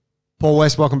Paul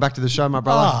West, welcome back to the show, my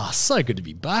brother. Oh, so good to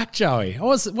be back, Joey.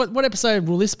 What episode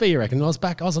will this be, you reckon? I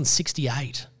was on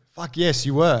 68. Fuck yes,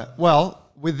 you were.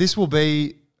 Well, this will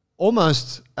be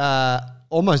almost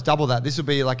double that. This will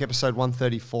be like episode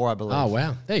 134, I believe. Oh,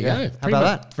 wow. There you go. How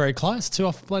about that? Very close. Two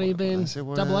off bloody being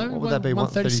double O. What would that be,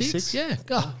 136? 136? Yeah.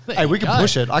 Oh, Hey, we can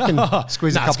push it. I can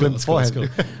squeeze a couple in beforehand.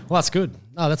 Well, that's good.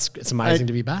 Oh, it's amazing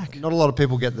to be back. Not a lot of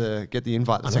people get the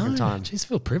invite the second time. Jeez, I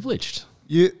feel privileged.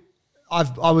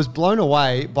 I was blown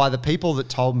away by the people that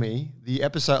told me the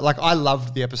episode. Like, I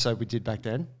loved the episode we did back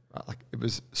then. Right? Like, it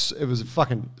was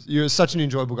you were such an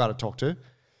enjoyable guy to talk to.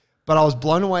 But I was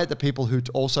blown away at the people who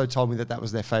also told me that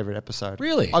was their favorite episode.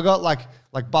 Really? I got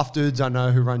like buff dudes I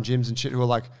know who run gyms and shit who were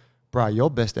like, bro, your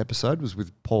best episode was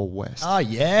with Paul West. Oh,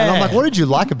 yeah. And I'm like, what did you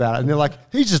like about it? And they're like,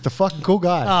 he's just a fucking cool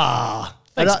guy. Ah.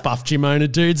 Thanks, buff gym owner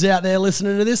dudes out there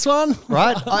listening to this one.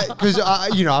 Right? Because,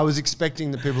 I was expecting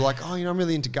that people were like, oh, I'm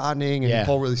really into gardening and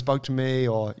Paul really spoke to me,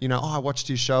 or, I watched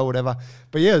his show, whatever.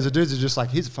 But yeah, the dudes are just like,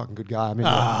 he's a fucking good guy. I mean,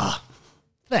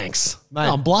 thanks. Mate.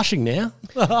 I'm blushing now.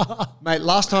 Mate,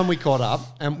 last time we caught up,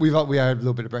 and we had a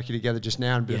little bit of brekkie together just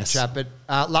now and a bit of chat, but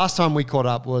last time we caught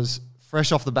up was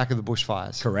fresh off the back of the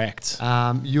bushfires. Correct.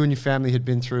 You and your family had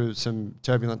been through some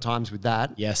turbulent times with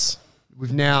that. Yes.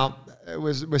 We've now...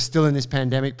 We're still in this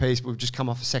pandemic piece. We've just come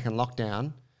off a second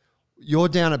lockdown. You're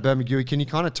down at Bermagui. Can you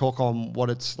kind of talk on what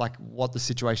it's like, what the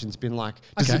situation's been like?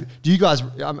 Do you guys,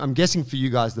 I'm guessing for you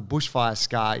guys, the bushfire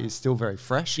scar is still very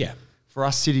fresh. Yeah. For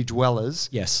us city dwellers,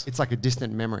 yes, it's like a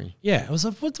distant memory. Yeah,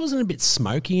 wasn't a bit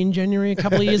smoky in January a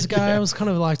couple of years ago. It was kind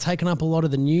of like taking up a lot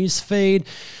of the news feed.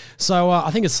 So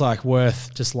I think it's like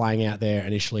worth just laying out there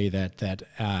initially that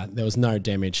there was no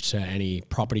damage to any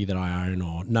property that I own,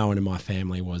 or no one in my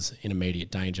family was in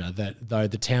immediate danger. That though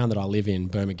the town that I live in,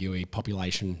 Bermagui,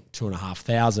 population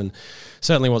 2,500,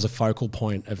 certainly was a focal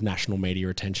point of national media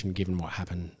attention given what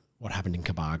happened in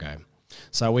Cobargo.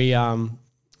 So we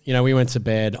went to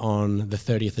bed on the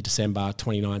 30th of December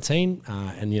 2019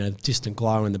 and, distant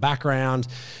glow in the background,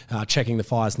 checking the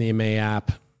Fires Near Me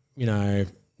app,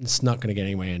 it's not going to get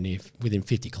anywhere near within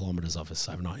 50 kilometres of us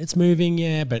overnight. It's moving,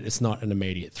 but it's not an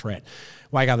immediate threat.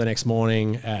 Wake up the next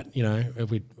morning at,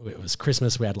 it was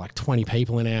Christmas. We had like 20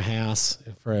 people in our house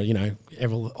for,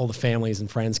 all the families and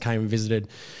friends came and visited,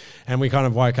 and we kind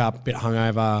of woke up a bit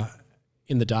hungover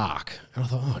in the dark. And I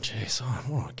thought, oh, geez, I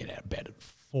want to get out of bed at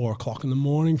 4 o'clock in the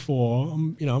morning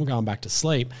I'm going back to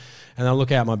sleep. And I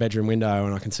look out my bedroom window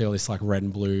and I can see all this like red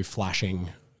and blue flashing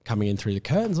coming in through the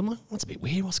curtains. I'm like, what's a bit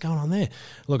weird? What's going on there?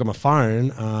 I look at my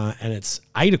phone and it's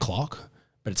 8 o'clock,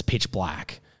 but it's pitch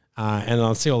black. And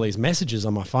I see all these messages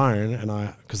on my phone,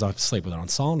 and because I sleep with it on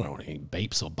silent, I don't want any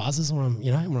beeps or buzzes when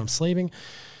I'm sleeping.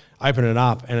 I open it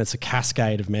up and it's a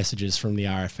cascade of messages from the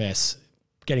RFS,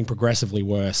 getting progressively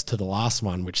worse to the last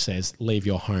one, which says, leave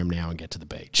your home now and get to the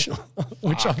beach,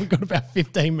 which I got about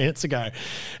 15 minutes ago.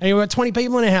 And we've got 20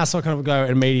 people in our house, so I kind of go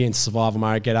immediately into survival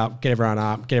mode, get everyone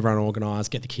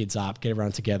organised, get the kids up, get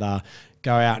everyone together,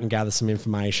 go out and gather some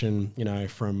information,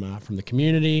 from the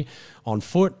community on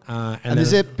foot. And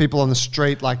is it people on the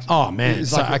street? Like, oh man.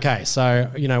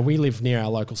 So we live near our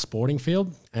local sporting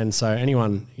field. And so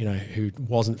anyone, who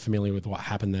wasn't familiar with what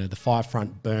happened there, the fire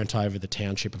front burnt over the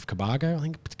township of Cobargo. I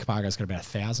think Cobargo's got about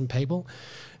 1,000 people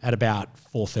at about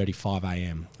 4:35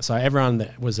 a.m. So everyone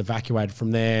that was evacuated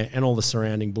from there and all the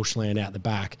surrounding bushland out the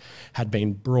back had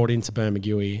been brought into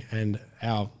Bermagui, and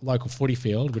our local footy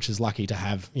field, which is lucky to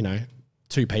have,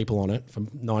 2 people on it for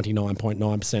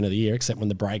 99.9% of the year, except when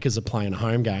the Breakers are playing a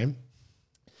home game.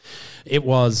 It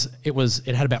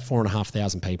had about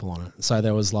 4,500 people on it. So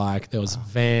there was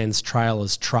vans,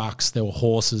 trailers, trucks, there were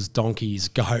horses, donkeys,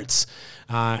 goats,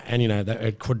 and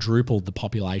it quadrupled the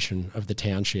population of the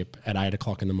township at 8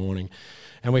 o'clock in the morning.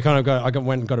 And we kind of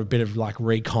went and got a bit of like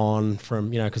recon from,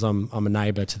 because I'm a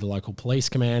neighbour to the local police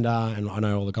commander, and I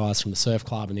know all the guys from the surf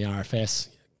club and the RFS.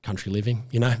 Country living,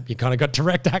 you kind of got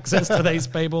direct access to these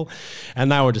people,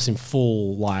 and they were just in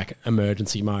full like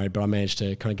emergency mode, but I managed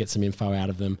to kind of get some info out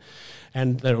of them,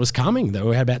 and that it was coming. That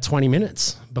we had about 20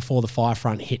 minutes before the fire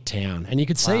front hit town, and you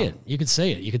could see it. You could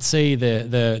see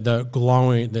the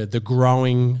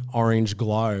growing orange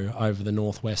glow over the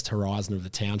northwest horizon of the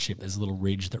township. There's a little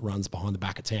ridge that runs behind the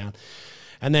back of town.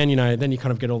 And then, you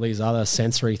kind of get all these other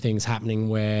sensory things happening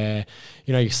where,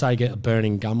 you start to get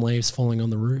burning gum leaves falling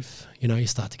on the roof. You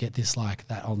start to get this like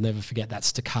that. I'll never forget that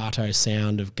staccato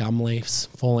sound of gum leaves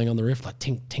falling on the roof, like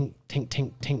tink, tink, tink,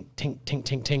 tink, tink, tink, tink,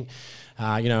 tink, tink.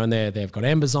 And they've got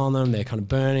embers on them. They're kind of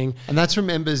burning. And that's from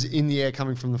embers in the air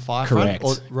coming from the fire front?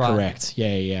 Correct.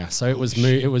 Yeah. So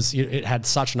it had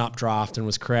such an updraft and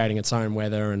was creating its own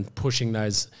weather and pushing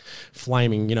those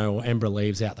flaming, ember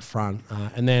leaves out the front.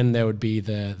 And then there would be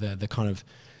the kind of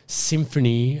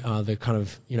symphony, the kind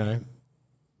of,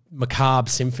 macabre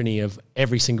symphony of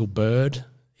every single bird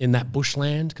in that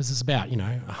bushland, because it's about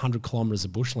 100 kilometres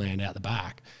of bushland out the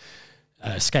back,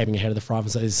 escaping ahead of the fire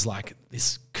front. So there's like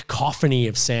this cacophony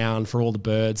of sound for all the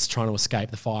birds trying to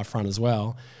escape the fire front as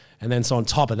well. And then so on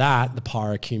top of that, the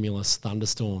pyrocumulus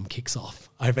thunderstorm kicks off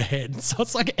overhead. So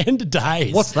it's like end of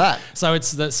days. What's that? So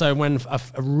so when a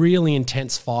really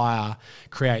intense fire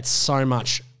creates so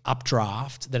much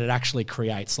updraft that it actually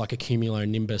creates like a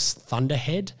cumulonimbus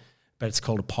thunderhead, but it's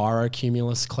called a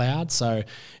pyrocumulus cloud. So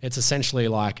it's essentially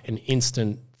like an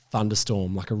instant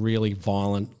thunderstorm, like a really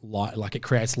violent light, like it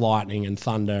creates lightning and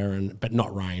thunder, but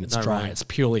not rain. It's dry. Rain. It's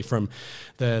purely from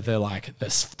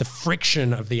the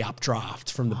friction of the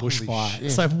updraft from the bushfire.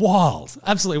 So wild,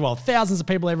 absolutely wild. Thousands of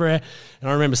people everywhere. And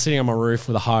I remember sitting on my roof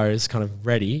with a hose, kind of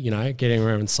ready, getting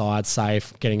everyone inside,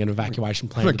 safe, getting an evacuation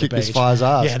plan to the beach. Kick this fire's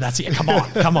ass. Yeah, that's it. Come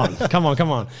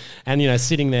on. And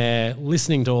sitting there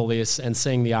listening to all this and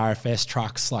seeing the RFS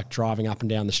trucks like driving up and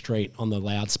down the street on the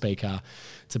loudspeaker,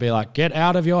 to be like, get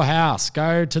out of your house,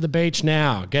 go to the beach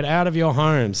now. Get out of your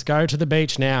homes, go to the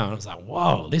beach now. And I was like,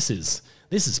 whoa, this is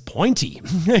pointy.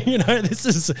 This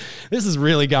is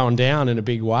really going down in a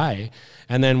big way.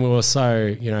 And then we were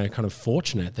so, kind of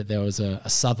fortunate that there was a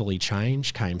southerly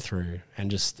change came through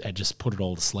and just put it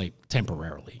all to sleep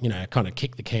temporarily, kind of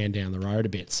kicked the can down the road a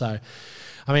bit. So,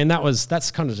 I mean,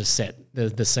 that's kind of just set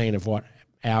the scene of what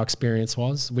our experience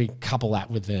was. We couple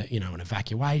that with an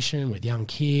evacuation with young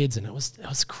kids, and it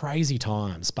was crazy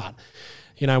times. But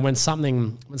when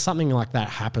something like that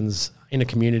happens in a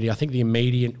community, I think the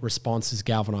immediate response is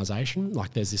galvanization.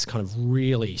 Like there's this kind of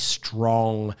really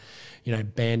strong,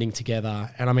 banding together.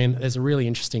 And I mean, there's a really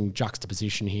interesting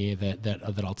juxtaposition here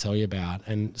that I'll tell you about.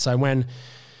 And so when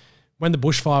the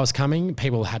bushfire was coming,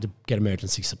 people had to get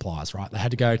emergency supplies, right? They had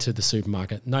to go to the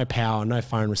supermarket, no power, no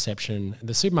phone reception.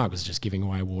 The supermarket was just giving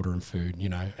away water and food,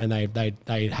 and they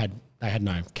had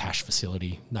no cash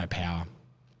facility, no power.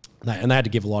 And they had to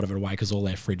give a lot of it away because all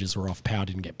their fridges were off. Power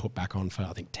didn't get put back on for,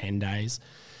 I think, 10 days.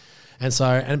 And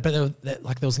so, but there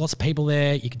was lots of people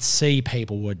there. You could see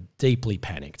people were deeply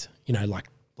panicked,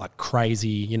 like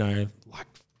crazy, like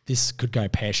this could go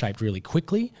pear-shaped really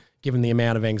quickly, given the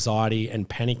amount of anxiety and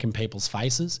panic in people's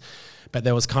faces. But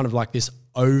there was kind of like this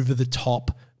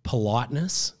over-the-top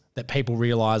politeness that people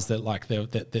realised that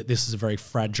that this is a very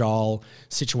fragile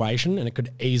situation and it could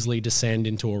easily descend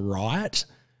into a riot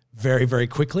very, very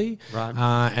quickly. Right.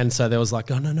 And so there was like,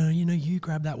 oh, no, you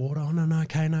grab that water. Oh, no,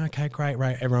 okay, great,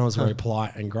 right. Everyone was very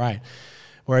polite and great.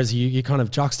 Whereas you kind of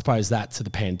juxtapose that to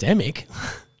the pandemic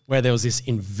where there was this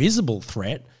invisible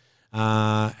threat,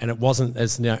 and it wasn't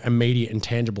as immediate and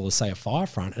tangible as, say, a fire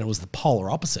front, and it was the polar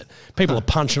opposite. People are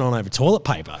punching on over toilet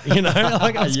paper,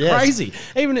 like it's crazy.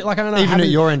 Even like I don't know, even at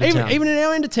your end of town, even in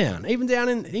our end of town, even down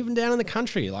in the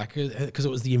country, like because it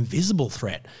was the invisible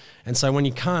threat. And so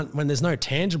when there's no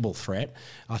tangible threat,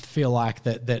 I feel like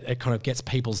that it kind of gets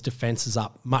people's defenses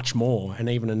up much more, and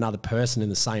even another person in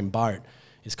the same boat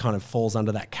is kind of falls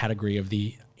under that category of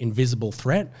the invisible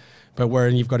threat. But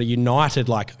when you've got a united,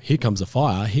 like, here comes a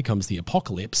fire, here comes the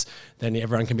apocalypse, then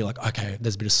everyone can be like, okay,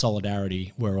 there's a bit of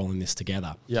solidarity. We're all in this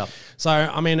together. Yeah. So,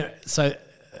 I mean,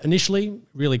 initially,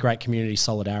 really great community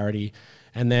solidarity.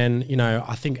 And then,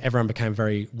 I think everyone became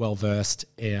very well-versed,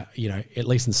 at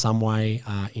least in some way,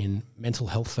 in mental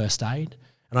health first aid.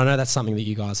 And I know that's something that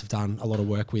you guys have done a lot of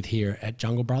work with here at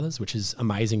Jungle Brothers, which is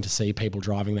amazing to see people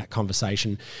driving that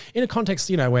conversation in a context,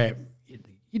 where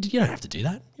you don't have to do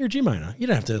that. You're a gym owner. You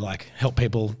don't have to help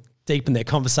people deepen their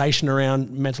conversation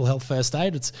around mental health first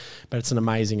aid. But it's an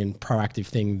amazing and proactive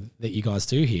thing that you guys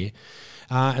do here.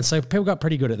 And so people got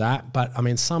pretty good at that. But I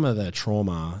mean, some of the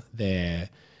trauma there,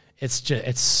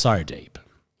 it's so deep.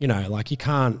 You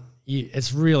can't.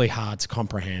 It's really hard to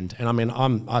comprehend. And I mean,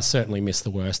 I certainly missed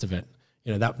the worst of it.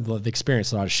 The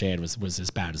experience that I just shared was as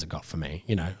bad as it got for me,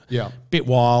 Yeah. Bit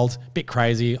wild, bit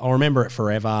crazy. I'll remember it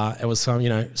forever. It was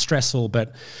stressful,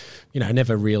 but,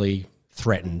 never really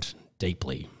threatened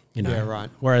deeply, Yeah, right.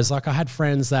 Whereas I had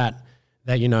friends that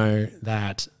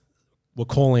were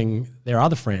calling their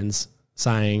other friends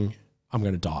saying, I'm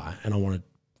going to die and I want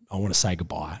to say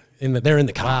goodbye. They're in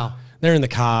the car. Wow. They're in the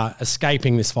car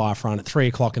escaping this fire front at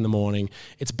 3:00 in the morning.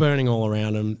 It's burning all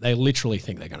around them. They literally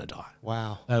think they're going to die.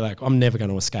 Wow. They're like, I'm never going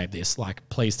to escape this. Like,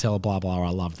 please tell blah, blah, I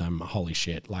love them. Holy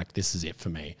shit. Like, this is it for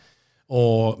me.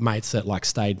 or mates that like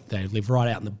they live right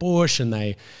out in the bush and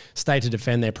they stayed to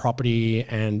defend their property,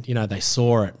 and they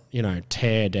saw it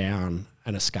tear down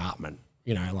an escarpment,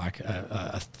 like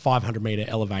a 500 meter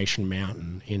elevation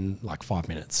mountain in like 5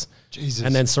 minutes. Jesus.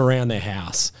 And then surround their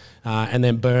house, and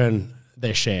then burn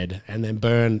their shed, and then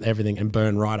burn everything and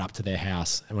burn right up to their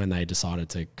house. And when they decided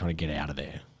to kind of get out of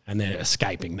there, and they're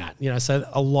escaping that, so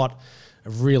a lot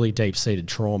of really deep seated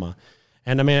trauma.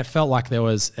 And I mean, it felt like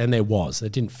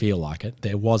it didn't feel like it.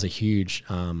 There was a huge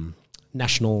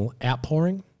national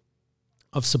outpouring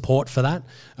of support for that,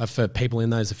 for people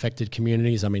in those affected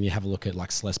communities. I mean, you have a look at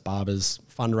like Celeste Barber's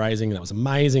fundraising. That was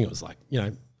amazing. It was like,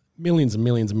 millions and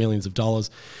millions and millions of dollars,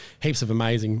 heaps of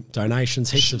amazing donations,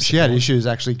 heaps of support. She had issues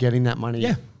actually getting that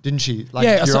money, didn't she?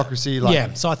 Like bureaucracy.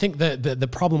 So I think the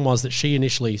problem was that she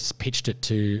initially pitched it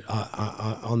to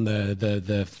on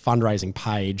the fundraising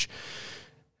page.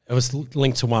 It was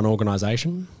linked to one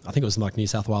organisation. I think it was like New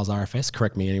South Wales RFS.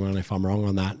 Correct me, anyone, if I'm wrong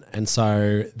on that. And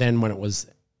so then when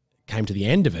came to the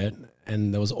end of it,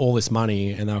 and there was all this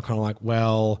money, and they were kind of like,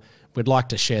 well, we'd like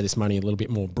to share this money a little bit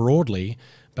more broadly,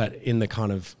 but in the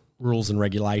kind of rules and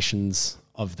regulations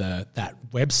of that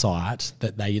website,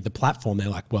 the platform, they're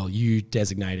like, well, you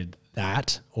designated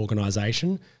that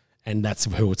organisation, and that's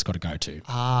who it's got to go to.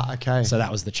 Okay. So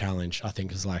that was the challenge, I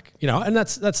think, is like, and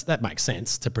that makes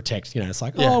sense to protect, it's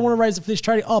like, I want to raise it for this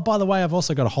charity. Oh, by the way, I've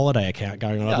also got a holiday account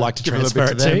going on. I'd like to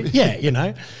transfer it to.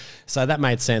 Yeah, So that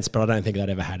made sense, but I don't think they'd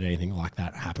ever had anything like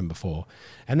that happen before.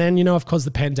 And then, of course,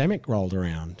 the pandemic rolled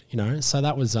around, so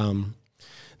that was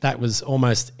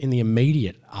almost in the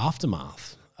immediate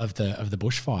aftermath of the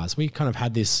bushfires. We kind of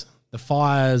had the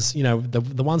fires,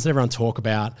 the ones that everyone talk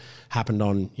about happened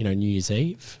on, New Year's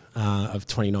Eve of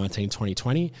 2019,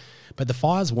 2020, but the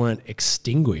fires weren't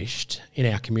extinguished in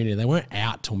our community. They weren't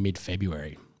out till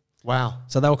mid-February. Wow.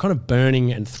 So they were kind of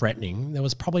burning and threatening. There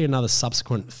was probably another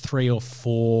subsequent 3 or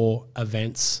 4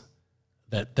 events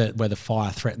that where the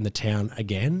fire threatened the town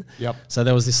again. Yep. So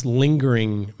there was this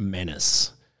lingering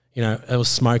menace. It was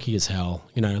smoky as hell,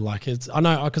 like I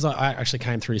know because I actually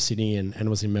came through Sydney and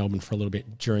was in Melbourne for a little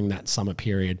bit during that summer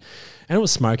period, and it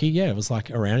was smoky. Yeah, it was like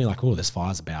around, you're like, oh, there's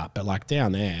fires about. But like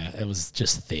down there, it was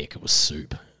just thick. It was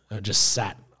soup. It just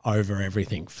sat over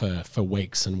everything for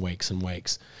weeks and weeks and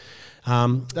weeks.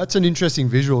 That's an interesting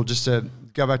visual, just to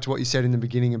go back to what you said in the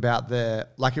beginning about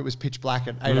it was pitch black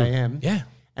at 8 a.m. Yeah.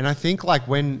 And I think like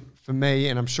for me,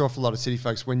 and I'm sure for a lot of city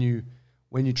folks, when you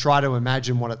try to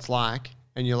imagine what it's like,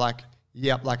 and you're like,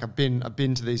 yep, like I've been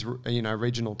to these,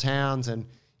 regional towns, and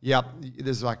yep,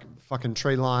 there's like fucking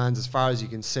tree lines as far as you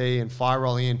can see and fire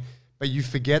rolling in, but you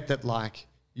forget that like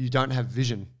you don't have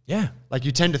vision. Yeah. Like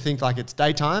you tend to think like it's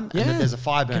daytime and that there's a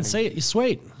fire burning. Can see it. You're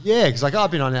sweet. Yeah, because like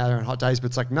I've been on out there on hot days, but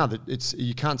it's like, no,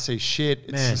 you can't see shit.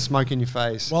 It's smoke in your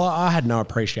face. Well, I had no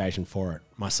appreciation for it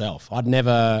myself. I'd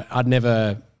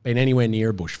never been anywhere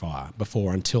near a bushfire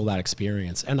before until that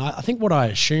experience. And I think what I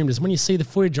assumed is when you see the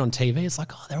footage on TV, it's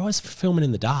like, oh, they're always filming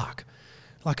in the dark.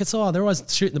 Like they're always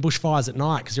shooting the bushfires at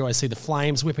night because you always see the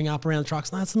flames whipping up around the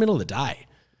trucks. No, it's the middle of the day.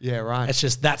 Yeah, right. It's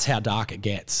just, that's how dark it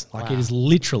gets. Like Wow. It is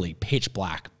literally pitch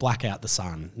black out the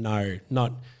sun. No,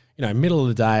 not, middle of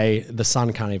the day, the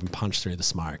sun can't even punch through the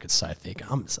smoke. It's so thick.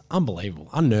 It's unbelievable,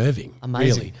 unnerving,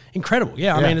 Amazing. really. Incredible.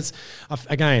 Yeah, I mean,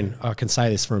 again, I can say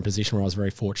this from a position where I was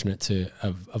very fortunate to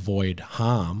avoid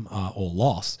harm or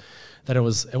loss, that it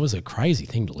was a crazy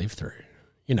thing to live through,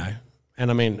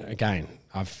 And I mean, again,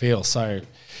 I feel so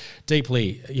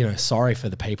deeply, sorry for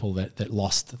the people that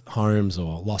lost homes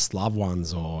or lost loved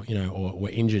ones or were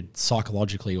injured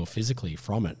psychologically or physically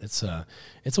from it. It's a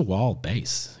wild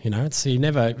beast,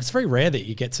 It's very rare that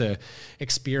you get to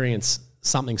experience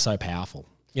something so powerful.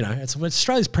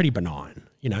 Australia's pretty benign,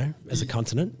 as a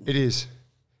continent. It is,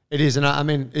 and I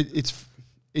mean,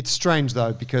 it's strange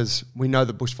though because we know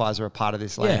that bushfires are a part of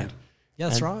this land. Yeah,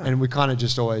 that's right. And we kind of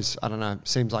just always, I don't know,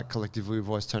 seems like collectively we've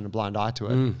always turned a blind eye to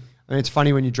it. I mean, it's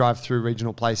funny when you drive through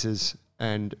regional places,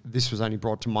 and this was only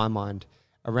brought to my mind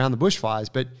around the bushfires,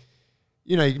 but,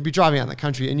 you can be driving out in the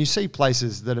country and you see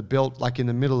places that are built like in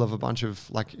the middle of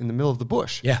in the middle of the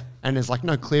bush. Yeah. And there's like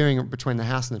no clearing between the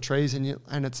house and the trees.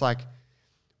 And it's like,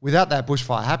 without that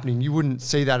bushfire happening, you wouldn't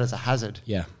see that as a hazard.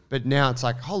 Yeah. But now it's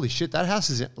like, holy shit, that house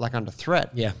is like under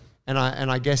threat. Yeah. And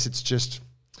I guess it's just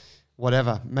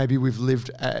whatever. Maybe we've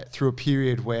lived through a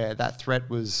period where that threat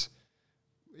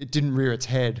it didn't rear its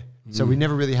head. So we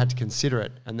never really had to consider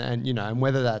it. And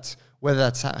whether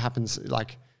that's happens,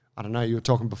 like, I don't know, you were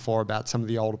talking before about some of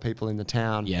the older people in the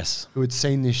town. Yes. Who had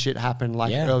seen this shit happen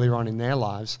earlier on in their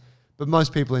lives. But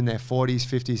most people in their 40s,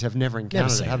 50s have never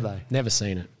encountered it, have they? Never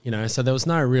seen it. So there was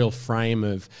no real frame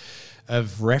of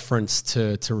of reference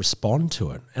to respond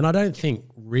to it. And I don't think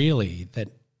really that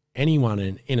anyone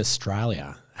in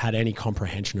Australia had any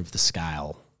comprehension of the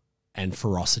scale and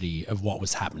ferocity of what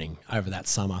was happening over that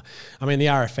summer. I mean, the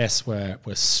RFS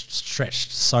were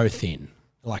stretched so thin,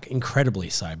 like incredibly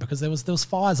so, because there was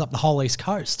fires up the whole East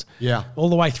Coast. Yeah. All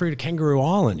the way through to Kangaroo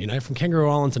Island, you know, from Kangaroo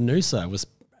Island to Noosa was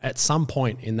at some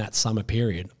point in that summer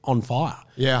period on fire.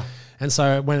 Yeah. And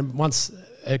so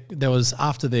there was,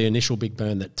 after the initial big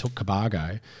burn that took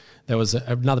Cobargo, there was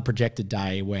another projected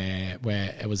day where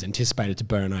it was anticipated to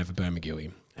burn over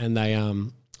Bermagui. And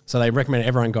they recommended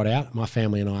everyone got out. My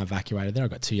family and I evacuated there. I've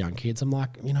got 2 young kids. I'm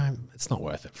like, you know, it's not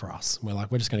worth it for us.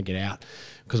 We're just going to get out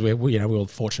because we were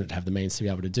fortunate to have the means to be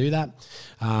able to do that.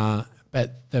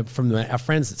 But our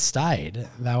friends that stayed,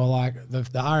 they were like, the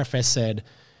RFS said,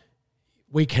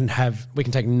 we can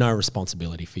take no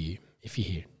responsibility for you if you're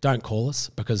here. Don't call us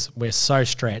because we're so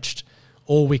stretched.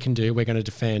 All we can do, we're going to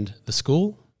defend the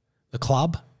school, the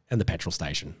club, and the petrol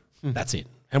station. That's it.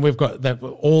 And we've got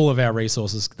all of our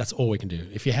resources. That's all we can do.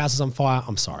 If your house is on fire,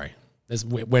 I'm sorry.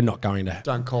 We're not going to.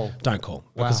 Don't call. Don't call.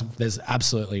 Because there's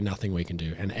absolutely nothing we can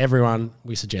do. And everyone,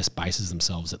 we suggest, bases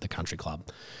themselves at the country club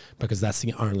because that's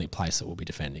the only place that we'll be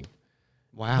defending.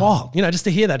 Wow. Oh, you know, just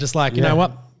to hear that, just like, you know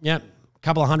what? Yeah, a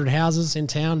couple of 100 houses in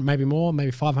town, maybe more,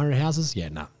 maybe 500 houses. Yeah,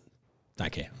 no,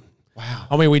 don't care. Wow.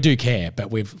 I mean, we do care, but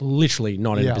we're literally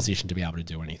not in a position to be able to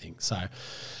do anything. So,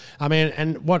 I mean,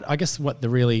 and what the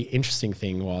really interesting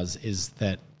thing is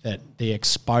that the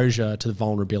exposure to the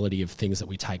vulnerability of things that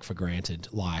we take for granted,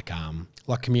 like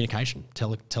communication,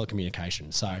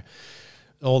 telecommunication. So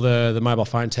all the mobile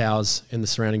phone towers in the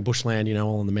surrounding bushland, you know,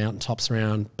 all on the mountaintops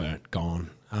around, burnt, gone.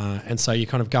 And so you're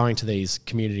kind of going to these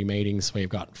community meetings where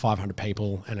you've got 500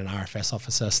 people and an RFS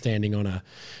officer standing on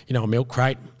a milk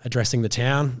crate addressing the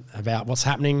town about what's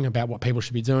happening, about what people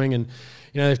should be doing, and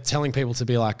telling people to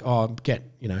be like, oh, get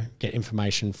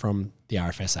information from the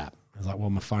RFS app. I was like, well,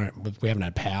 my phone, we haven't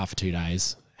had power for 2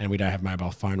 days, and we don't have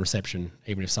mobile phone reception,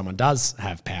 even if someone does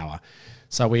have power.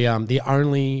 So we the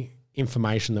only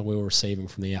information that we were receiving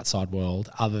from the outside world,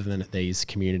 other than at these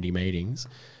community meetings,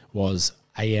 was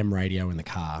AM radio in the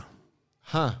car.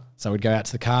 Huh. So we'd go out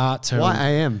to the car. Why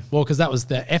AM? Well, because that was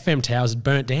the FM towers had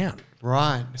burnt down.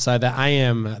 Right. So the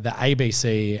AM, the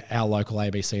ABC, our local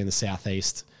ABC in the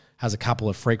southeast, has a couple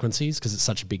of frequencies because it's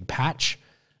such a big patch.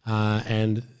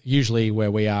 And usually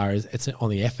where we are, it's on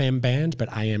the FM band,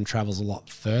 but AM travels a lot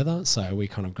further. So we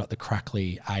kind of got the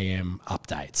crackly AM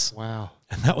updates. Wow.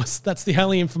 And that's the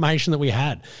only information that we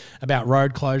had about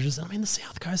road closures. I mean, the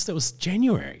South Coast, it was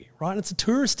January, right? It's a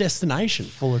tourist destination.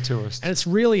 Full of tourists. And it's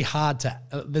really hard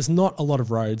there's not a lot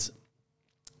of roads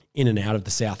in and out of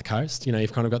the South Coast. You know,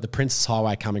 you've kind of got the Princes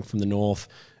Highway coming from the north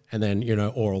and then,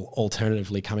 or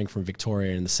alternatively coming from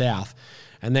Victoria in the south.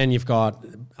 And then you've got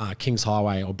Kings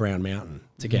Highway or Brown Mountain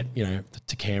to get,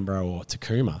 to Canberra or to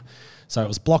Cooma. So it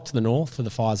was blocked to the north for the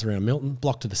fires around Milton,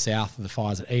 blocked to the south for the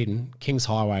fires at Eden. Kings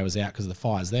Highway was out because of the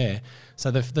fires there.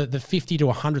 So the 50 to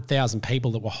 100,000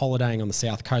 people that were holidaying on the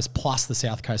South Coast, plus the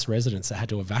South Coast residents that had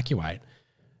to evacuate,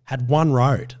 had one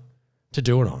road to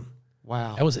do it on.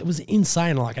 Wow. It was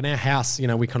insane. Like in our house,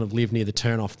 we kind of live near the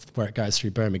turnoff where it goes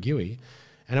through Bermagui,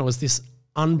 and it was this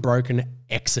unbroken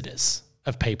exodus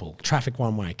of people, traffic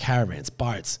one way, caravans,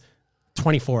 boats,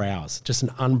 24 hours, just an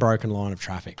unbroken line of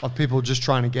traffic. Of people just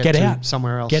trying to get out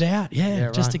somewhere else. Get out,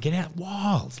 just right. to get out.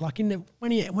 Wow, it's like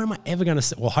when am I ever going to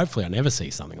see, well, hopefully I never see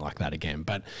something like that again,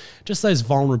 but just those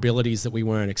vulnerabilities that we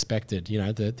weren't expected,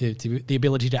 the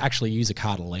ability to actually use a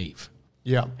car to leave.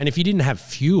 Yeah. And if you didn't have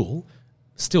fuel,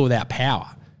 still without power,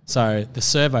 so the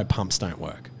servo pumps don't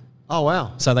work. Oh,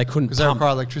 wow. So they couldn't pump. Because they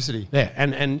require electricity. Yeah,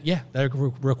 and they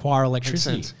require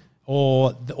electricity. Makes sense.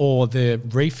 Or the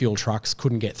refuel trucks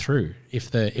couldn't get through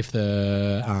if the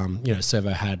servo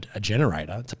had a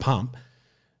generator to pump.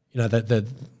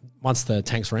 Once the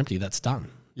tanks were empty, that's done.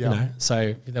 Yeah.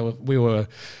 So we were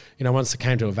once it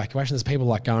came to evacuation, there's people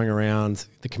like going around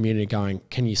the community going,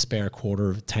 "Can you spare a quarter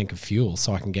of a tank of fuel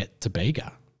so I can get to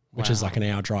Bega?" Which is like an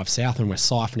hour drive south, and we're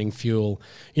siphoning fuel,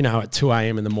 at 2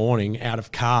 a.m. in the morning out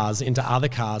of cars into other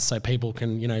cars so people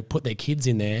can, put their kids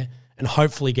in there and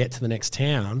hopefully get to the next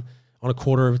town on a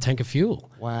quarter of a tank of fuel.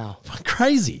 Wow.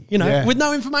 Crazy, with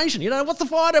no information. What's the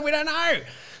fire? We don't know.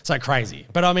 So crazy.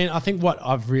 But I mean, I think what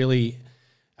I've really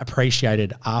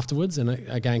appreciated afterwards, and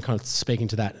again, kind of speaking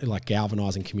to that like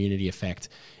galvanizing community effect,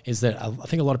 is that I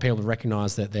think a lot of people have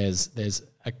recognized that there's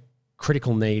a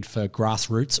critical need for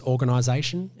grassroots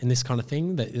organisation in this kind of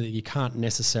thing, that you can't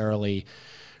necessarily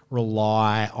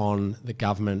rely on the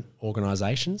government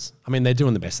organisations. I mean, they're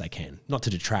doing the best they can, not to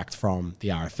detract from the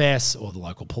RFS or the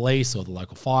local police or the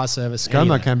local fire service.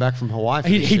 ScoMo came back from Hawaii.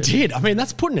 He did. I mean,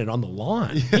 that's putting it on the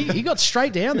line. He got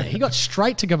straight down there. He got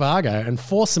straight to Cobargo and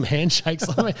forced some handshakes.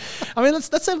 I mean,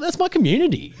 that's my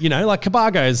community. You know, like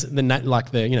Cobargo's the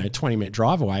 20-minute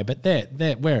drive away, but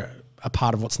we're a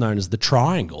part of what's known as the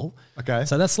Triangle. Okay.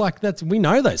 So we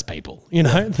know those people, you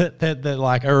know, that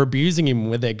like are abusing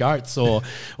him with their goats or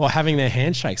having their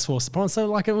handshakes forced upon. So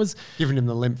like it was giving him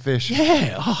the limp fish.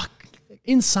 Yeah. Oh,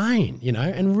 insane, you know,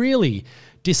 and really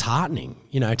disheartening,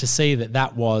 you know, to see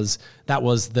that was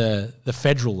the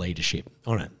federal leadership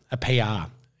on it, a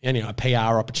PR. And, you know, a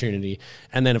PR opportunity.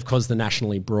 And then of course the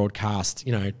nationally broadcast,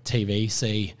 you know,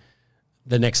 TVC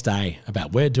the next day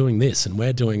about we're doing this and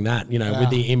we're doing that, you know,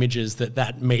 with the images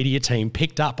that media team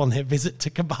picked up on their visit to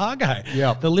Cobargo.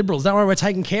 Yeah. The Liberals, don't worry, we're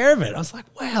taking care of it. I was like,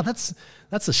 wow, that's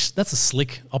a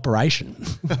slick operation.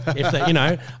 If they, you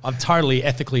know, I'm totally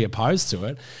ethically opposed to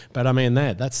it, but I mean,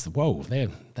 they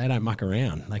don't muck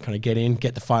around. They kind of get in,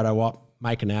 get the photo op,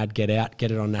 make an ad, get out,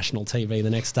 get it on national TV the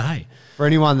next day. For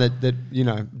anyone that you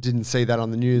know didn't see that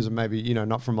on the news, or maybe, you know,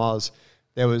 not from Oz,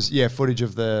 there was footage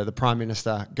of the Prime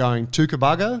Minister going to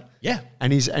Cobargo. Yeah.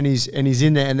 And he's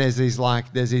in there, and there's these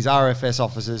RFS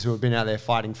officers who have been out there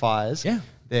fighting fires. Yeah.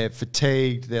 They're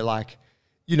fatigued, they're like,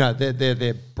 you know,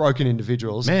 they're broken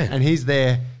individuals. Man. And he's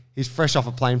there. He's fresh off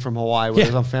a plane from Hawaii where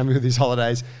he's on family with his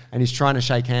holidays, and he's trying to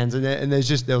shake hands. And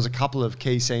there was a couple of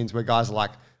key scenes where guys are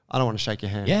like, I don't want to shake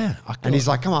your hand. Yeah. And he's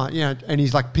like, come on, you know, and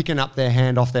he's like picking up their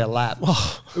hand off their lap.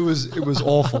 It was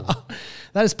awful.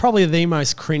 That is probably the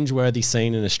most cringeworthy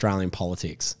scene in Australian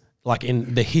politics, like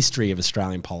in the history of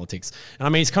Australian politics. And I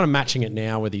mean, he's kind of matching it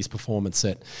now with his performance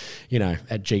at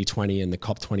G20 and the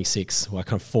COP26, where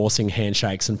kind of forcing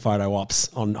handshakes and photo ops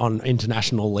on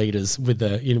international leaders with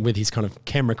his kind of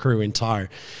camera crew in tow.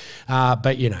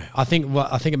 But you know, I think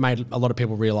it made a lot of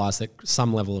people realise that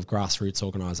some level of grassroots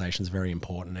organisation is very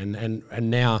important.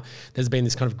 And now there's been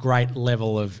this kind of great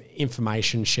level of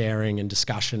information sharing and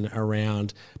discussion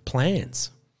around plans,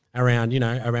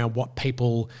 around what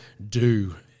people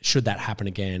do should that happen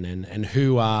again, and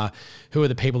who are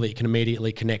the people that you can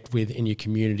immediately connect with in your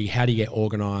community? How do you get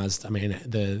organised? I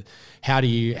mean, how do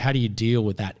you deal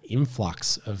with that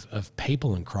influx of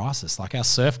people in crisis? Like our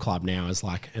surf club now is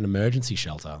like an emergency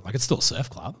shelter. Like it's still a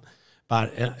surf club,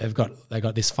 but they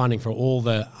got this funding for all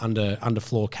the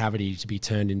underfloor cavity to be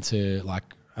turned into like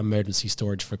emergency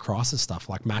storage for crisis stuff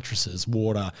like mattresses,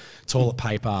 water, toilet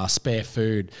paper, spare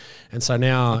food. And so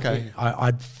now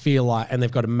I feel like, and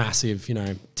they've got a massive,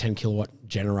 10 kilowatt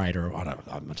generator. I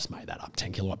just made that up,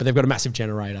 10 kilowatt, but they've got a massive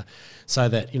generator so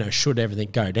that, should everything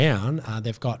go down,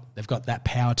 they've got that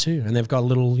power too. And they've got a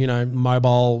little,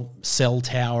 mobile cell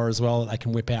tower as well that they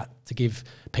can whip out to give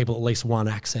people at least one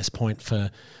access point for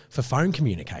phone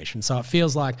communication. So it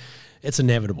feels like it's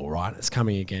inevitable, right? It's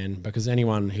coming again, because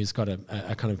anyone who's got a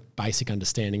kind of basic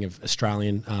understanding of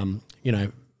Australian,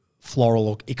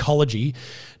 floral ecology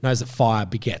knows that fire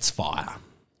begets fire.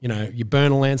 You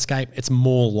burn a landscape, it's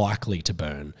more likely to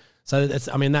burn. So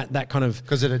that kind of,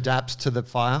 because it adapts to the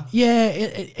fire. Yeah,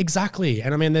 exactly.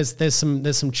 And I mean, there's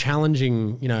some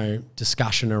challenging,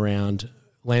 discussion around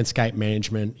landscape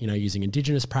management, using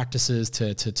indigenous practices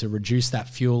to reduce that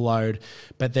fuel load,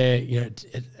 but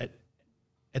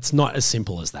it's not as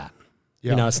simple as that.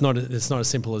 Yeah. It's not as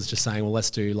simple as just saying, well,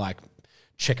 let's do like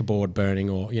checkerboard burning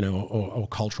or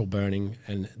cultural burning,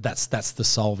 and that's the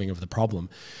solving of the problem.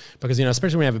 Because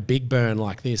especially when we have a big burn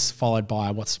like this followed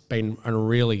by what's been a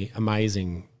really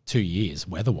amazing 2 years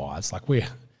weather-wise. Like we're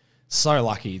so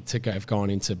lucky to have gone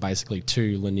into basically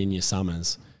 2 La Nina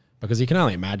summers, because you can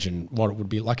only imagine what it would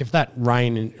be like if that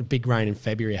big rain in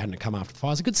February hadn't come after the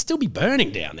fires. It could still be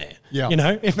burning down there. Yeah.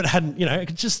 If it hadn't, it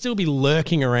could just still be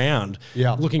lurking around,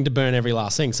 looking to burn every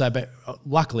last thing. So, but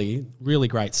luckily, really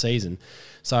great season.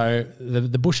 So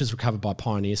the bush is recovered by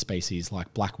pioneer species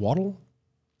like black wattle,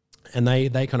 and they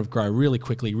kind of grow really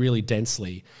quickly, really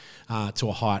densely, to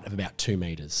a height of about 2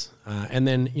 meters. And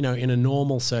then, in a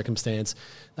normal circumstance,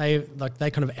 they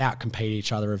kind of outcompete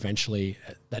each other eventually.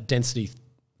 That density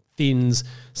thins,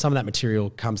 some of that material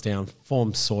comes down,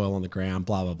 forms soil on the ground,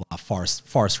 blah, blah, blah,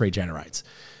 forest regenerates.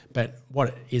 But what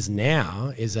it is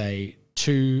now is a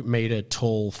 2 meter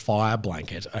tall fire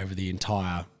blanket over the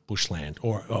entire bushland,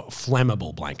 or a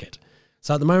flammable blanket.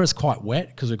 So at the moment it's quite wet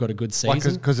because we've got a good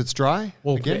season. Because it's dry?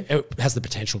 Well, it has the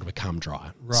potential to become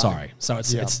dry. Right. Sorry. So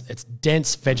it's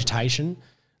dense vegetation,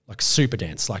 like super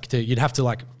dense. Like you'd have to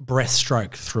like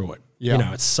breaststroke through it.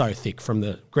 Yeah. It's so thick. From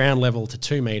the ground level to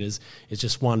 2 meters is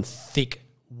just one thick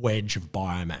wedge of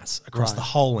biomass across the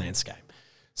whole landscape.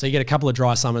 So you get a couple of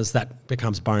dry summers that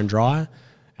becomes bone dry,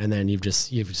 and then you've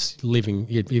just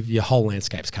your whole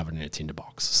landscape's covered in a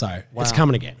tinderbox. So it's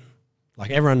coming again.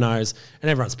 Like everyone knows,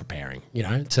 and everyone's preparing.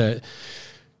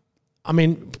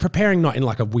 Preparing not in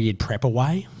like a weird prepper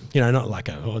way. Not like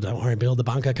don't worry, build the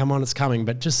bunker. Come on, it's coming.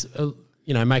 But just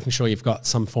making sure you've got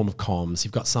some form of comms,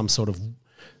 you've got some sort of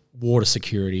water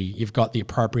security, you've got the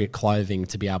appropriate clothing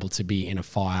to be able to be in a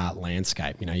fire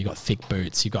landscape. You've got thick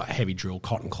boots, you've got heavy drill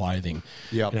cotton clothing.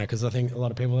 Yeah. Because I think a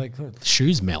lot of people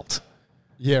shoes melt.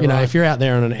 Yeah, right. If you're out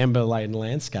there on an ember-laden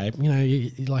landscape,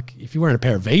 you like if you're wearing a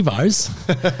pair of Vivos,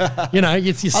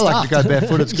 you're stuffed. I like to go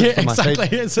barefoot. It's good for my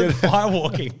feet. It's fire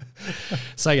walking.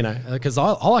 So because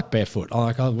I like barefoot.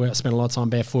 I spend a lot of time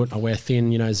barefoot. I wear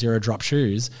thin, zero drop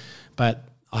shoes, but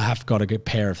I have got a good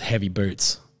pair of heavy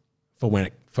boots for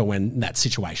when that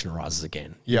situation arises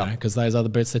again. Yeah, because those other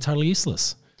boots, they're totally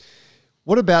useless.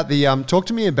 What about the talk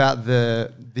to me about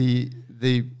the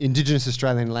Indigenous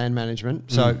Australian land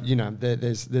management. So,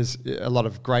 there's a lot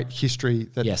of great history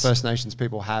that First Nations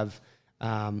people have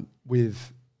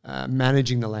with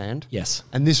managing the land. Yes.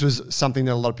 And this was something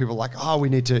that a lot of people are like, we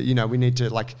need to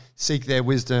like seek their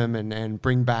wisdom and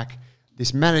bring back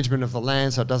this management of the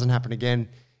land so it doesn't happen again.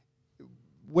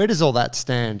 Where does all that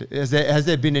stand? Has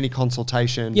there been any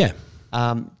consultation? Yeah.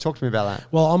 Talk to me about that.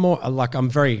 Well, I'm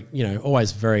very,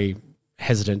 always very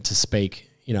hesitant to speak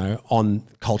on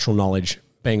cultural knowledge,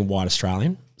 being a white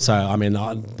Australian. So, I'm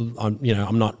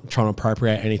not trying to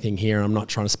appropriate anything here. I'm not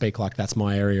trying to speak like that's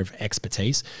my area of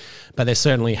expertise. But there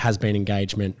certainly has been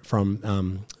engagement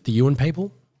from the Yuin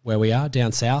people, where we are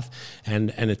down south, and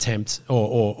an attempt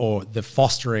or the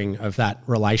fostering of that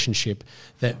relationship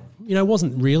that,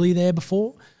 wasn't really there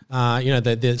before.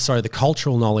 The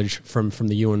cultural knowledge from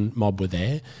the Yuin mob were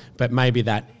there, but maybe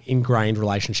that ingrained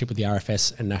relationship with the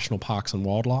RFS and National Parks and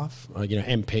Wildlife,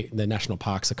 MP, the national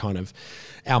parks are kind of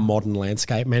our modern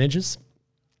landscape managers.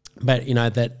 But,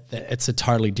 that it's a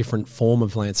totally different form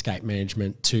of landscape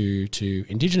management to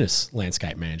Indigenous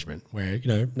landscape management, where,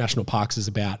 national parks is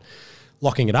about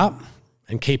locking it up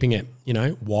and keeping it,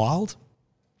 wild,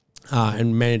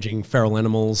 and managing feral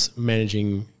animals,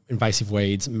 managing invasive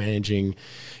weeds, managing,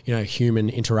 human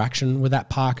interaction with that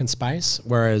park and space.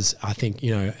 Whereas I think,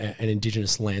 an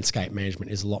Indigenous landscape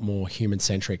management is a lot more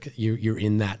human-centric. You're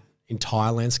in that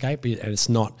entire landscape, and it's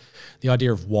not, the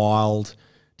idea of wild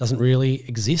doesn't really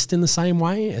exist in the same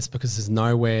way. It's because there's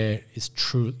nowhere is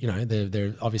true, there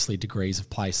are obviously degrees of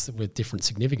place with different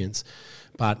significance,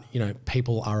 but,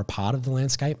 people are a part of the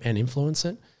landscape and influence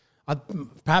it.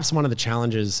 Perhaps one of the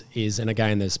challenges is, and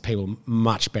again, there's people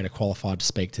much better qualified to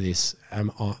speak to this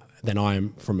than I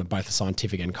am from both a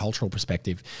scientific and cultural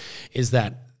perspective, is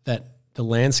that the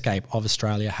landscape of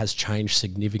Australia has changed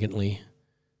significantly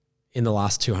in the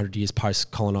last 200 years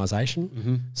post-colonisation.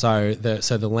 Mm-hmm. So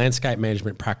the landscape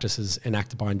management practices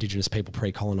enacted by Indigenous people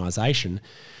pre-colonisation,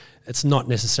 it's not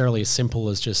necessarily as simple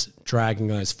as just dragging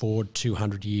those forward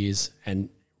 200 years and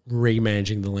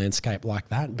remanaging the landscape like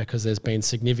that, because there's been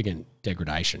significant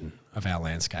degradation of our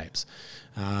landscapes,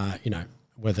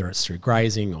 whether it's through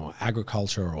grazing or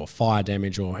agriculture or fire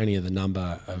damage or any of the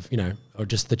number of, or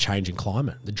just the changing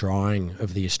climate, the drying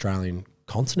of the Australian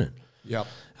continent. Yep.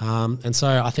 And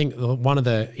so I think one of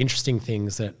the interesting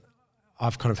things that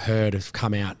I've kind of heard have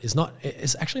come out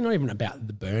it's actually not even about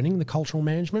the burning, the cultural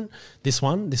management. This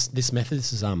method,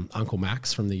 this is Uncle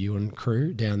Max from the Yuin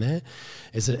crew down there,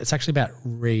 it's actually about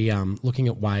looking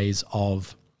at ways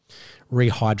of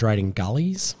rehydrating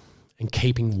gullies and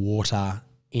keeping water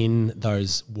in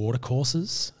those water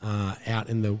courses out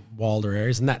in the wilder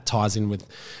areas, and that ties in with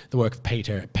the work of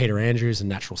Peter Andrews and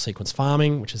natural sequence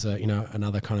farming, which is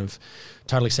another kind of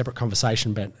totally separate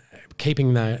conversation, but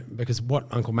keeping because what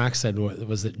Uncle Max said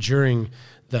was that during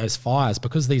those fires,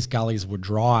 because these gullies were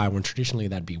dry when traditionally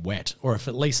they'd be wet, or if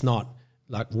at least not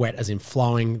like wet as in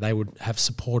flowing, they would have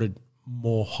supported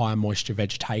more high moisture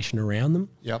vegetation around them.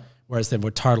 Yep. Whereas they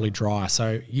were totally dry.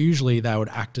 So usually they would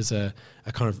act as a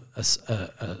kind of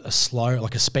a slow,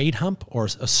 like a speed hump or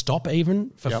a stop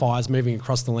even for fires moving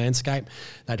across the landscape.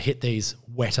 They'd hit these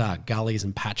wetter gullies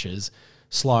and patches,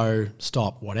 slow,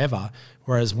 stop, whatever.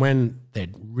 Whereas when they're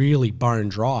really bone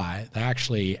dry, they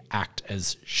actually act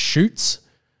as chutes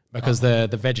because the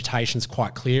vegetation's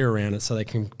quite clear around it, so they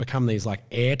can become these like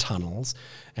air tunnels,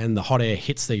 and the hot air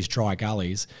hits these dry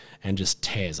gullies and just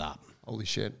tears up. Holy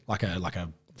shit. Like a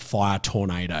fire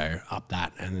tornado up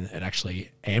that, and it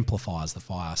actually amplifies the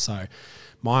fire. So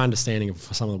my understanding of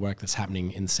some of the work that's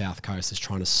happening in the South Coast is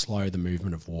trying to slow the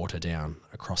movement of water down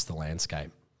across the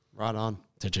landscape. Right on.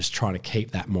 to just try to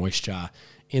keep that moisture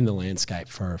in the landscape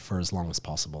for as long as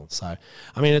possible. So,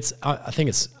 I mean, I think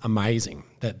it's amazing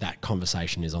that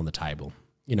conversation is on the table.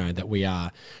 You know, that we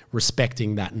are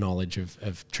respecting that knowledge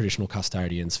of traditional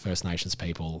custodians, First Nations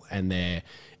people, and their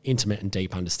intimate and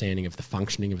deep understanding of the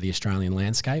functioning of the Australian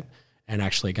landscape, and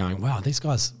actually going, wow, these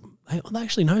guys, they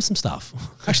actually know some stuff.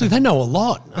 Actually, they know a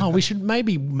lot. Oh, we should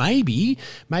maybe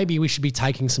we should be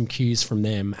taking some cues from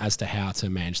them as to how to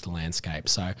manage the landscape.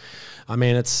 So, I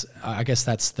mean, I guess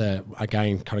that's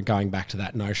again, kind of going back to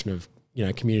that notion of, you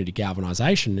know, community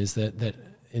galvanisation, is that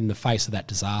in the face of that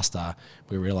disaster,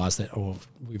 we realised that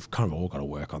we've kind of all got to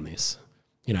work on this.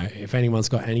 You know, if anyone's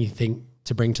got anything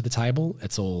to bring to the table,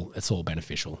 it's all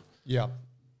beneficial. Yeah.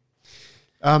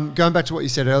 Going back to what you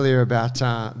said earlier about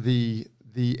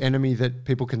the enemy that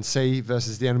people can see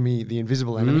versus the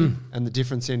invisible enemy, and the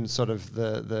difference in sort of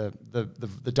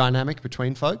the dynamic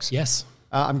between folks. Yes.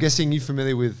 I'm guessing you're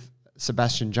familiar with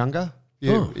Sebastian Junger.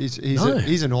 Yeah, Oh,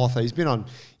 he's an author. He's been on.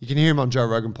 You can hear him on Joe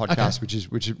Rogan podcast, Okay.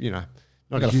 which is you know.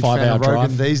 Not Got a a huge fan 5-hour of Rogan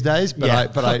drive. these days, but Yeah.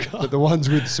 but the ones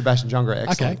with Sebastian Junger are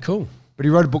excellent. Okay, cool. But he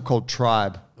wrote a book called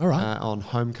Tribe, All right. on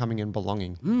homecoming and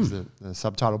belonging is the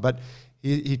subtitle. But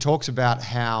he talks about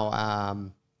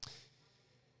how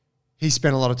he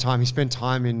spent a lot of time. He spent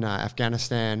time in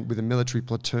Afghanistan with a military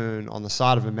platoon on the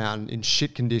side of a mountain in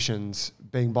shit conditions,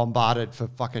 being bombarded for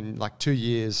fucking like 2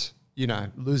 years. You know,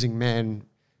 losing men,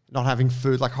 not having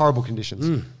food, like horrible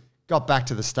conditions. Got back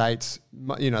to the States.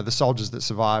 You know, the soldiers that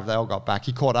survived, they all got back.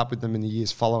 He caught up with them in the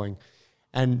years following,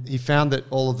 and he found that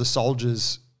all of the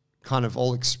soldiers kind of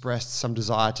all expressed some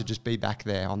desire to just be back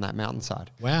there on that mountainside.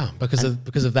 Wow, because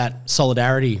of that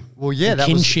solidarity, Well, yeah, that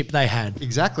was- kinship they had.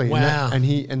 Exactly. Wow.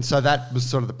 And so that was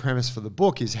sort of the premise for the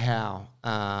book, is how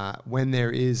when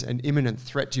there is an imminent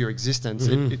threat to your existence,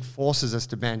 it forces us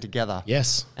to band together.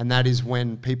 Yes. And that is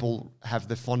when people have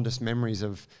the fondest memories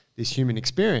of this human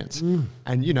experience.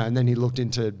 And, you know, and then he looked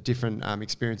into different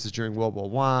experiences during World War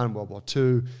I, World War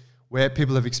II, where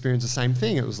people have experienced the same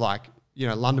thing. It was like, you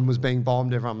know, London was being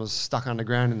bombed, everyone was stuck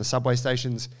underground in the subway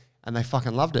stations, and they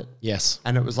fucking loved it. Yes.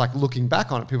 And it was like, looking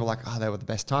back on it, people were like, oh, they were the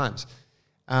best times.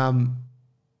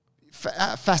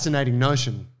 Fascinating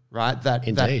notion, right?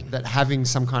 Indeed. That having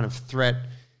some kind of threat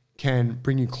can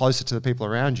bring you closer to the people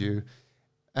around you.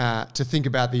 To think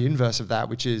about the inverse of that,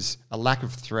 which is a lack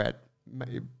of threat,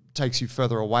 takes you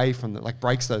further away from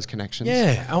breaks those connections.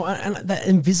 Yeah, and that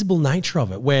invisible nature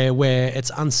of it, where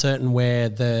it's uncertain, where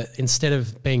instead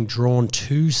of being drawn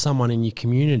to someone in your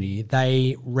community,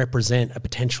 they represent a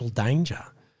potential danger.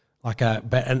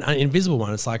 But an invisible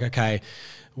one, it's like, okay,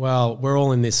 well, we're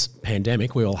all in this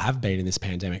pandemic. We all have been in this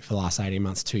pandemic for the last 18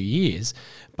 months, 2 years,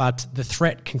 but the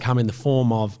threat can come in the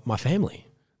form of my family.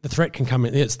 The threat can come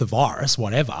in, it's the virus,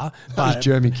 whatever. Those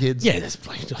germy kids. Yeah, there's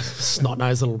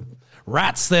snot-nosed little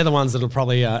rats. They're the ones that'll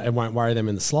probably, it won't worry them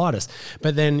in the slightest.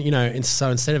 But then, you know, so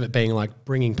instead of it being like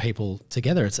bringing people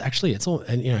together, it's all,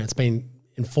 and you know, it's been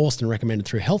enforced and recommended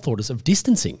through health orders of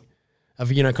distancing,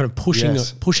 of, you know, kind of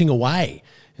pushing away.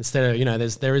 Instead of, you know,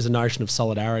 there is a notion of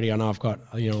solidarity. I know I've got,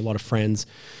 you know, a lot of friends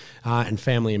and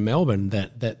family in Melbourne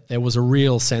that there was a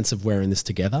real sense of we're in this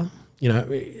together. You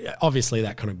know, obviously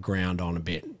that kind of ground on a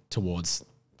bit towards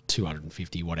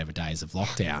 250 whatever days of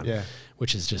lockdown,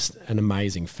 which is just an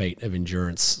amazing feat of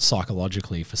endurance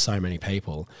psychologically for so many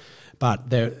people. But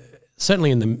they're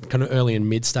certainly in the kind of early and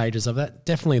mid stages of that,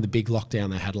 definitely the big lockdown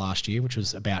they had last year, which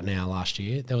was about now last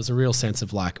year, there was a real sense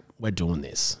of like, we're doing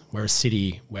this. We're a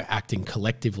city, we're acting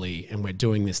collectively, and we're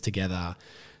doing this together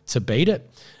to beat it.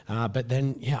 But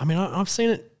then, yeah, I mean, I've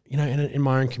seen it, you know, in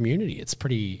my own community. It's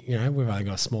pretty, you know, we've only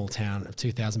got a small town of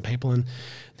 2,000 people, and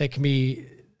it can be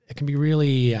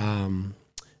really,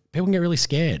 people can get really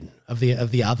scared of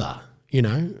the other, you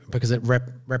know, because it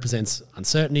represents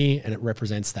uncertainty, and it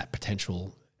represents that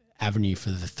potential avenue for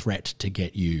the threat to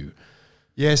get you.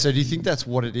 Yeah, so do you think that's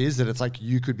what it is, that it's like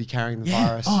you could be carrying the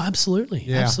virus? Oh, absolutely.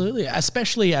 Yeah. Absolutely.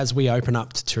 Especially as we open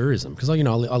up to tourism, because, you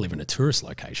know, I live in a tourist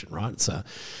location, right? It's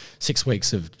 6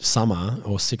 weeks of summer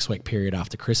or 6-week period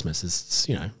after Christmas is,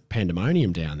 you know,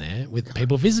 pandemonium down there with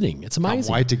people visiting. It's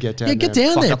amazing. Can't wait to get down there. there. Get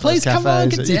down Fuck there. up those Please come on,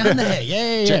 get cafes. down there.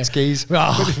 Yeah. Jet skis.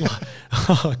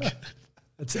 Oh,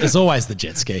 it's always the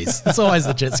jet skis. It's always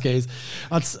the jet skis.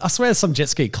 I swear there's some jet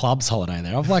ski clubs holiday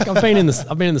there. I've been in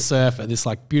the surf at this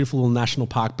like beautiful little national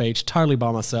park beach, totally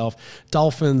by myself.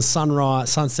 Dolphins,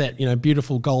 sunrise, sunset, you know,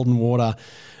 beautiful golden water,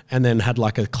 and then had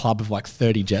like a club of like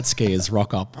 30 jet skiers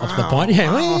rock up off the point.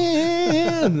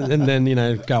 Yeah. And then, you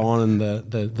know, go on, and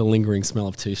the lingering smell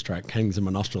of two-stroke hangs in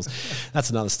my nostrils. That's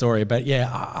another story. But yeah,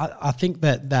 I think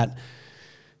that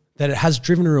it has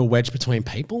driven a real wedge between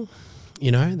people.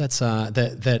 You know, that's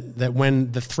that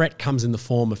when the threat comes in the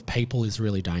form of people is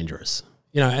really dangerous.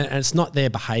 You know, and it's not their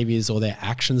behaviours or their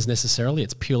actions necessarily.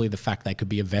 It's purely the fact they could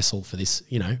be a vessel for this,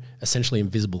 you know, essentially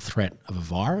invisible threat of a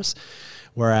virus.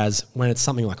 Whereas when it's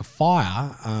something like a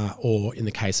fire, or in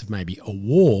the case of maybe a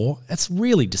war, it's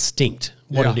really distinct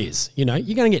what it is. You know,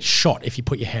 you're going to get shot if you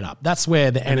put your head up. That's where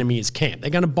the enemy is camped.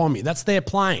 They're going to bomb you. That's their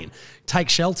plane. Take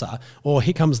shelter. Or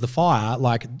here comes the fire.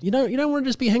 Like, you don't want to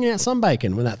just be hanging out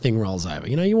sunbaking when that thing rolls over.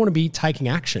 You know, you want to be taking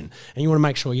action, and you want to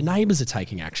make sure your neighbours are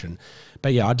taking action.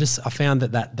 But yeah, I found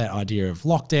that idea of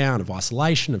lockdown, of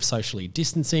isolation, of socially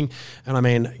distancing, and I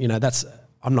mean, you know,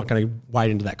 I'm not going to wade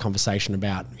into that conversation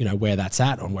about, you know, where that's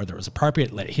at or whether it was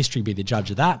appropriate. Let history be the judge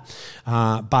of that.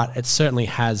 But it certainly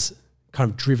has kind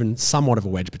of driven somewhat of a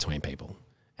wedge between people.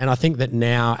 And I think that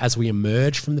now, as we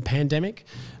emerge from the pandemic,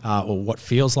 or what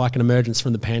feels like an emergence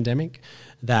from the pandemic,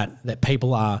 that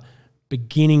people are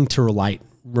beginning to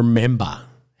remember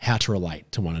how to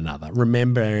relate to one another,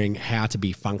 remembering how to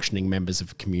be functioning members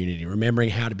of a community, remembering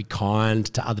how to be kind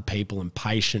to other people and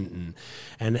patient,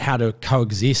 and how to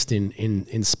coexist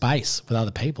in space with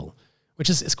other people, which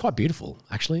is it's quite beautiful,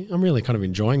 actually. I'm really kind of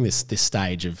enjoying this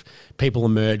kind of people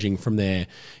emerging from their,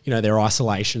 you know, their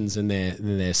isolations and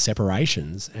their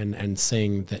separations, and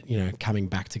seeing that, you know, coming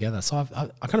back together. So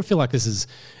I kind of feel like this is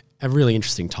a really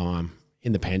interesting time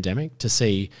in the pandemic to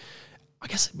see, I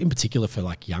guess in particular for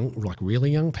really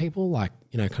young people, like,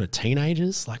 you know, kind of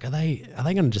teenagers, like are they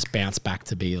going to just bounce back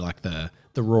to be like the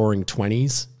roaring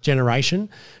 20s generation?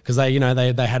 Because they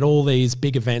had all these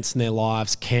big events in their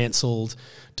lives cancelled,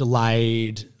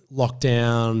 delayed,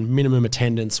 lockdown, minimum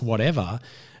attendance, whatever.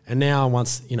 And now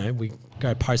once, you know, we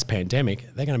go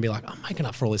post-pandemic, they're going to be like, I'm making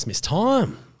up for all this missed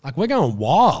time. Like, we're going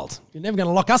wild. You're never going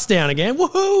to lock us down again.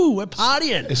 Woohoo! We're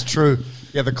partying. It's true.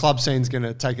 Yeah, the club scene's going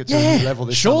to take it to a new level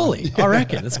this summer. Surely. I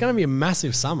reckon. It's going to be a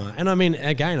massive summer. And I mean,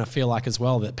 again, I feel like as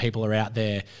well that people are out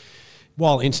there,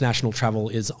 while international travel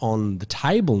is on the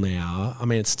table now, I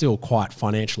mean, it's still quite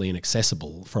financially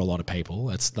inaccessible for a lot of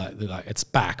people. It's like it's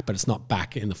back, but it's not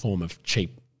back in the form of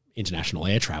cheap international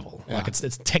air travel. Yeah. Like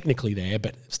it's technically there,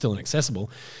 but still inaccessible.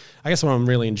 I guess what I'm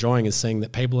really enjoying is seeing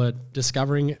that people are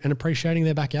discovering and appreciating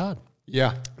their backyard.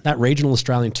 Yeah. That regional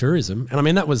Australian tourism. And I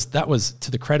mean, that was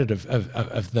to the credit of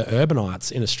the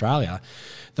urbanites in Australia.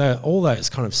 All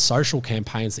those kind of social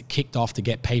campaigns that kicked off to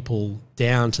get people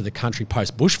down to the country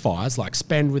post bushfires, like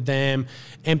Spend With Them,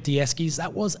 Empty Eskies,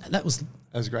 that was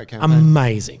a great campaign.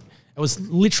 Amazing. It was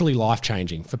literally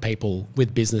life-changing for people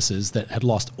with businesses that had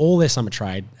lost all their summer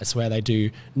trade. That's where they do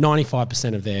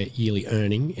 95% of their yearly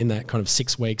earning in that kind of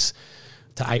 6 weeks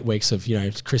to 8 weeks of, you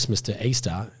know, Christmas to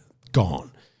Easter,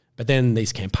 gone. But then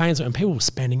these campaigns, and people were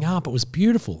spending up. It was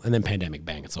beautiful. And then pandemic,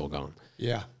 bang, it's all gone.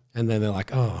 Yeah. And then they're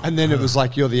like, oh. And then it was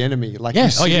like, you're the enemy. Like, yeah.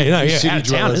 City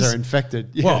dwellers are infected.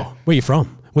 Yeah. Well, where you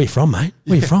from? Where you from, mate?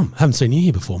 Where you from? Haven't seen you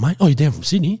here before, mate. Oh, you're down from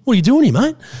Sydney. What are you doing here,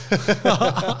 mate?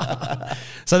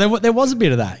 So there was a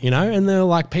bit of that, you know, and they're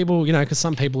like people, you know, because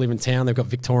some people live in town, they've got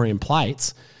Victorian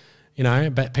plates, you know,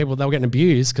 but they were getting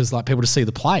abused because like people just see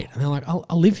the plate and they're like,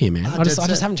 I live here, man. I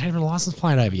just haven't changed my license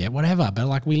plate over yet, whatever. But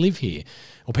like we live here.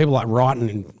 Or people like writing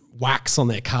in wax on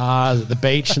their cars at the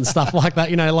beach and stuff like that,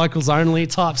 you know, locals only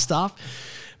type stuff.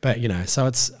 But, you know, so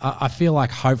I feel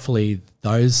like hopefully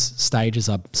those stages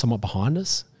are somewhat behind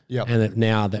us. Yep. And that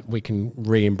now that we can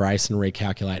re-embrace and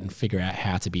recalculate and figure out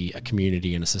how to be a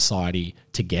community and a society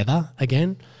together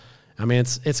again. I mean,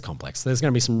 it's complex. There's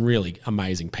going to be some really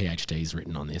amazing PhDs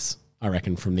written on this, I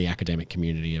reckon, from the academic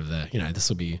community of the, you know,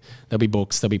 there'll be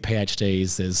books, there'll be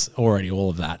PhDs, there's already all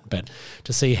of that. But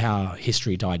to see how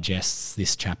history digests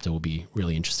this chapter will be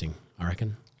really interesting, I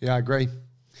reckon. Yeah, I agree.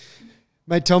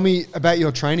 Mate, tell me about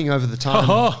your training over the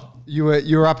time. You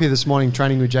were up here this morning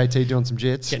training with JT, doing some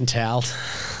jits. Getting towelled.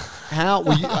 How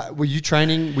were you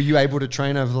training? Were you able to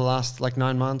train over the last like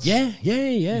 9 months? Yeah.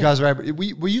 You guys were able.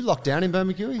 Were you locked down in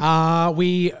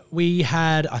Bermagui? We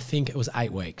had, I think it was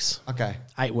 8 weeks. Okay.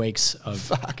 8 weeks of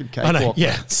fucking cakewalk.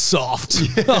 Yeah, soft.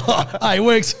 Yeah. 8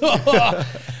 weeks. And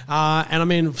I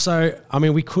mean,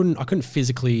 I couldn't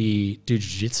physically do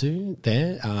jiu-jitsu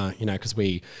there, you know, because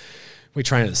we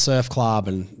train at the surf club,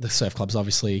 and the surf club's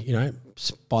obviously, you know,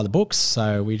 by the books,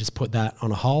 so we just put that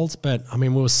on a hold. But I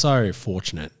mean, we were so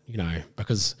fortunate, you know,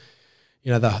 because,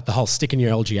 you know, the whole stick in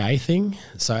your LGA thing.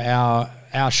 So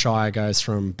our shire goes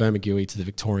from Bermagui to the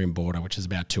Victorian border, which is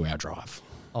about a 2-hour drive.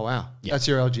 Oh wow, yeah. That's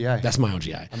your LGA. That's my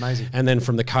LGA. Amazing. And then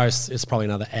from the coast, it's probably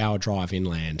another hour drive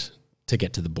inland to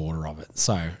get to the border of it.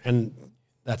 So, and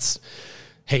that's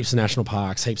heaps of national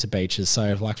parks, heaps of beaches.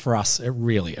 So like for us, it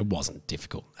wasn't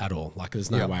difficult at all. Like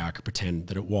there's no way I could pretend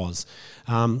that it was.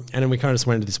 And then we kind of just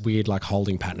went into this weird like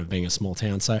holding pattern of being a small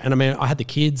town. So, and I mean, I had the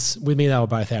kids with me. They were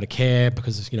both out of care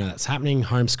because, you know, that's happening,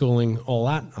 homeschooling, all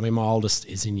that. I mean, my oldest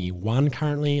is in year 1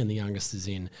 currently and the youngest is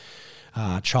in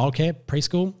childcare,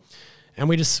 preschool. And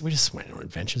we just went on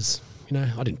adventures. You know,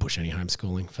 I didn't push any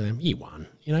homeschooling for them. Year 1,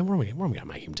 you know, what am we going to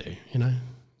make him do, you know?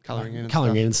 Colouring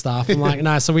in and stuff. And like,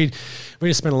 no, so we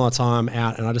just spent a lot of time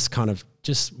out and I just kind of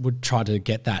just would try to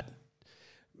get that,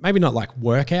 maybe not like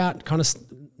workout kind of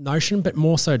notion, but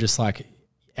more so just like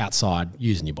outside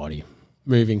using your body,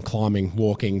 moving, climbing,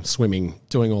 walking, swimming,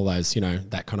 doing all those, you know,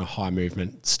 that kind of high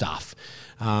movement stuff.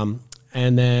 And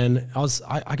then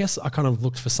I guess I kind of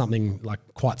looked for something like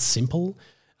quite simple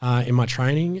in my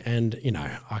training, and you know,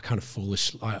 I kind of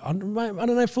I don't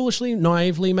know, foolishly,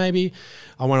 naively maybe,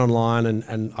 I went online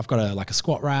and I've got a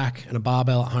squat rack and a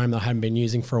barbell at home that I hadn't been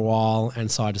using for a while,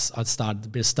 and so I started a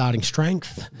bit of starting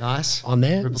strength. Nice on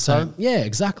there. Ripple So toe. yeah,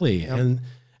 exactly. Yep.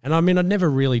 And I mean, I'd never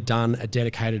really done a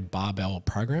dedicated barbell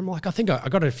program. Like I think I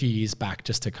got it a few years back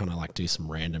just to kind of like do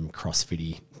some random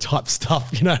CrossFit-y type stuff,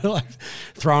 you know, like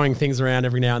throwing things around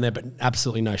every now and then, but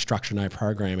absolutely no structure, no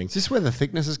programming. Is this where the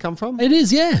thickness has come from? It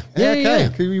is, yeah. Yeah, okay.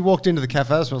 yeah. We walked into the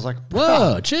cafe and I was like,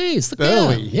 whoa, geez, look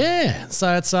burly. out. Yeah.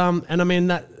 So it's, and I mean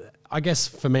that, I guess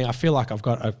for me, I feel like I've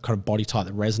got a kind of body type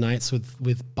that resonates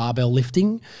with barbell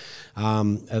lifting.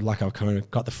 Like I've kind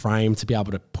of got the frame to be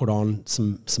able to put on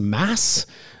some mass.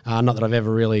 Not that I've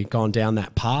ever really gone down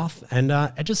that path, and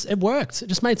it worked. It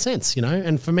just made sense, you know.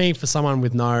 And for me, for someone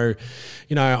with no,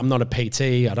 you know, I'm not a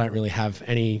PT. I don't really have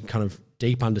any kind of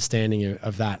deep understanding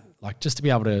of that. Like just to be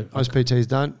able to, most PTs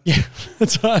don't. Yeah,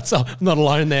 that's right. So I'm not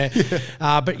alone there.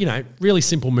 Yeah. But you know, really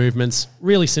simple movements,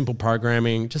 really simple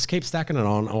programming. Just keep stacking it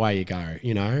on, away you go.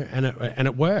 You know, and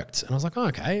it worked. And I was like, oh,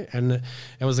 okay. And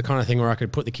it was the kind of thing where I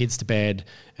could put the kids to bed,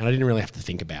 and I didn't really have to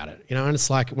think about it. You know, and it's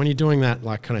like when you're doing that,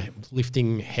 like kind of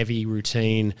lifting heavy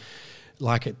routine.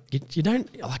 Like you don't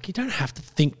have to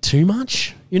think too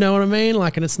much. You know what I mean?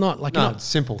 Like, and it's not like it's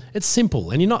simple. It's simple,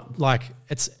 and you're not like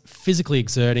it's physically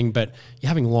exerting, but you're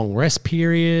having long rest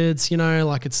periods. You know,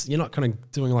 like you're not kind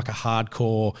of doing like a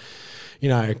hardcore, you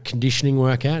know, conditioning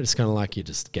workout. It's kind of like you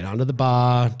just get under the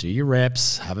bar, do your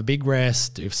reps, have a big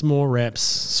rest, do some more reps,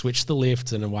 switch the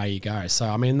lift, and away you go. So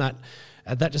I mean that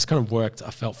just kind of worked. I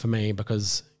felt for me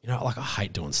because you know, like I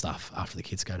hate doing stuff after the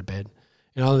kids go to bed.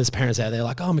 You know, there's parents out there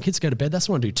like, oh, my kids go to bed. That's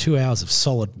when I do 2 hours of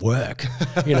solid work,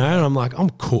 you know, and I'm like, I'm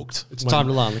cooked. It's time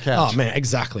to lie on the couch. Oh, man,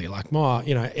 exactly. Like,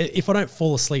 you know, if I don't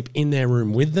fall asleep in their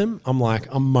room with them,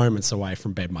 I'm moments away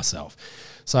from bed myself.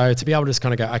 So to be able to just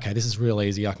kind of go, okay, this is real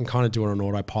easy. I can kind of do it on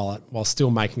autopilot while still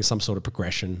making some sort of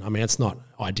progression. I mean, it's not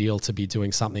ideal to be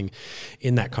doing something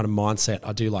in that kind of mindset.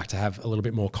 I do like to have a little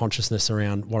bit more consciousness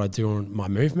around what I do on my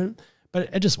movement,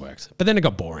 but it just worked. But then it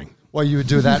got boring. Well, you would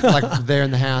do that like there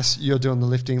in the house, you're doing the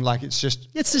lifting, like it's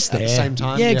just there. At the same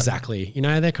time. Yeah, exactly. You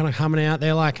know, they're kind of humming out.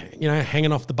 They're like, you know,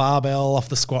 hanging off the barbell, off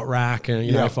the squat rack. And,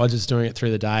 you know, if I was just doing it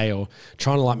through the day or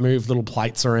trying to like move little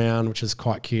plates around, which is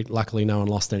quite cute. Luckily, no one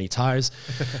lost any toes.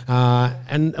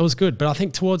 And it was good. But I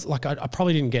think towards like, I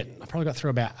probably got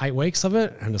through about 8 weeks of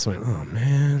it and just went, oh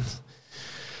man,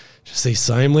 just these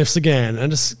same lifts again,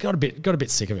 and just got a bit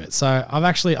sick of it. So I've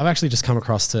actually just come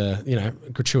across to, you know,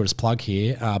 gratuitous plug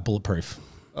here, Bulletproof.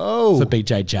 Oh, for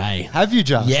BJJ. Have you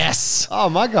just? Yes. Oh,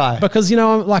 my guy. Because, you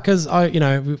know, like as I, you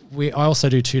know, I also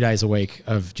do 2 days a week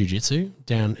of jiu-jitsu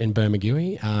down in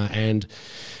Bermagui, and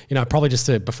you know, probably just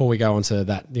to, before we go on to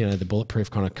that, you know, the Bulletproof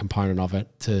kind of component of it,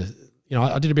 to, you know,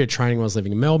 I did a bit of training when I was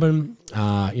living in Melbourne.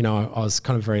 You know, I was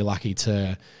kind of very lucky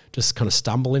to just kind of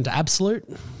stumble into Absolute.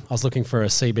 I was looking for a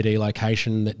CBD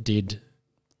location that did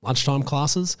lunchtime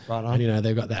classes. Right on. And, you know,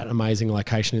 they've got that amazing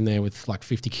location in there with like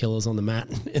 50 killers on the mat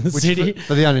in the city.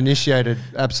 For the uninitiated,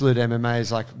 Absolute MMA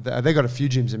is like, they got a few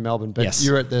gyms in Melbourne, but yes.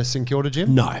 You're at the St Kilda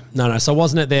gym? No. So I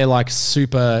wasn't at their like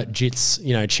super jits,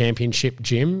 you know, championship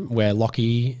gym where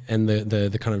Lockie and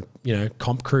the kind of, you know,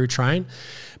 comp crew train.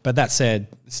 But that said,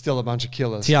 still a bunch of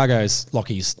killers. Tiago's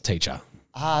Lockie's teacher.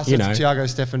 So it's Tiago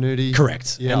Stefanuti.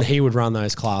 Correct. Yep. And he would run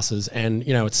those classes, and,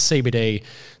 you know, it's CBD.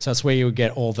 So it's where you would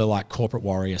get all the like corporate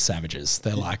warrior savages.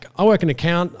 They're like, I work an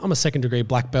account, I'm a 2nd degree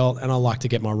black belt, and I like to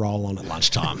get my roll on at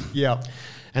lunchtime. Yeah.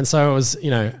 And so it was,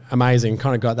 you know, amazing.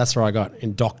 That's where I got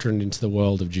indoctrinated into the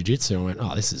world of jiu-jitsu. I went,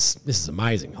 oh, this is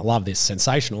amazing. I love this.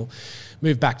 Sensational.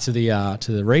 Moved back to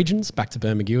the regions, back to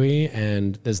Bermagui,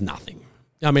 and there's nothing.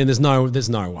 I mean, there's no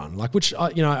one, like, which,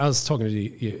 you know, I was talking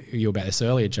to you about this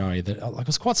earlier, Joey, that like, it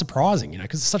was quite surprising, you know,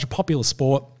 because it's such a popular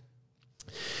sport.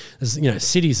 there's,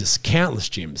 cities, there's countless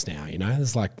gyms now,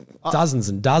 there's like dozens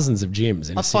and dozens of gyms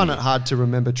in I a city. find it hard to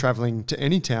remember traveling to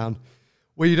any town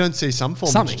where you don't see some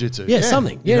form Something. of jiu-jitsu. Yeah,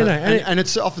 something. Yeah, you know? no, and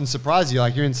it's often surprising you.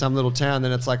 Like you're in some little town,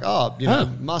 then it's like,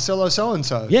 Marcelo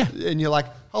so-and-so. Yeah. And you're like,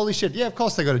 holy shit, yeah, of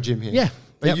course they got a gym here. Yeah.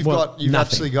 But Yeah, you've nothing.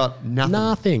 actually got nothing.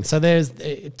 Nothing. So there's,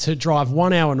 to drive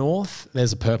 1 hour north,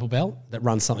 there's a purple belt that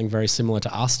runs something very similar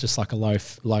to us, just like a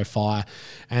low fire.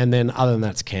 And then other than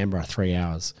that, it's Canberra, 3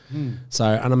 hours. So,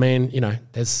 and I mean,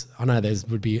 I know there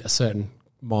would be a certain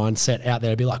mindset out there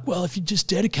to be like, well, if you're just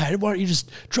dedicated, why don't you just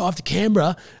drive to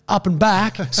Canberra, up and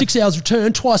back, 6 hours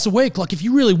return, twice a week? Like if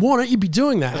you really want it, you'd be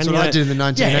doing that. That's what I did in the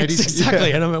 1980s. Yeah, exactly.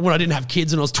 Yeah. And I mean, when I didn't have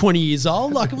kids and I was 20 years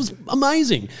old, like it was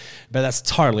amazing. But that's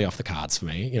totally off the cards for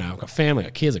me. I've got family, I've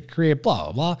got kids, I've got a career, blah,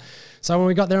 blah, blah. So when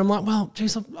we got there, I'm like, well,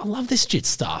 geez, I love this JIT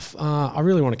stuff. I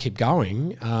really want to keep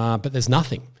going, but there's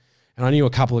nothing. And I knew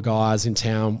a couple of guys in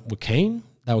town were keen.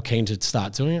 They were keen to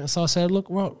start doing it. So I said, look,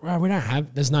 well, we don't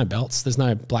have, there's no belts. There's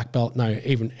no black belt, no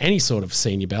even any sort of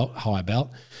senior belt, higher belt.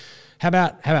 How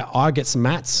about I get some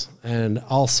mats and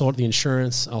I'll sort the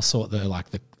insurance. I'll sort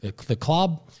the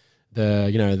club.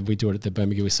 We do it at the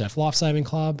Bermagui Surf Lifesaving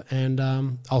Club, and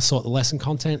I'll sort the lesson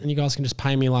content, and you guys can just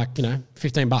pay me like,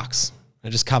 $15. It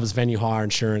just covers venue hire,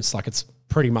 insurance. Like it's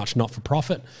pretty much not for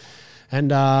profit.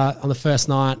 And on the first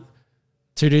night,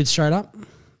 2 dudes showed up.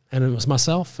 And it was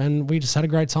myself, and we just had a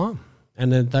great time. And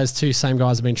then those 2 same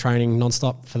guys have been training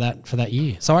nonstop for that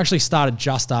year. So I actually started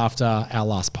just after our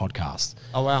last podcast.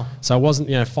 Oh, wow. So it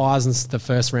wasn't, fires and the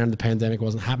first round of the pandemic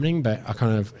wasn't happening, but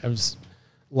it was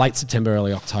late September,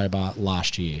 early October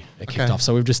last year it kicked off.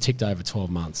 So we've just ticked over 12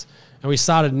 months. And we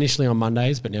started initially on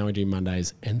Mondays, but now we do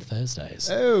Mondays and Thursdays.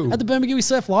 Oh. At the Bermagui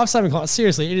Surf Lifesaving Club.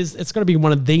 Seriously, it's got to be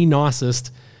one of the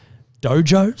nicest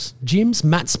dojos, gyms,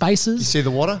 mat spaces. You see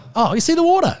the water? Oh, you see the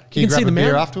water. Can you grab see the a beer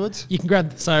mountain. afterwards? You can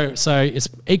grab, so it's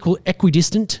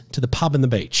equidistant to the pub and the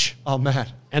beach. Oh, man.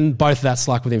 And both of that's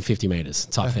like within 50 meters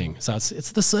type thing. So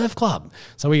it's the surf club.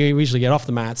 So we usually get off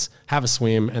the mats, have a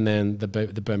swim, and then the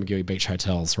Bermagui Beach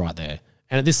Hotel's right there.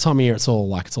 And at this time of year, it's all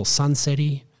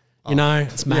sunsetty.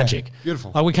 It's magic.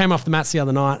 Beautiful. Like we came off the mats the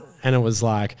other night and it was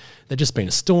like, there'd just been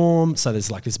a storm. So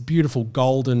there's like this beautiful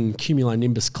golden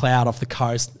cumulonimbus cloud off the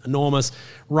coast, enormous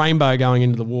rainbow going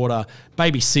into the water,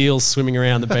 baby seals swimming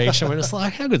around the beach. And we're just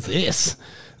like, how good's this?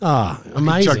 Oh,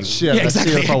 amazing. Chuck shit at that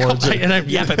seal if I wanted to.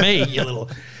 And yap at me, you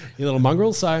little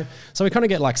mongrel. So we kind of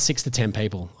get like 6 to 10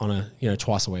 people on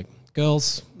twice a week.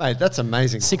 Girls, Mate, that's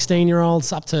amazing.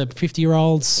 16-year-olds up to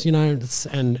 50-year-olds,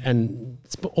 and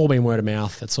it's all been word of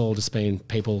mouth. It's all just been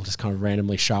people just kind of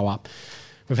randomly show up.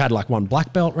 We've had like one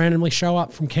black belt randomly show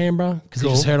up from Canberra because he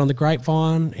just heard on the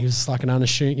grapevine. He was like an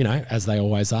unassuming, as they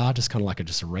always are, just kind of like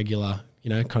a regular,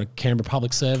 kind of Canberra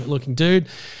public servant looking dude.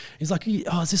 He's like,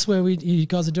 oh, is this where you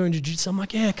guys are doing jiu-jitsu? I'm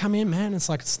like, yeah, come in, man. It's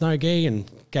like, it's no gi,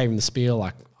 and gave him the spiel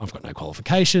like, I've got no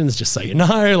qualifications, just so you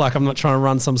know. Like, I'm not trying to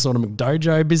run some sort of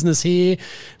McDojo business here,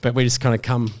 but we just kind of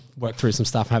come work through some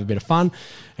stuff and have a bit of fun.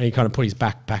 And he kind of put his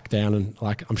backpack down, and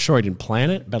like, I'm sure he didn't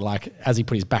plan it, but like, as he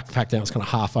put his backpack down, it was kind of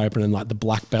half open, and like the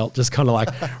black belt just kind of like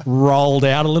rolled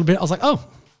out a little bit. I was like, oh,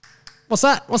 what's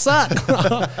that?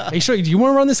 Are you sure? Do you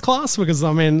want to run this class? Because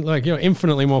I mean, like, you're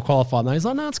infinitely more qualified. And he's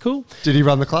like, no, it's cool. Did he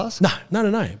run the class? No.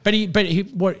 But he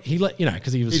let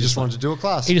because he was just wanted to do a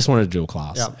class. He just wanted to do a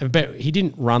class. Yeah. But he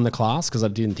didn't run the class because I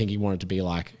didn't think he wanted to be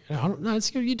like, no,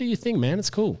 it's you do your thing, man. It's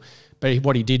cool. But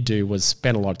what he did do was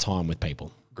spend a lot of time with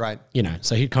people. Great.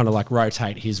 So he'd kind of like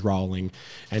rotate his rolling,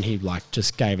 and he like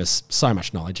just gave us so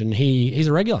much knowledge. And he's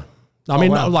a regular.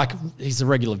 Like he's a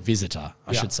regular visitor,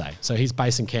 I should say. So he's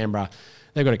based in Canberra.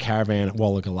 They've got a caravan at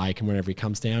Wallaga Lake, and whenever he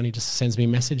comes down, he just sends me a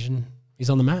message, and he's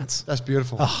on the mats. That's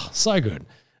beautiful. Oh, so good.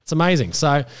 It's amazing.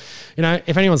 So,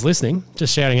 if anyone's listening,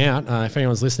 just shouting out, if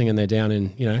anyone's listening and they're down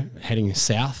in, heading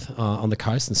south on the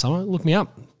coast in summer, look me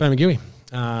up, Bermagui.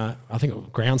 I think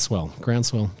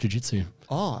Groundswell Jiu-Jitsu.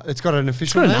 Oh, it's got an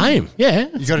official It's got a name, yeah.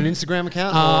 You got an Instagram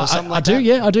account or something like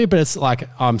that? I do, but it's like,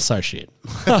 I'm so shit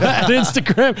at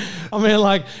Instagram. I mean,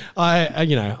 like,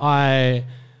 I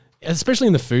especially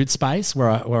in the food space where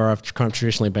I've kind of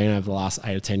traditionally been over the last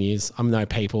 8 or 10 years, I know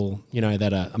people,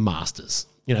 that are masters.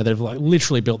 They've like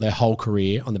literally built their whole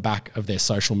career on the back of their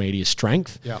social media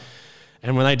strength. Yeah.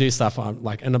 And when they do stuff, I'm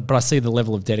like, but I see the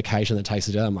level of dedication that it takes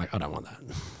to do it. I'm like, I don't want that.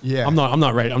 Yeah. I'm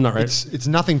not ready. It's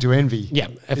nothing to envy. Yeah.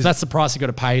 If that's the price you got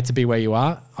to pay to be where you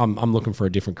are, I'm looking for a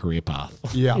different career path.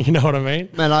 Yeah. You know what I mean?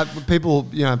 Man, I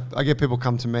get people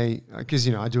come to me because,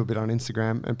 I do a bit on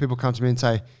Instagram, and people come to me and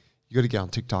say, you got to get on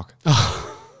TikTok.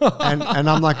 and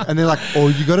I'm like, and they're like,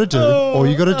 all you got to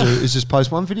do is just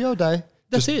post one video a day.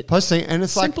 That's just it. Posting, and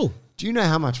it's simple. Like, do you know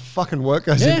how much fucking work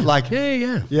goes in? Like,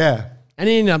 yeah. Yeah. And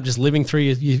you end up just living through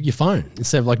your phone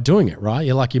instead of like doing it, right?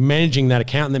 You're managing that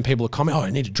account, and then people will comment,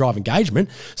 I need to drive engagement.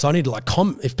 So I need to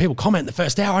if people comment in the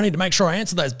first hour, I need to make sure I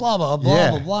answer those, blah, blah, blah,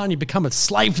 blah, blah. And you become a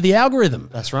slave to the algorithm.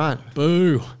 That's right.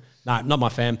 Boo. No, not my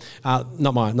fam.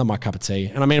 Not my cup of tea.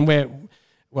 And I mean,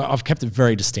 I've kept it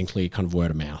very distinctly kind of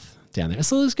word of mouth down there.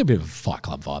 So there's a bit of a Fight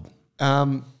Club vibe.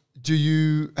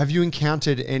 Have you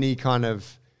encountered any kind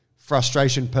of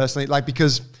frustration personally? Like,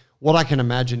 because what I can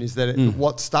imagine is that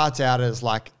what starts out as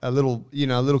like a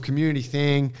little community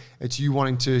thing, it's you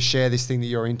wanting to share this thing that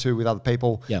you're into with other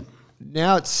people. Yeah.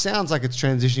 Now it sounds like it's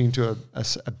transitioning to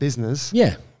a business.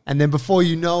 Yeah. And then before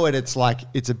you know it, it's like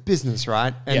it's a business,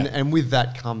 right? And Yeah. and with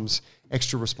that comes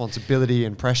extra responsibility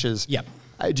and pressures. Yeah.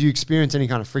 Do you experience any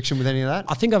kind of friction with any of that?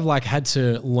 I think I've like had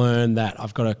to learn that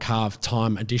I've got to carve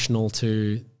time additional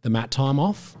to the mat time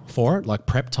off for it, like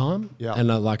prep time. Yeah.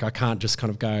 And I can't just kind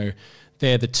of go,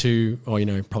 they're the 2 or,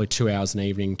 probably 2 hours an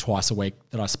evening twice a week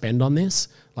that I spend on this.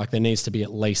 Like there needs to be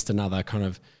at least another kind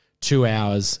of 2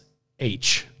 hours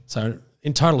each. So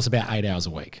in total, it's about 8 hours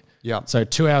a week. Yeah. So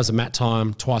 2 hours of mat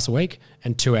time twice a week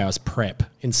and 2 hours prep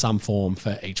in some form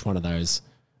for each one of those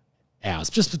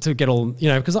hours, just to get all,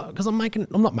 because I'm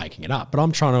not making it up, but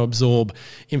I'm trying to absorb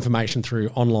information through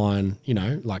online,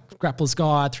 like Grappler's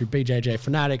Guide, through BJJ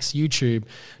Fanatics, YouTube,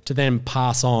 to then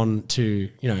pass on to,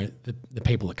 the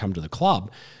people that come to the club.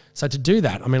 So to do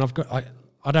that, I mean,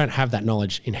 I don't have that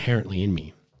knowledge inherently in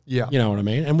me. Yeah. You know what I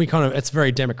mean? And it's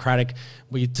very democratic.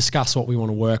 We discuss what we want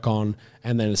to work on,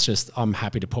 and then it's just, I'm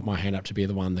happy to put my hand up to be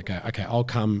the one that go, okay, I'll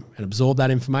come and absorb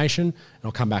that information, and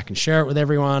I'll come back and share it with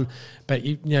everyone. But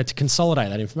to consolidate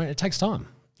that information, it takes time.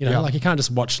 Like you can't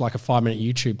just watch like a 5-minute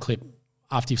YouTube clip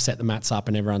after you've set the mats up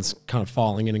and everyone's kind of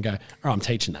filing in and go, I'm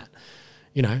teaching that,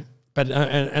 But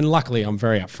and luckily, I'm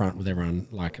very upfront with everyone.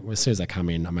 Like as soon as they come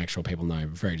in, I make sure people know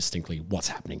very distinctly what's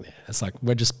happening there. It's like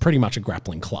we're just pretty much a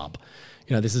grappling club.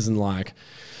 This isn't like,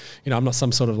 I'm not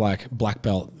some sort of like black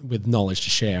belt with knowledge to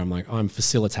share. I'm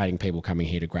facilitating people coming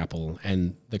here to grapple,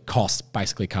 and the cost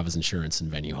basically covers insurance and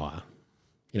venue hire.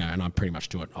 And I pretty much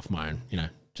do it off my own.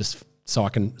 Just so I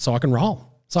can roll,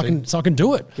 so I can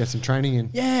do it. Get some training in.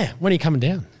 Yeah. When are you coming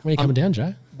down? When are you coming down,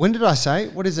 Joe? When did I say?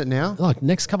 What is it now? Like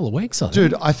next couple of weeks, I think.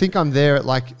 Dude, I think I'm there at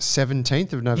like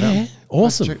 17th of November. Yeah,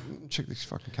 awesome. Check this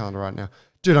fucking calendar right now.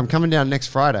 Dude, I'm coming down next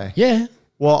Friday. Yeah.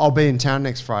 Well, I'll be in town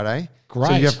next Friday. Great.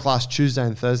 So you have class Tuesday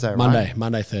and Thursday, right?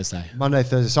 Monday, Thursday. Monday,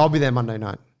 Thursday. So I'll be there Monday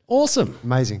night. Awesome.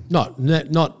 Amazing. Not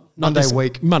Monday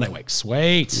week. Monday week.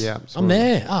 Sweet. Yeah. I'm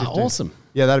there. 15th. Awesome.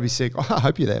 Yeah, that'd be sick. I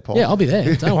hope you're there, Paul. Yeah, I'll be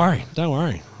there. Don't worry.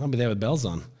 I'll be there with bells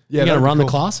on. Yeah, You're going to run cool.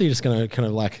 the class, or you're just going to kind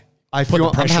of like I'm put the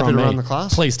pressure happy on to me? run the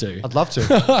class. Please do. I'd love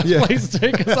to. Yeah. Please do,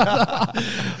 because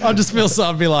I just feel so.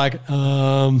 I'd be like,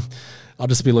 I'll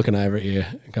just be looking over at you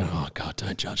and going, oh, God,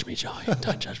 don't judge me, Joey.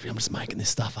 Don't judge me. I'm just making this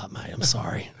stuff up, mate. I'm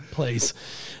sorry. Please.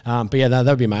 But yeah, that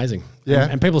would be amazing. Yeah.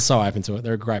 And people are so open to it.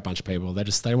 They're a great bunch of people.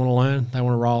 They want to learn. They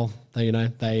want to roll.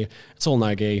 It's all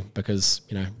no gi because,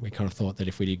 we kind of thought that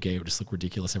if we did gi, it would just look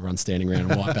ridiculous. Everyone's standing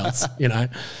around in white belts,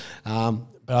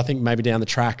 But I think maybe down the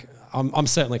track, I'm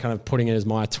certainly kind of putting it as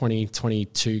my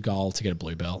 2022 goal to get a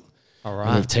blue belt. All right.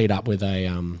 And we've teed up with a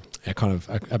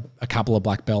couple of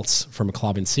black belts from a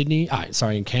club in Sydney,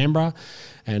 in Canberra,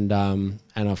 and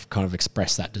I've kind of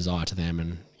expressed that desire to them,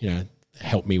 and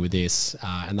help me with this,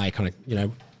 and they kind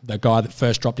of the guy that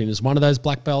first dropped in is one of those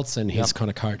black belts, and his kind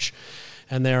of coach,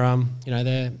 and they're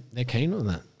they're keen on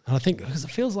that. And I think because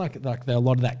it feels like a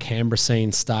lot of that Canberra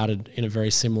scene started in a very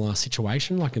similar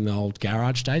situation, like in the old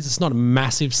garage days. It's not a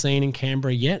massive scene in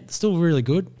Canberra yet. It's still really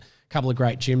good. A couple of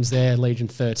great gyms there, Legion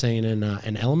 13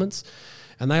 and Elements.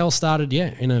 And they all started,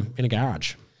 in a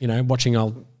garage, watching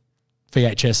old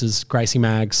VHSs, Gracie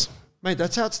Mags. Mate,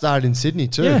 that's how it started in Sydney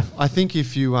too. Yeah. I think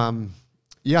if you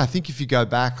go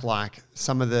back, like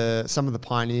some of the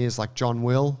pioneers, like John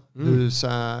Will, who's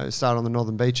started on the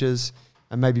Northern Beaches,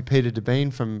 and maybe Peter Devine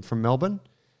from Melbourne.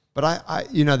 But I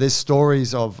there's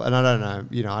stories of, and I don't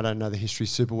know, I don't know the history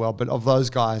super well, but of those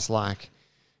guys like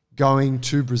going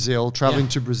to Brazil, traveling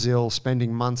to Brazil,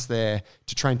 spending months there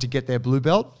to train to get their blue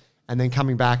belt, and then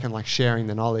coming back and like sharing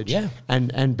the knowledge,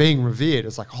 and being revered.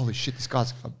 It's like, holy shit, this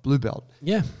guy's a blue belt,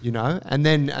 And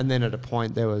then at a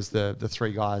point there was the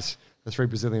three guys, the three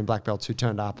Brazilian black belts who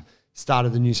turned up,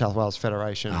 started the New South Wales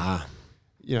Federation,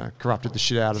 corrupted the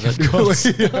shit out of it, of course.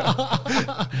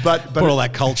 but Put all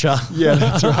that culture. Yeah,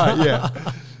 that's right. Yeah,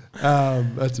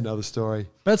 that's another story.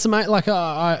 But it's amazing. Like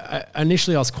I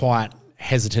initially, I was quite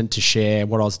hesitant to share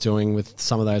what I was doing with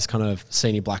some of those kind of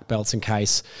senior black belts in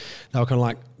case they were kind of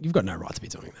like, you've got no right to be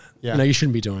doing that. Yeah. You know, you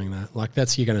shouldn't be doing that. Like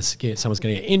you're going to get, someone's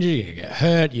going to get injured, you're going to get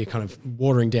hurt, you're kind of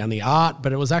watering down the art.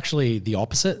 But it was actually the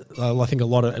opposite. I think a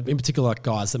lot of, in particular, like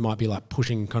guys that might be like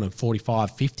pushing kind of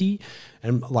 45, 50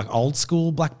 and like old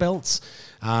school black belts,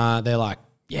 they're like,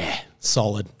 yeah,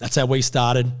 solid. That's how we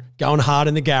started, going hard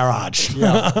in the garage.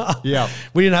 Yeah.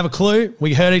 We didn't have a clue.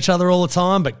 We heard each other all the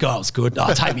time, but God, it was good.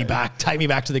 Oh, take me back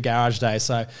to the garage day.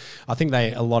 So I think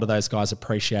a lot of those guys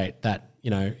appreciate that. You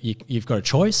know, you've got a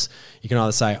choice. You can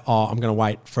either say, oh, I'm going to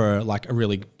wait for like a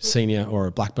really senior or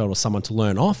a black belt or someone to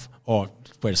learn off, or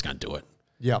we're just going to do it.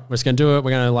 Yeah. We're just going to do it.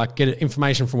 We're going to like get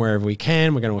information from wherever we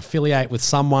can. We're going to affiliate with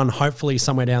someone, hopefully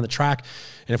somewhere down the track.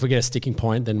 And if we get a sticking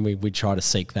point, then we try to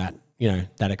seek that, you know,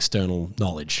 that external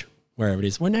knowledge wherever it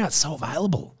is. Well, now it's so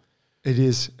available. It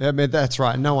is. I mean, that's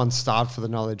right. No one's starved for the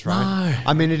knowledge, right? No.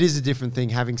 I mean, it is a different thing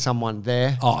having someone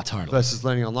there. Oh, totally. Versus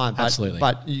learning online. But, Absolutely.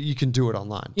 But you can do it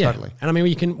online. Yeah. Totally. And I mean,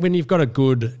 you can, when you've got a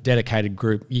good dedicated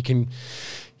group, you can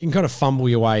kind of fumble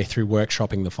your way through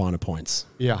workshopping the finer points.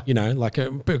 Yeah. You know, like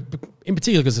in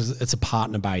particular because it's a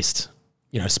partner based,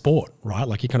 you know, sport, right?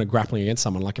 Like you're kind of grappling against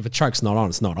someone. Like if a choke's not on,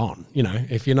 it's not on. You know,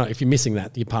 if you're missing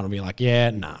that, your partner will be like, yeah,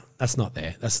 nah, that's not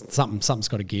there. That's something's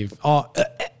got to give. Oh,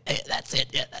 that's it.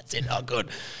 Yeah, that's it. Oh, good.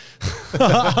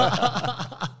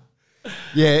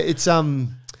 Yeah, it's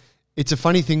a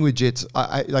funny thing with jits.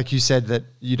 I like you said that,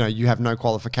 you know, you have no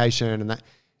qualification and that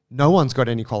no one's got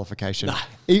any qualification. Nah.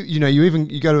 You know,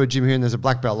 you go to a gym here and there's a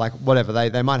black belt, like whatever,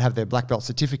 they might have their black belt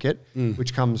certificate,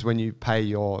 which comes when you pay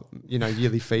your, you know,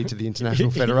 yearly fee to the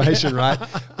International Federation, right?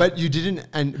 But you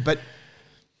didn't, but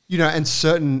you know, and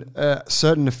certain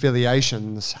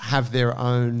affiliations have their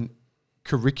own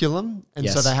curriculum, and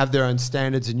so they have their own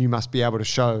standards, and you must be able to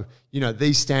show, you know,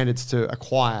 these standards to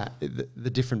acquire the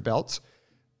different belts.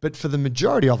 But for the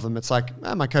majority of them, it's like,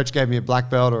 my coach gave me a black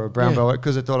belt or a brown belt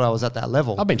because they thought I was at that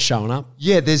level. I've been showing up.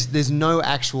 Yeah, there's no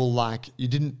actual, like, you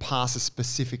didn't pass a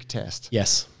specific test.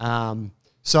 Yes.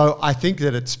 So I think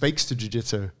that it speaks to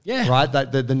jiu-jitsu. Yeah. Right?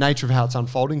 That the nature of how it's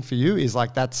unfolding for you is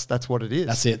like, that's what it is.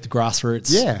 That's it. The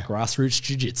grassroots. Yeah. Grassroots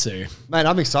jiu-jitsu. Mate,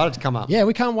 I'm excited to come up. Yeah,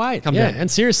 we can't wait. Come down. down. And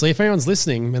seriously, if anyone's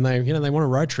listening and they want a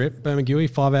road trip, Bermagui,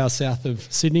 5 hours south of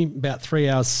Sydney, about 3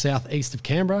 hours southeast of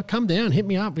Canberra, come down, hit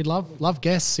me up. We'd love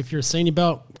guests. If you're a senior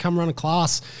belt, come run a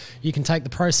class. You can take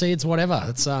the proceeds, whatever.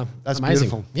 It's that's amazing.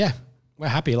 beautiful. Yeah, we're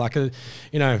happy. Like, you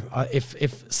know,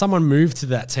 if someone moved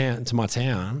to my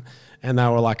town, and they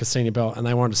were like a senior belt and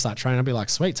they wanted to start training, I'd be like,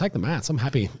 sweet, take the mats. I'm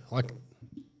happy. Like,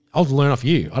 I'll learn off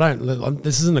you.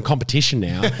 This isn't a competition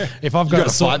now. If I've got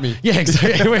to fight me. Yeah,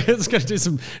 exactly. We're just going to do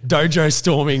some dojo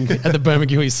storming at the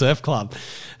Bermagui Surf Club.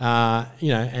 You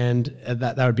know, and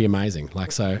that would be amazing.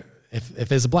 Like, so if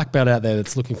there's a black belt out there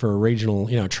that's looking for a regional,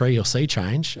 you know, tree or sea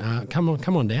change, come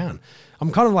on down.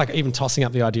 I'm kind of like even tossing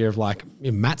up the idea of like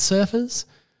mat surfers.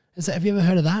 Have you ever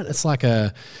heard of that? It's like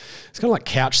it's kind of like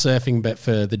couch surfing, but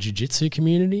for the jiu-jitsu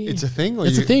community. It's a thing?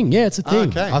 It's a thing. Yeah, it's a thing.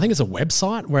 Okay. I think it's a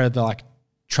website where they're like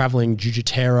traveling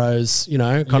jiu-jiteros, you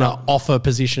know, kind of offer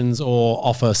positions or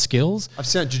offer skills. I've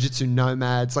seen jiu-jitsu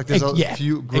nomads. Like there's a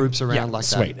few groups around like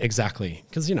that. Sweet, exactly.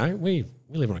 Because, you know, we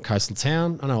live on a coastal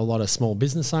town. I know a lot of small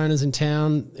business owners in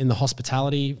town in the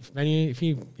hospitality venue. If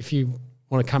you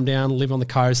want to come down, live on the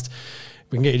coast,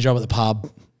 we can get you a job at the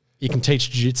pub. You can teach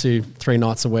jiu-jitsu 3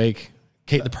 nights a week.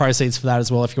 Keep the proceeds for that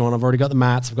as well if you want. I've already got the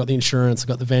mats. I've got the insurance. I've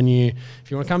got the venue. If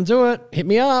you want to come do it, hit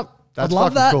me up. That's I'd love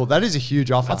fucking that. cool. That is a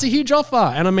huge offer. That's a huge offer.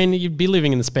 And I mean, you'd be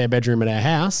living in the spare bedroom at our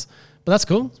house, but that's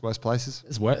cool. It's worst places.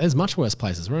 There's much worse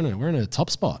places. We're in a top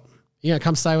spot. You going to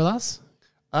come stay with us?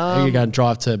 Or are you going to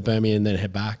drive to Birmingham and then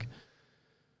head back?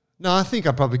 No, I think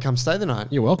I'd probably come stay the night.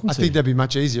 You're welcome I to. think that'd be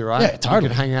much easier, right? Yeah, totally. You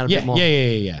could hang out a bit more.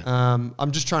 Yeah.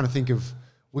 I'm just trying to think of,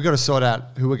 we got to sort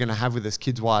out who we're going to have with us,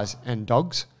 kids-wise, and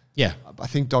dogs. Yeah. I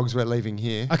think dogs we're leaving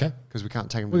here. Okay. Because we can't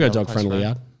take them. We got a dog-friendly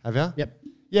yard. Have you? Yep.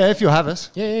 Yeah, if you'll have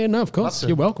us. Yeah, no, of course. Love to.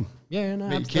 You're welcome. Yeah, no.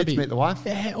 Meet your kids, meet the wife.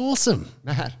 Yeah, awesome.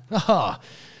 Mad. Oh,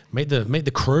 meet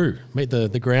the crew. Meet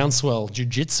the groundswell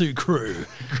jiu-jitsu crew.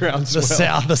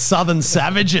 Groundswell. The southern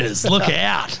savages. Look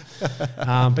out.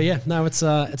 But yeah, no,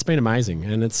 it's been amazing.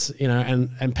 And it's, you know,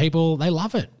 and people, they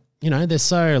love it. You know, they're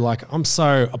so like, I'm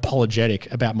so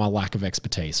apologetic about my lack of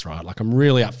expertise, right? Like I'm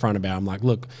really upfront about it. I'm like,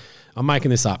 look, I'm making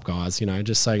this up, guys, you know,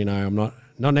 just so you know, I'm not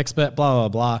an expert, blah, blah,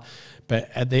 blah. But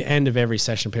at the end of every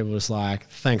session, people are just like,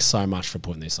 thanks so much for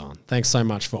putting this on. Thanks so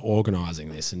much for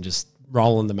organizing this and just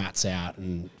rolling the mats out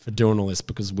and for doing all this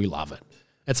because we love it.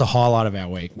 It's a highlight of our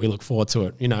week. We look forward to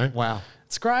it, you know. Wow.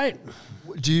 It's great.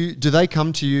 Do they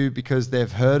come to you because they've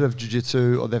heard of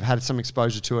jiu-jitsu or they've had some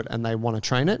exposure to it and they want to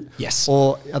train it? Yes.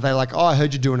 Or are they like, oh, I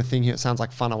heard you're doing a thing here. It sounds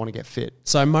like fun. I want to get fit.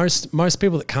 So most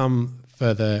people that come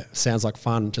for the sounds like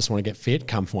fun, just want to get fit,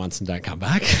 come for once and don't come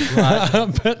back.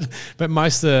 Right. but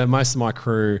most of my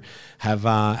crew have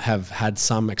had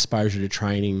some exposure to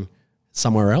training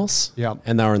somewhere else. Yeah.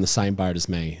 And they were in the same boat as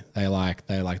me.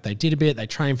 They did a bit, they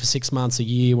trained for 6 months, a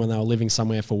year when they were living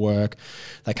somewhere for work.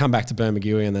 They come back to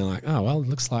Bermagui and they're like, oh, well, it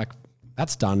looks like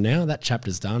that's done now. That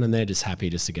chapter's done. And they're just happy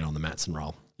just to get on the mats and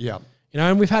roll. Yeah. You know,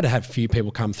 and we've had to have a few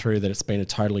people come through that it's been a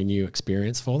totally new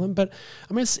experience for them. But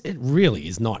I mean, it really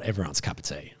is not everyone's cup of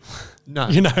tea. No.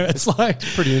 You know, it's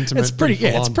pretty intimate.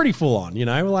 It's pretty full on, you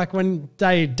know, like when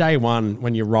day one,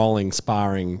 when you're rolling,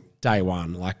 sparring day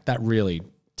one, like that really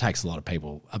takes a lot of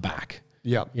people aback.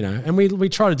 Yeah. You know, and we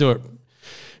try to do it,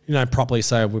 you know, properly.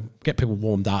 So we get people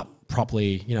warmed up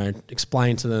properly, you know,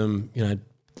 explain to them, you know,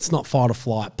 it's not fight or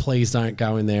flight. Please don't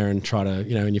go in there and try to,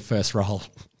 you know, in your first roll,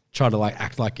 try to like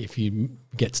act like if you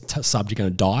get subbed, you're going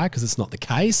to die, because it's not the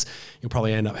case. You'll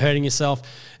probably end up hurting yourself.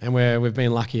 And we've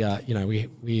been lucky, you know,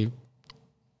 we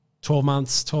 12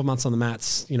 months on the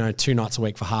mats, you know, 2 nights a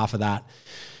week for half of that.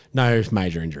 No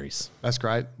major injuries. That's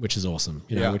great. Which is awesome,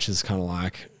 you know, Yeah. which is kind of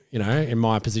like, you know, in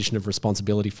my position of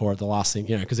responsibility for it, the last thing,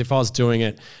 you know, because if I was doing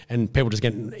it and people just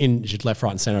getting injured left,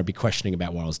 right and center, I'd be questioning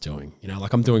about what I was doing. You know,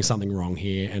 like I'm doing something wrong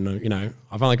here and, you know,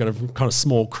 I've only got a kind of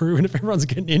small crew, and if everyone's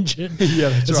getting injured, Yeah,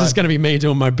 that's it's right. just going to be me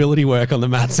doing mobility work on the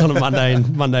mats on a Monday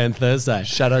and Thursday.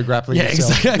 Shadow grappling Yeah,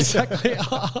 yourself. exactly.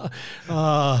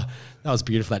 That was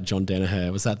beautiful. That John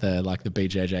Danaher, was that the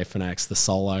BJJ Fanatics, the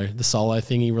solo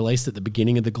thing he released at the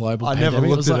beginning of the global I pandemic?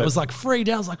 never looked at it. It was like free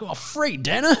down. I was like, oh, free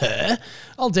Danaher.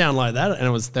 I'll download that. And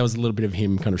there was a little bit of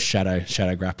him kind of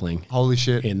shadow grappling Holy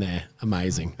shit. in there.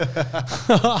 Amazing.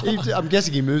 I'm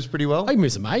guessing he moves pretty well. He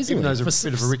moves amazingly. Even though he's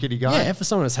a bit of a rickety guy. Yeah, for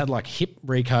someone that's had like hip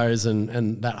recos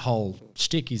and that whole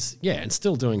shtick, and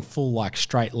still doing full like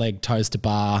straight leg toes to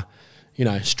bar, you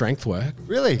know, strength work.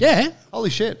 Really? Yeah. Holy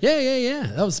shit.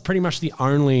 Yeah. That was pretty much the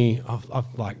only,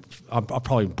 I'm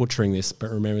probably butchering this,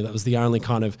 but remember that was the only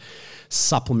kind of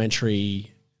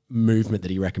supplementary movement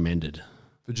that he recommended.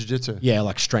 For jiu-jitsu? Yeah,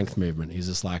 like strength movement. He's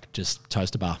just like, just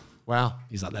toes to bar. Wow.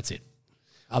 He's like, that's it.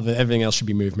 Everything else should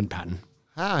be movement pattern.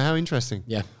 How interesting.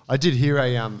 Yeah. I did hear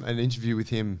an interview with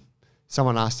him.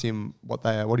 Someone asked him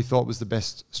what he thought was the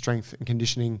best strength and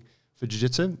conditioning for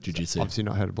jiu-jitsu. Obviously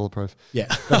not heard of Bulletproof. Yeah.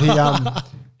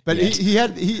 But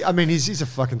he's a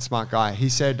fucking smart guy. He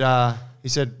said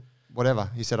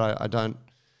whatever. He said I don't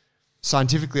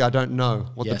scientifically I don't know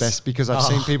what the best, because I've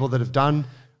seen people that have done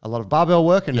a lot of barbell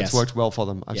work and it's worked well for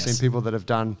them. I've seen people that have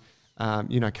done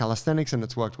calisthenics and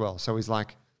it's worked well. So he's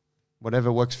like,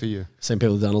 whatever works for you. Seen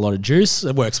people have done a lot of juice.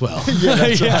 It works well. Yeah,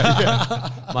 that's right. Yeah.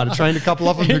 Might have trained a couple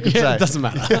of them. Who could say? It doesn't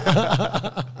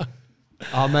matter.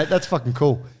 Oh, mate, that's fucking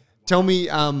cool. Tell me,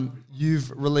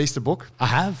 you've released a book. I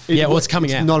have. It's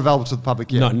coming out. It's not available to the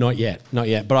public yet. Not yet.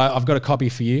 But I've got a copy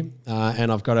for you,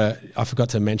 and I forgot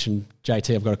to mention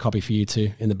JT. I've got a copy for you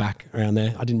too in the back around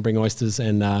there. I didn't bring oysters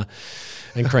and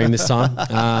cream this time,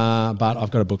 but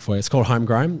I've got a book for you. It's called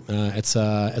Homegrown.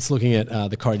 It's looking at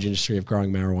the cottage industry of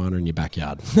growing marijuana in your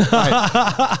backyard.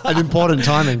 An important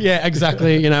timing. Yeah,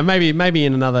 exactly. You know, maybe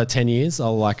in another 10 years,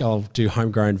 I'll do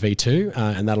Homegrown V2,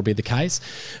 and that'll be the case.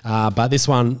 But this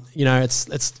one, you know,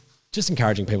 it's just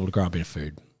encouraging people to grow a bit of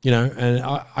food. You know, and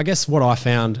I guess what I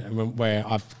found where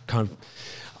I've kind of,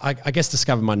 I guess,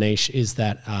 discovered my niche is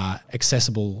that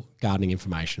accessible gardening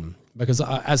information. Because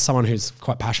as someone who's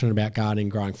quite passionate about gardening,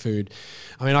 growing food,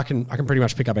 I mean, I can pretty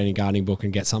much pick up any gardening book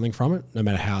and get something from it, no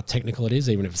matter how technical it is.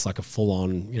 Even if it's like a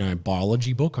full-on, you know,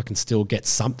 biology book, I can still get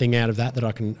something out of that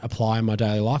I can apply in my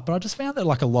daily life. But I just found that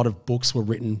like a lot of books were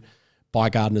written by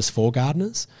gardeners for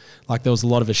gardeners. Like there was a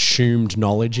lot of assumed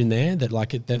knowledge in there that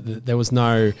like there was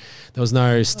no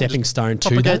stepping stone to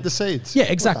Propagate that. the seeds. Yeah,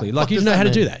 exactly. Like you know how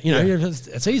to do that. You know,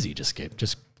 it's easy. Just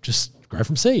grow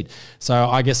from seed. So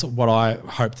I guess what I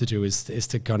hope to do is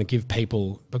to kind of give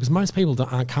people, because most people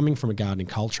aren't coming from a gardening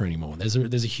culture anymore. There's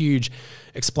a huge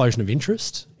explosion of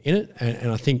interest in it,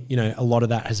 and I think, you know, a lot of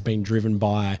that has been driven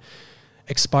by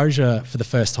exposure for the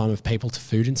first time of people to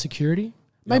food insecurity.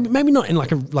 Maybe not in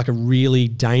like a really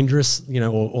dangerous, you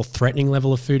know, or threatening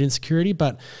level of food insecurity,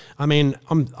 but I mean,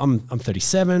 I'm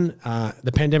 37.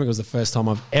 The pandemic was the first time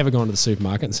I've ever gone to the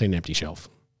supermarket and seen an empty shelf.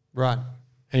 Right.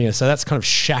 And yeah, so that's kind of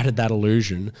shattered that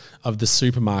illusion of the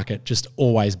supermarket just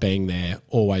always being there,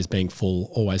 always being full,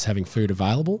 always having food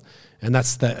available. And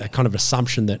that's the kind of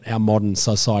assumption that our modern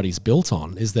society is built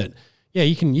on, is that, yeah,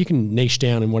 you can niche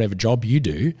down in whatever job you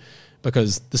do,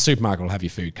 because the supermarket will have your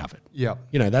food covered. Yeah.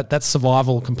 You know, that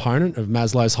survival component of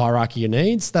Maslow's hierarchy of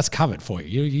needs, that's covered for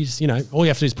you. You just, you know, all you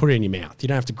have to do is put it in your mouth. You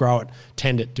don't have to grow it,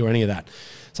 tend it, do any of that.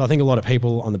 So I think a lot of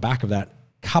people on the back of that,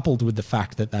 coupled with the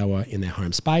fact that they were in their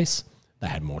home space, they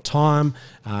had more time,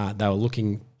 they were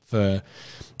looking for,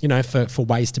 you know, for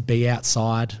ways to be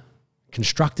outside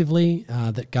constructively,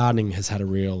 that gardening has had a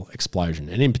real explosion.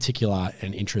 And in particular,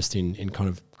 an interest in kind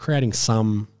of creating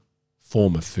some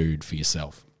form of food for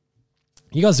yourself.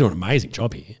 You guys do an amazing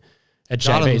job here at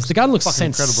JB's. The garden looks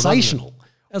sensational.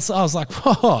 I was like,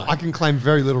 whoa. I can claim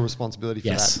very little responsibility for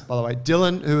that, by the way.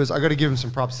 Dylan, I got to give him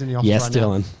some props in the office right now.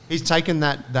 Dylan. He's taken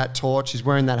that torch. He's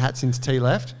wearing that hat since T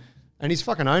left, and he's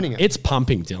fucking owning it. It's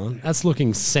pumping, Dylan. That's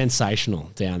looking sensational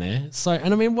down there. So,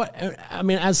 and I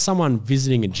mean, as someone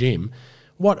visiting a gym,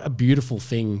 what a beautiful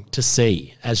thing to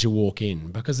see as you walk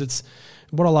in, because it's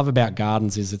what I love about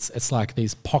gardens is it's like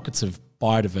these pockets of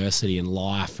biodiversity and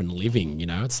life and living, you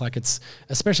know. It's like, it's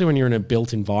especially when you're in a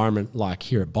built environment like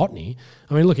here at Botany.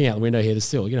 I mean, looking out the window here, there's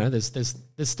still, you know, there's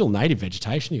still native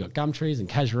vegetation. You've got gum trees and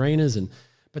casuarinas,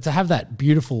 but to have that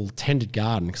beautiful tended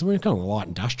garden, because we're kind of a light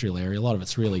industrial area, a lot of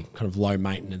it's really kind of low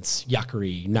maintenance,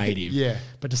 yuckery, native. Yeah.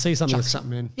 But to see something, chuck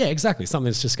something in. Yeah, exactly. Something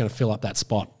that's just going to fill up that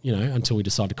spot, you know, until we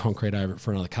decide to concrete over it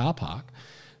for another car park.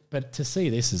 But to see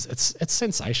this it's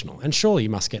sensational, and surely you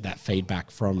must get that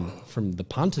feedback from the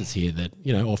punters here, that,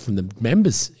 you know, or from the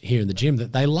members here in the gym,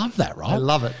 that they love that, right? I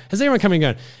love it. Has anyone come in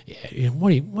and going, yeah,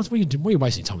 what are you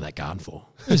wasting time with that garden for?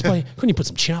 Couldn't you put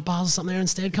some chin-up bars or something there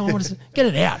instead? Come on, what is it? Get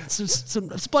it out.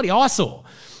 It's bloody eyesore.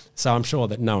 So I'm sure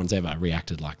that no one's ever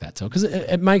reacted like that to it, because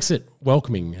it makes it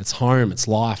welcoming. It's home. It's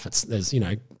life. There's you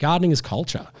know, gardening is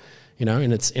culture, you know,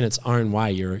 and it's in its own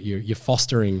way. You're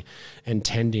fostering and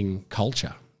tending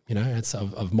culture. You know, it's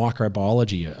of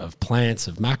microbiology, of plants,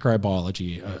 of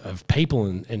macrobiology, of people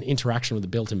and interaction with the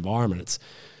built environment.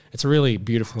 It's a really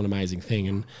beautiful and amazing thing.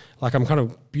 And like, I'm kind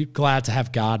of glad to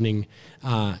have gardening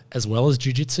as well as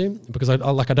jiu-jitsu, because I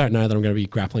don't know that I'm going to be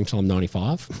grappling till I'm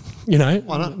 95. You know,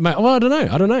 why not? Well, I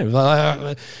don't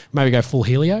know. Maybe go full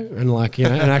Helio and, like, you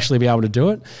know, and actually be able to do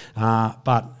it.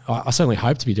 But I certainly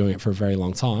hope to be doing it for a very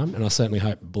long time, and I certainly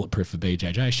hope Bulletproof for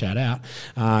BJJ, shout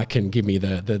out, can give me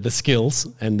the skills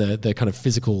and the kind of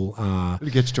physical It'll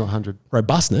get you to 100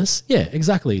 robustness. Yeah,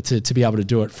 exactly. To be able to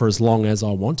do it for as long as I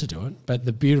want to do it. But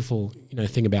the beautiful, you know,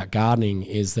 thing about gardening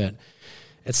is that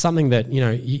it's something that, you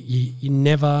know,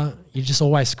 you're just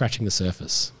always scratching the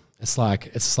surface. It's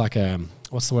like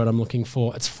what's the word I'm looking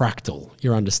for? It's fractal,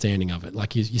 your understanding of it.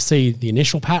 Like you see the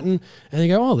initial pattern and you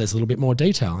go, oh, there's a little bit more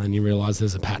detail, and you realize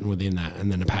there's a pattern within that,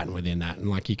 and then a pattern within that. And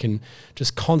like, you can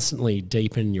just constantly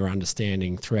deepen your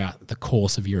understanding throughout the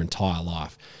course of your entire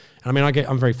life. And I mean,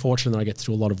 I'm very fortunate that I get to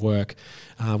do a lot of work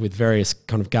with various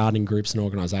kind of gardening groups and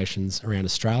organisations around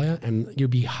Australia, and you'll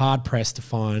be hard pressed to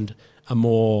find a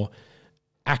more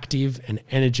active and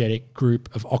energetic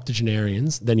group of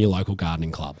octogenarians than your local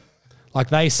gardening club. Like,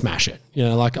 they smash it, you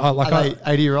know. Are they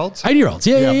 80-year-olds? 80-year-olds,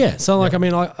 yeah. So like, I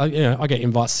mean, I get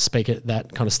invites to speak at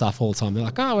that kind of stuff all the time. They're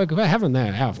like, oh, we're having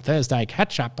our Thursday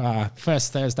catch up,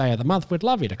 first Thursday of the month. We'd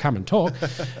love you to come and talk.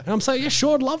 And I'm saying, yeah,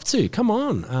 sure, I'd love to. Come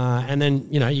on. And then,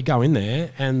 you know, you go in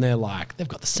there and they're like, they've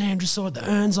got the Sandrasaur, the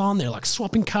urns on. They're like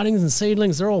swapping cuttings and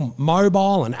seedlings. They're all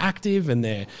mobile and active, and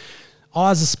their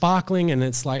eyes are sparkling. And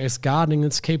it's like, it's gardening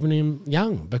that's keeping him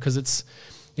young, because it's,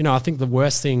 you know, I think the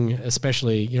worst thing,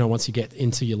 especially, you know, once you get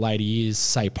into your later years,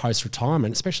 say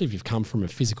post-retirement, especially if you've come from a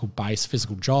physical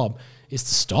job, is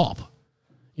to stop.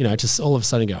 You know, just all of a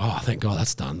sudden go, oh, thank God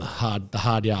that's done. The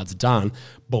hard yards are done.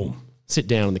 Boom. Sit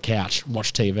down on the couch,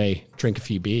 watch TV, drink a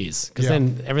few beers. Because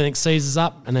then everything seizes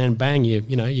up, and then bang,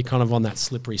 you're kind of on that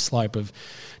slippery slope of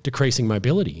decreasing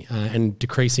mobility and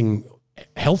decreasing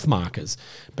health markers.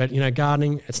 But, you know,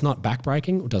 gardening, it's not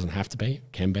backbreaking. It doesn't have to be.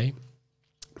 It can be.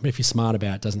 But if you're smart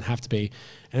about it, it doesn't have to be.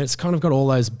 And it's kind of got all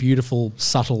those beautiful,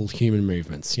 subtle human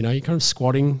movements. You know, you're kind of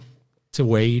squatting to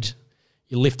weed.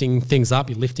 You're lifting things up.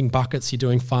 You're lifting buckets. You're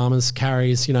doing farmers'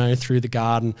 carries, you know, through the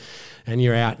garden. And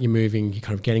you're out, you're moving. You're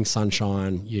kind of getting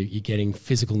sunshine. You're getting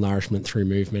physical nourishment through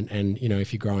movement. And, you know,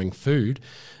 if you're growing food,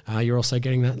 you're also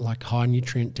getting that, like, high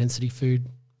nutrient density food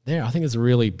there. I think there's a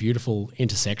really beautiful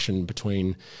intersection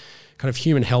between kind of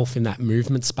human health in that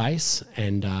movement space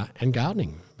and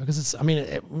gardening. Because it's, I mean,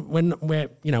 when we're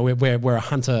a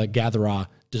hunter-gatherer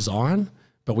design,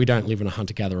 but we don't live in a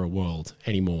hunter-gatherer world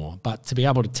anymore. But to be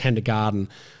able to tend a garden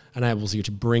enables you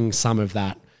to bring some of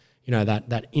that, you know,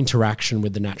 that interaction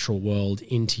with the natural world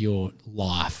into your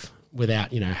life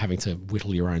without, you know, having to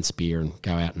whittle your own spear and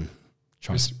go out and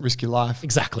try risk your life.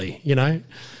 Exactly, you know.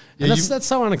 Yeah, and that's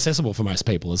so inaccessible for most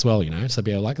people as well, you know. So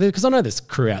be like, because I know there's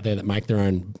crew out there that make their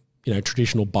own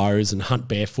traditional bows and hunt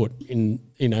barefoot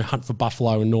hunt for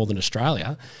buffalo in northern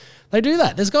Australia. They do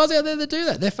that. There's guys out there that do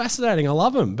that. They're fascinating. I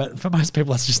love them. But for most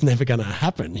people, that's just never going to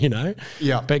happen,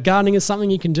 Yeah. But gardening is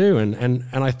something you can do. And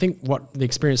I think what the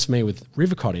experience for me with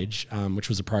River Cottage, which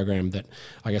was a program that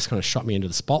I guess kind of shot me into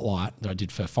the spotlight that I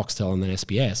did for Foxtel and then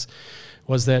SBS,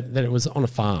 was that it was on a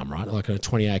farm, right? Like a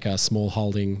 20-acre small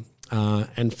holding.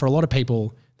 And for a lot of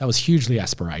people, that was hugely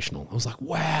aspirational. I was like,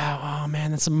 wow, oh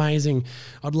man, that's amazing.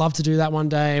 I'd love to do that one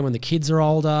day when the kids are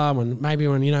older, when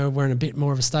we're in a bit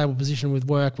more of a stable position with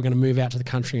work, we're going to move out to the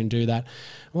country and do that.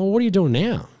 Well, what are you doing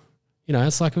now?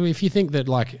 It's like if you think that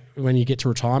like when you get to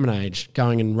retirement age,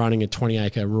 going and running a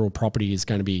 20-acre rural property is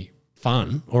going to be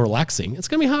fun or relaxing, it's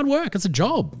going to be hard work. It's a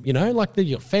job, like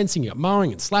you got fencing, you got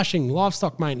mowing and slashing,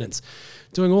 livestock maintenance,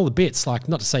 doing all the bits. Like,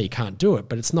 not to say you can't do it,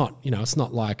 but it's not, it's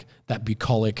not like that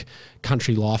bucolic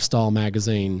country lifestyle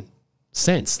magazine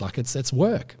sense. Like it's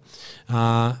work.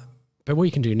 But what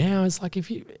you can do now is like if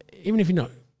you're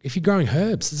growing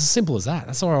herbs, it's as simple as that.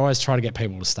 That's why I always try to get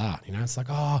people to start. It's like,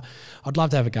 oh, I'd love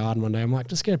to have a garden one day. I'm like,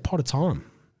 just get a pot of thyme.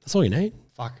 That's all you need.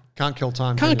 Fuck. Can't kill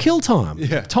time. Can't kill thyme.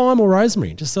 Yeah. Thyme or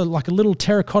rosemary. Just like a little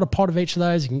terracotta pot of each of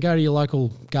those. You can go to your local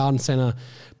garden centre,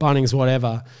 Bunnings,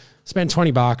 whatever. Spend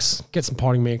 $20, get some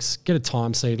potting mix, get a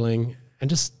thyme seedling, and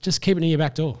just keep it near your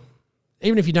back door.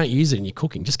 Even if you don't use it in your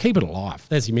cooking, just keep it alive.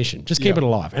 There's your mission. Just keep it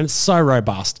alive. And it's so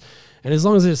robust. And as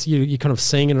long as you're kind of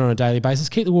seeing it on a daily basis,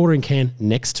 keep the watering can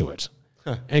next to it.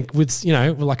 Huh. And with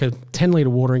like a 10-litre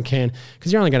watering can,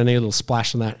 because you're only going to need a little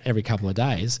splash on that every couple of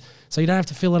days. So you don't have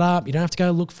to fill it up. You don't have to go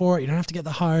look for it. You don't have to get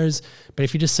the hose. But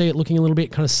if you just see it looking a little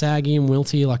bit kind of saggy and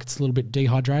wilty, like it's a little bit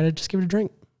dehydrated, just give it a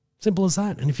drink. Simple as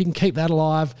that. And if you can keep that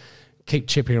alive, keep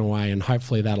chipping away, and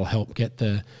hopefully that'll help get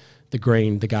the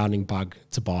gardening bug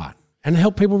to bite. And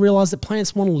help people realize that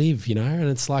plants want to live, and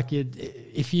it's like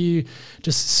if you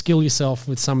just skill yourself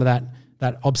with some of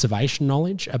that observation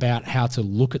knowledge about how to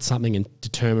look at something and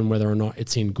determine whether or not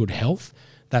it's in good health,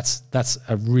 that's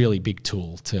a really big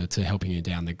tool to helping you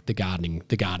down the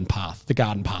garden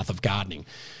path of gardening.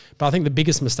 But I think the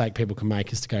biggest mistake people can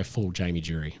make is to go full Jamie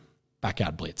Dury,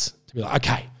 backyard blitz, to be like,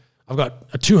 okay, I've got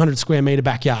a 200 square meter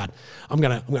backyard. I'm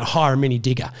gonna hire a mini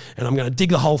digger, and I'm gonna dig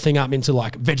the whole thing up into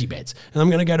like veggie beds. And I'm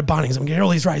gonna go to Bunnings. I'm gonna get all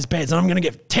these raised beds, and I'm gonna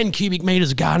get 10 cubic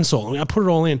meters of garden soil. I'm gonna put it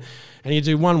all in. And you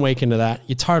do 1 week into that,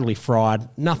 you're totally fried.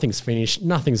 Nothing's finished.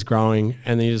 Nothing's growing,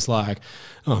 and then you're just like,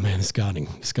 oh man, this gardening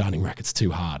racket's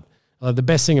too hard. The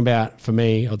best thing for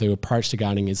me, or the approach to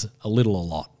gardening, is a little, a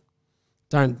lot.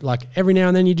 Don't, like, every now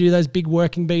and then you do those big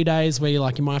working bee days where you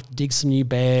might have to dig some new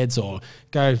beds or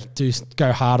go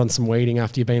hard on some weeding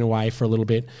after you've been away for a little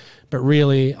bit. But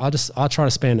really, I try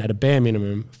to spend at a bare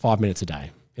minimum 5 minutes a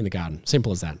day in the garden.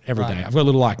 Simple as that. Every day. I've got a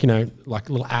little like a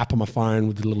little app on my phone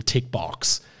with a little tick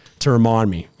box to remind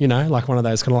me, like one of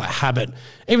those kind of like habit.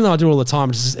 Even though I do it all the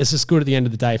time, it's just good at the end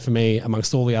of the day for me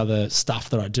amongst all the other stuff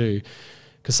that I do.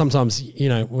 Because sometimes,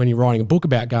 when you're writing a book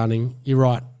about gardening,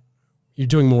 you're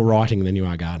doing more writing than you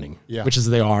are gardening, which is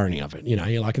the irony of it.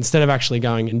 You're like, instead of actually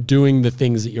going and doing the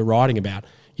things that you're writing about,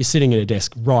 you're sitting at a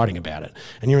desk writing about it,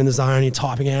 and you're in the zone, you're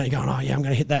typing out, you're going, oh yeah, I'm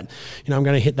going to hit that, I'm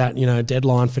going to hit that,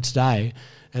 deadline for today.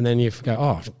 And then you go,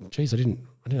 oh geez, I didn't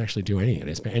actually do any of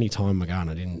this. But any time in my garden,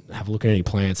 I didn't have a look at any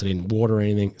plants. I didn't water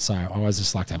anything. So I always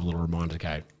just like to have a little reminder to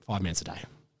go 5 minutes a day.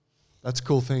 That's a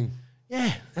cool thing.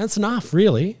 Yeah, that's enough,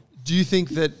 really. Do you think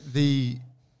that the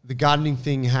gardening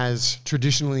thing has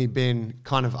traditionally been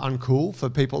kind of uncool for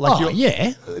people? Like,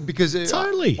 yeah. Because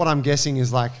totally. What I'm guessing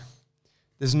is like,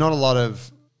 there's not a lot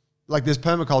of, like, there's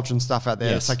permaculture and stuff out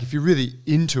there. Yes. It's like, if you're really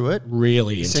into it,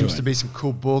 there seems to be some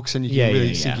cool books and you can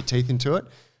really sink your teeth into it.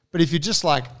 But if you're just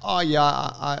like, oh yeah,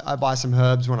 I buy some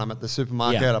herbs when I'm at the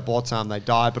supermarket, I bought some, they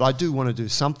died, but I do want to do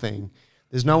something.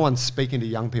 There's no one speaking to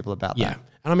young people about that. Yeah.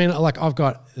 And I mean, like, I've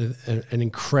got an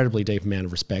incredibly deep amount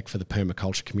of respect for the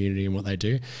permaculture community and what they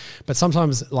do. But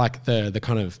sometimes, like, the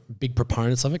kind of big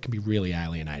proponents of it can be really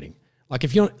alienating. Like,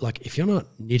 if you're not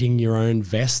knitting your own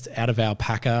vest out of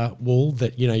alpaca wool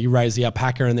that, you raise the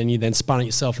alpaca and then you then spun it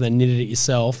yourself and then knitted it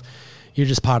yourself, you're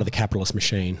just part of the capitalist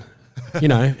machine,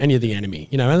 and you're the enemy,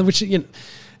 and which,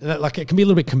 like, it can be a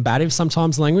little bit combative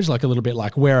sometimes, language, like a little bit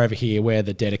like, we're over here, we're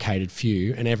the dedicated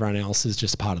few and everyone else is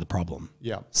just part of the problem.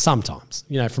 Yeah. Sometimes,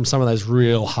 from some of those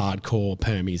real hardcore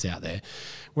permies out there.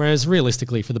 Whereas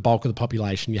realistically, for the bulk of the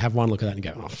population, you have one look at that and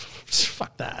go, oh,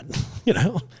 fuck that.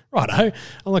 Righto.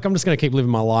 I'm just going to keep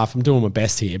living my life. I'm doing my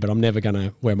best here, but I'm never going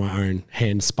to wear my own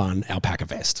hand-spun alpaca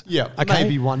vest. Yeah, okay?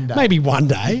 Maybe one day. Maybe one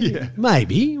day. Yeah.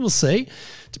 Maybe. We'll see.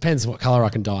 Depends what colour I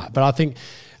can dye it. But I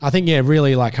think, yeah,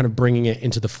 really, like, kind of bringing it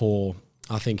into the fore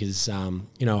I think is,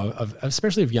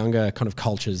 especially of younger kind of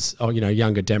cultures or,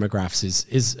 younger demographics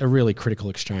is a really critical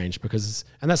exchange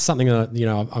and that's something that,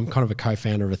 I'm kind of a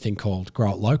co-founder of a thing called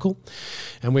Grow It Local.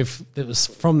 And it was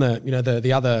from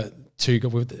the other two,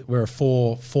 we're a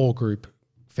four group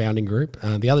founding group.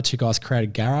 The other two guys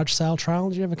created Garage Sale Trail.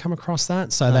 Did you ever come across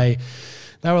that? So they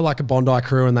were like a Bondi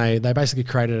crew, and they basically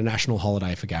created a national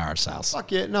holiday for garage sales.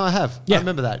 Fuck yeah. No, I have. Yeah. I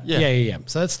remember that. Yeah. Yeah.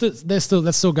 So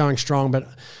that's still going strong. But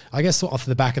I guess off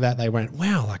the back of that, they went,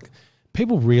 wow, like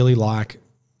people really like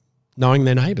knowing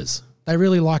their neighbors. They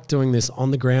really like doing this on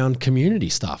the ground community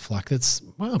stuff. Like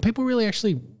people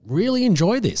really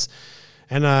enjoy this.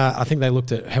 And I think they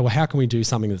looked at how can we do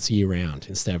something that's year round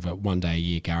instead of a 1 day a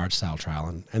year garage sale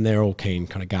trail, and they're all keen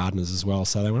kind of gardeners as well.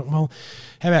 So they went, well,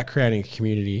 how about creating a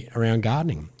community around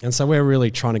gardening? And so we're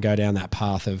really trying to go down that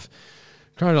path of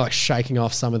kind of like shaking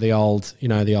off some of the old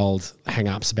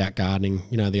hang-ups about gardening,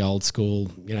 the old school,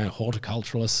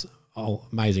 horticulturalists. Oh,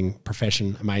 amazing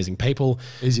profession, amazing people.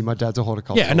 Easy, my dad's a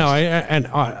horticulturalist. Yeah, no,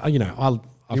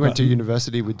 I He went to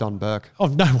university with Don Burke. Oh,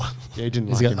 no one. Yeah, he didn't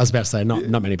like him. I was about to say,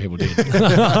 not many people did.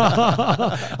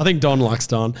 I think Don likes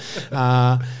Don.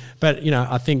 But,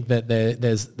 I think that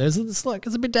there's it's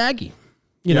a bit daggy,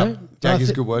 you know. Daggy's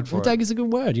a good word for it. Daggy's a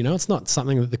good word, It's not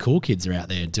something that the cool kids are out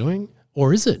there doing.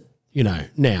 Or is it?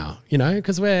 Now,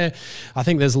 because I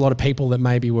think there's a lot of people that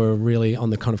maybe were really on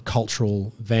the kind of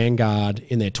cultural vanguard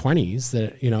in their 20s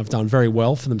that, have done very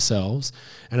well for themselves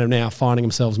and are now finding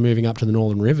themselves moving up to the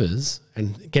Northern Rivers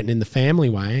and getting in the family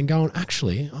way and going,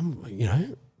 actually,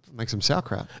 make some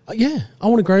sauerkraut. Yeah, I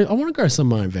want to grow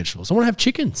some of my own vegetables. I want to have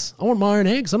chickens. I want my own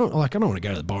eggs. I don't want to go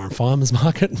to the Byron Farmers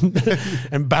Market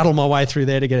and battle my way through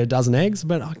there to get a dozen eggs.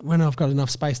 But when I've got enough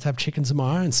space to have chickens of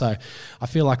my own, so I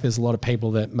feel like there's a lot of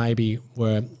people that maybe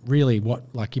were really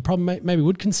you probably maybe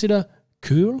would consider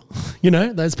cool,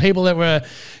 those people that were,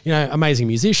 amazing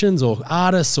musicians or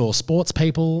artists or sports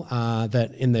people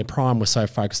that in their prime were so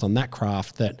focused on that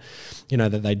craft that,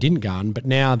 that they didn't garden, but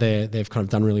now they've kind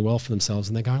of done really well for themselves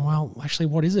and they're going, well, actually,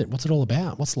 what is it? What's it all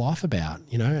about? What's life about?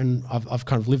 And I've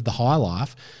kind of lived the high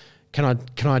life. Can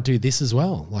I do this as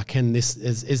well? Like,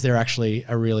 is there actually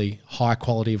a really high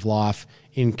quality of life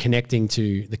in connecting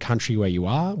to the country where you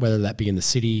are, whether that be in the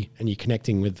city and you're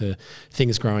connecting with the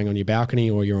things growing on your balcony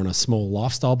or you're on a small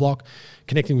lifestyle block,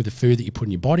 connecting with the food that you put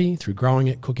in your body through growing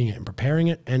it, cooking it and preparing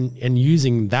it and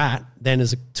using that then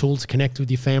as a tool to connect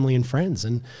with your family and friends.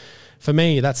 And for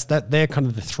me, they're kind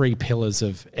of the three pillars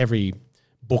of every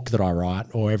book that I write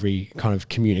or every kind of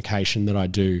communication that I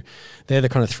do. They're the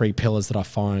kind of three pillars that I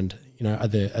find, are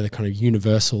the kind of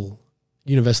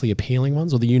universally appealing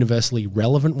ones or the universally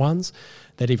relevant ones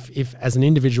that if as an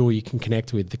individual you can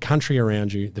connect with the country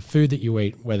around you, the food that you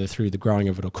eat, whether through the growing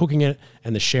of it or cooking it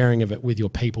and the sharing of it with your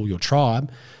people, your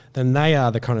tribe, then they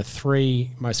are the kind of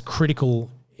three most critical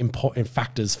important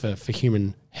factors for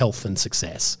human health and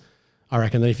success. I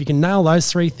reckon that if you can nail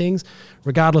those three things,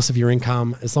 regardless of your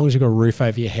income, as long as you've got a roof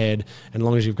over your head and as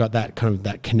long as you've got that kind of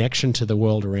that connection to the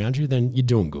world around you, then you're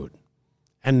doing good.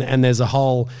 And there's a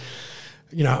whole,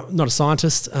 not a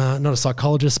scientist, not a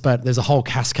psychologist, but there's a whole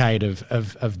cascade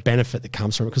of benefit that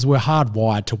comes from it because we're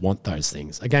hardwired to want those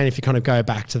things. Again, if you kind of go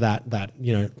back to that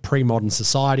pre-modern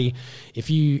society, if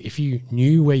you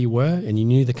knew where you were and you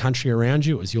knew the country around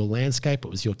you, it was your landscape, it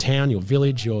was your town, your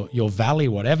village, your valley,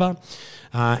 whatever,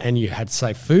 and you had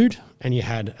safe food and you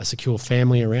had a secure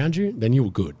family around you, then you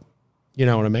were good. You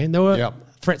know what I mean? There were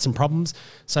threats and problems.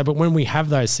 So, but when we have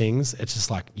those things, it's just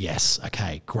like, yes,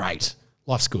 okay, great,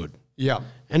 life's good. Yeah.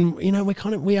 And,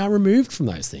 we are removed from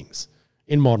those things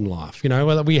in modern life,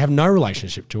 whether we have no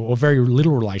relationship to it or very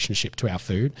little relationship to our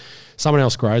food. Someone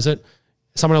else grows it.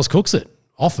 Someone else cooks it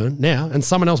often now, and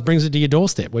someone else brings it to your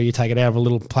doorstep where you take it out of a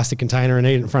little plastic container and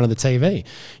eat it in front of the TV.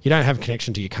 You don't have a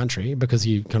connection to your country because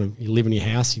you live in your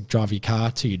house, you drive your car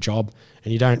to your job,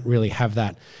 and you don't really have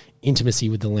that intimacy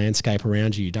with the landscape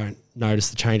around you. You don't notice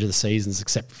the change of the seasons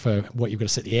except for what you've got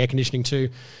to set the air conditioning to.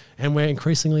 And we're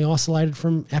increasingly isolated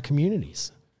from our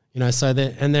communities. So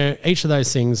each of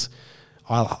those things,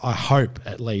 I hope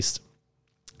at least,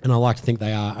 and I like to think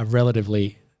they are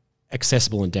relatively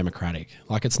accessible and democratic.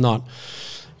 Like it's not,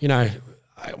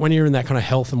 when you're in that kind of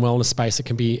health and wellness space, it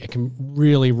can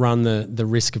really run the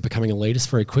risk of becoming elitist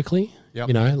very quickly. Yep.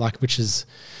 Which is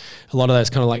a lot of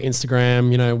those kind of like Instagram,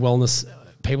 wellness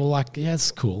people like, yeah,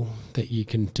 it's cool that you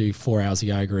can do 4 hours of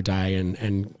yoga a day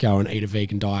and go and eat a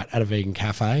vegan diet at a vegan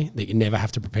cafe, that you never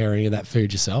have to prepare any of that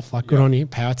food yourself. Like, good on you,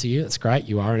 power to you. It's great.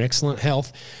 You are in excellent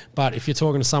health. But if you're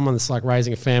talking to someone that's like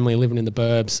raising a family, living in the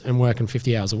burbs and working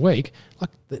 50 hours a week,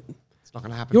 like it's not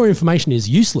going to happen. Your information is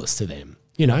useless to them.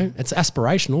 It's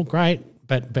aspirational, great,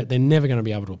 but they're never going to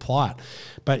be able to apply it.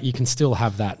 But you can still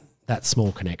have that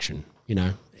small connection, you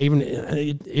know. Even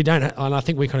you don't, and I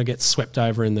think we kind of get swept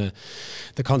over in the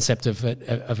concept of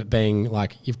it being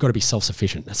like you've got to be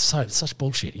self-sufficient. It's such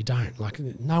bullshit. You don't. Like,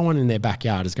 no one in their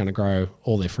backyard is going to grow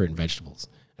all their fruit and vegetables,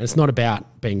 and it's not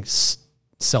about being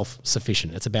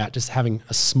self-sufficient. It's about just having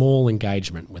a small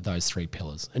engagement with those three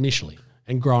pillars initially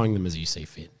and growing them as you see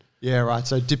fit. Yeah, right.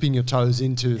 So dipping your toes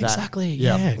into that. Exactly,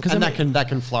 yeah. And that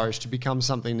can flourish to become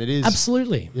something that is.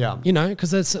 Absolutely. Yeah. You know,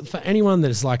 because it's for anyone that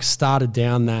has like started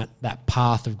down that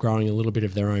path of growing a little bit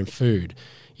of their own food,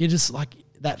 you just like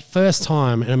that first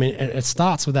time, and I mean, it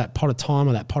starts with that pot of thyme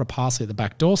or that pot of parsley at the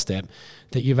back doorstep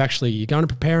that you're going to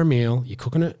prepare a meal, you're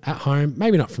cooking it at home,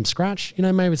 maybe not from scratch, you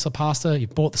know, maybe it's a pasta, you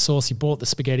bought the sauce, you bought the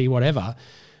spaghetti, whatever,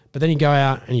 but then you go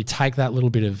out and you take that little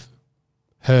bit of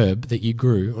herb that you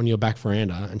grew on your back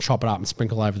veranda and chop it up and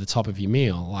sprinkle over the top of your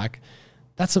meal. Like,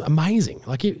 that's amazing.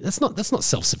 Like, that's not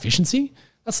self-sufficiency.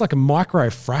 That's like a micro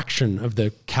fraction of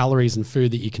the calories and food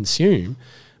that you consume.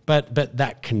 But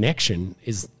that connection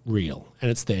is real and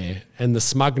it's there. And the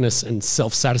smugness and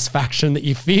self-satisfaction that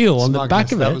you feel on the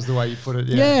back of it. That was the way you put it.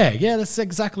 Yeah, that's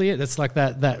exactly it. It's like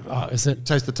is it?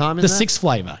 Taste the time in the that? sixth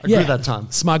flavor. I agree that time.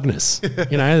 Smugness.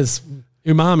 You know, there's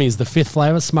umami is the fifth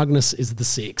flavor, smugness is the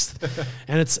sixth.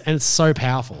 and it's so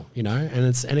powerful, you know,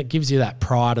 and it gives you that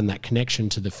pride and that connection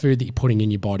to the food that you're putting in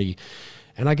your body.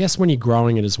 And I guess when you're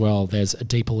growing it as well, there's a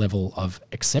deeper level of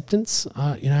acceptance.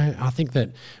 You know, I think that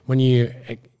when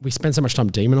we spend so much time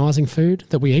demonizing food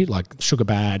that we eat, like sugar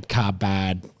bad, carb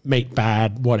bad, meat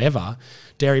bad, whatever,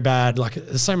 dairy bad, like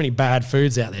there's so many bad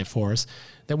foods out there for us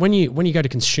that when you go to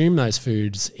consume those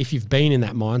foods, if you've been in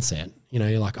that mindset, you know,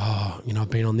 you're like, oh, you know, I've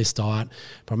been on this diet,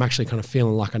 but I'm actually kind of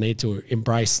feeling like I need to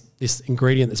embrace this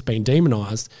ingredient that's been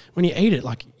demonized. When you eat it,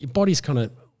 like your body's kind of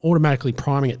automatically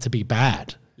priming it to be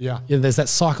bad. Yeah. You know, there's that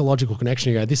psychological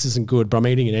connection. You go, this isn't good, but I'm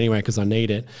eating it anyway because I need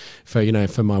it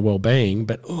for my well-being.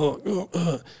 But I'm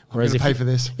going to pay for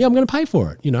this. Yeah, I'm going to pay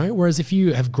for it. You know, whereas if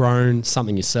you have grown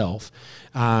something yourself,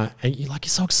 and you're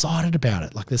so excited about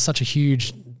it, like there's such a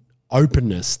huge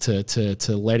openness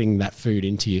to letting that food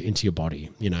into your body.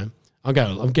 You know, I'm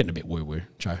getting a bit woo-woo,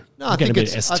 Joe. No, I'm getting a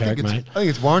bit esoteric, mate. I think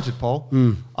it's warranted, Paul.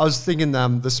 I was thinking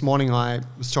this morning, I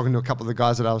was talking to a couple of the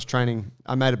guys that I was training.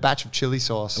 I made a batch of chili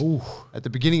sauce at the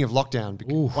beginning of lockdown.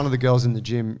 Because one of the girls in the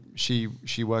gym, she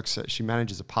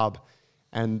manages a pub,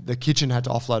 and the kitchen had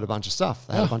to offload a bunch of stuff.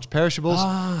 They had a bunch of perishables.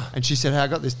 And she said, hey, I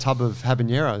got this tub of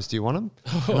habaneros. Do you want them?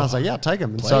 And I was like, yeah, take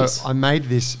them. And so I made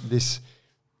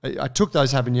I took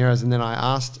those habaneros and then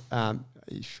I asked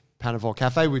Panavore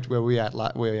Cafe, where we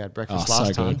had breakfast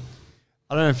last time. Good.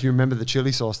 I don't know if you remember the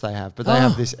chili sauce they have, but they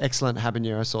have this excellent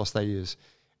habanero sauce they use.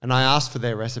 And I asked for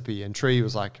their recipe, and Tree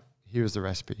was like, here's the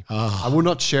recipe. I will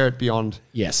not share it beyond.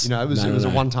 Yes. You know, it was a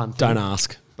one-time thing. Don't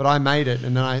ask. But I made it,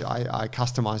 and then I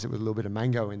customized it with a little bit of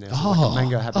mango in there. So like a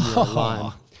mango habanero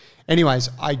lime. Anyways,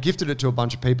 I gifted it to a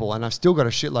bunch of people, and I've still got a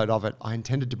shitload of it. I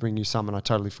intended to bring you some, and I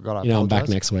totally forgot. I'm back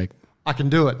next week. I can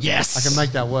do it. Yes. I can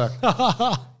make that work.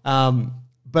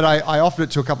 But I offered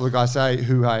it to a couple of guys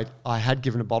who I had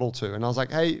given a bottle to. And I was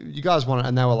like, hey, you guys want it?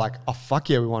 And they were like, oh, fuck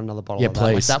yeah, we want another bottle of that.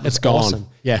 Please. Like, that was it's gone. awesome.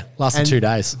 Yeah, lasted 2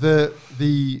 days.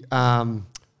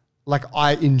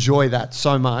 I enjoy that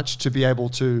so much to be able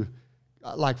to,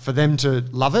 for them to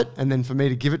love it and then for me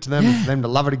to give it to them and for them to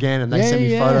love it again. And they send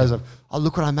me photos of, oh,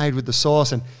 look what I made with the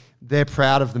sauce. And they're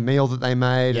proud of the meal that they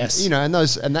made. Yes. And, you know,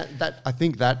 and that I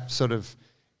think that sort of,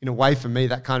 in a way for me,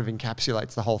 that kind of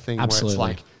encapsulates the whole thing. Absolutely.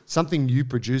 Where it's like something you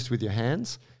produced with your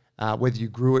hands, whether you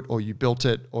grew it or you built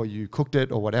it or you cooked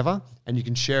it or whatever, and you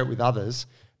can share it with others.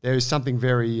 There is something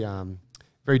very,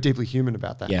 very deeply human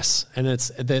about that. Yes, and it's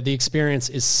the experience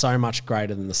is so much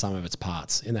greater than the sum of its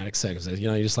parts in that experience. You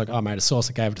know, you're just like, oh, I made a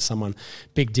sauce, I gave it to someone,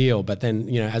 big deal. But then,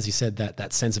 you know, as you said,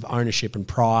 that sense of ownership and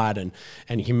pride and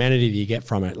humanity that you get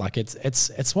from it, like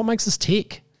it's what makes us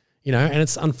tick. You know, and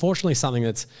it's unfortunately something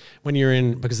that's when you're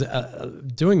in, because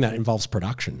doing that involves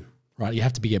production, right? You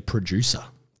have to be a producer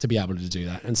to be able to do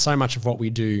that. And so much of what we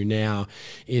do now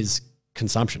is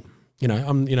consumption. You know,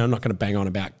 I'm not going to bang on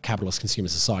about capitalist consumer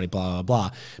society, blah, blah, blah.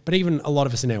 But even a lot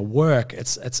of us in our work,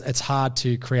 it's hard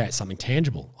to create something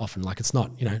tangible often. Like it's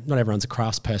not, you know, not everyone's a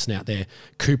craftsperson out there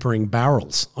coopering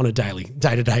barrels on a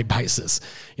day-to-day basis.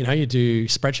 You know, you do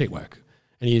spreadsheet work.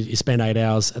 And you spend 8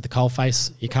 hours at the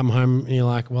coalface, you come home and you're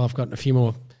like, well, I've got a few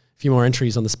more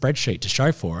entries on the spreadsheet to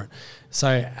show for it. So,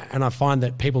 and I find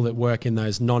that people that work in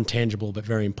those non-tangible but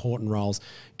very important roles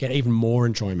get even more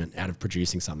enjoyment out of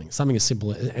producing something as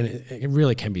simple, and it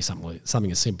really can be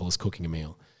something as simple as cooking a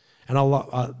meal. And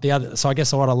so I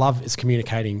guess what I love is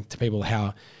communicating to people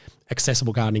how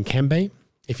accessible gardening can be.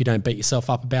 if you don't beat yourself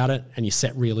up about it and you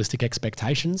set realistic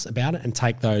expectations about it and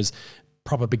take those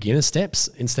proper beginner steps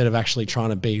instead of actually trying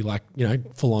to be like,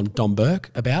 full on Don Burke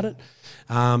about it.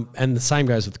 And the same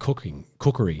goes with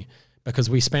cookery, because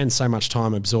we spend so much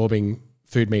time absorbing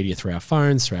food media through our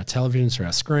phones, through our televisions, through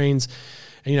our screens.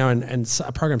 And, and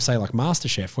a program, say like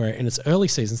MasterChef, where in its early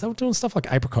seasons, they were doing stuff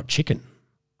like apricot chicken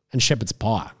and shepherd's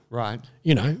pie. Right.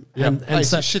 And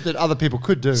so shit that other people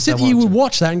could do. So you would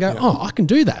watch that and go, oh, I can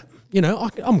do that.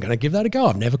 I'm going to give that a go.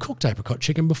 I've never cooked apricot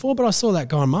chicken before, but I saw that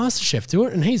guy on MasterChef do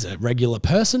it, and he's a regular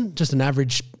person, just an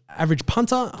average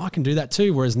punter. I can do that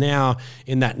too. Whereas now,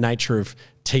 in that nature of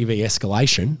TV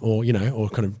escalation, or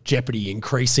kind of jeopardy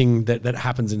increasing that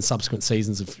happens in subsequent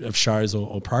seasons of shows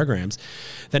or programs,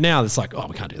 that now it's like, oh,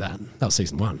 we can't do that. That was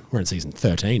season 1. We're in season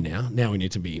 13 now. Now we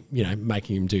need to be,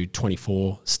 making him do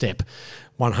 24-step,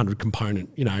 100 component,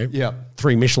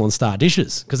 3 Michelin star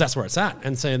dishes, because that's where it's at.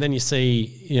 And so then you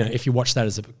see, if you watch that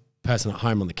as a person at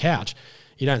home on the couch,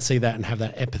 you don't see that and have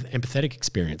that empathetic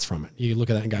experience from it. You look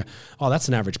at that and go, oh, that's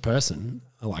an average person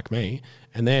like me,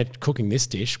 and they're cooking this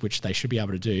dish, which they should be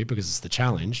able to do because it's the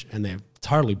challenge, and they've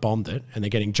totally bombed it, and they're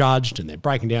getting judged, and they're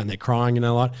breaking down, and they're crying,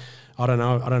 like, I don't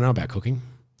know about cooking.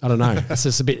 I don't know. It's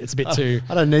just a bit too.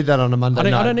 I don't need that on a Monday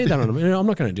night. I don't need that on a. I'm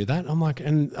not going to do that. I'm like,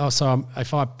 and also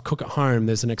if I cook at home,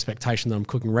 there's an expectation that I'm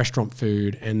cooking restaurant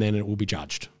food, and then it will be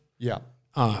judged. Yeah.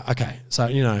 Oh, okay. So,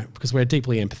 because we're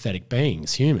deeply empathetic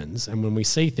beings, humans, and when we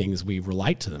see things, we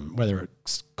relate to them, whether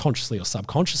it's consciously or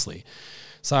subconsciously.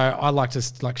 So I like to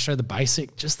show the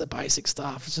basic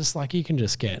stuff. It's just like you can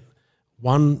just get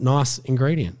one nice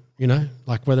ingredient,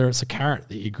 like whether it's a carrot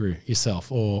that you grew yourself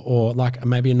or like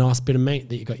maybe a nice bit of meat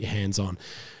that you got your hands on,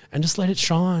 and just let it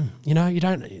shine. You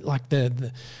don't like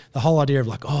the whole idea of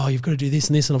like, oh, you've got to do this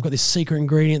and this, and I've got this secret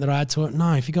ingredient that I add to it.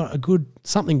 No, if you got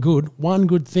something good, one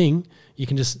good thing, you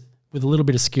can just, with a little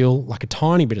bit of skill, like a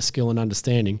tiny bit of skill and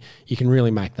understanding, you can really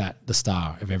make that the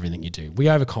star of everything you do. We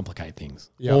overcomplicate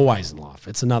things, always in life.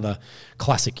 It's another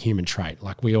classic human trait.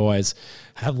 Like we always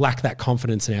lack that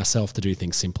confidence in ourselves to do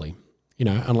things simply,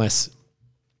 unless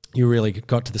you really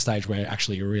got to the stage where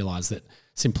actually you realize that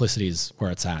simplicity is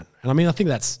where it's at. And I mean, I think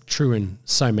that's true in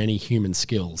so many human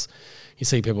skills. You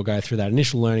see people go through that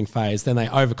initial learning phase, then they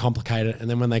overcomplicate it, and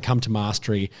then when they come to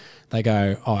mastery, they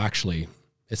go, oh, actually,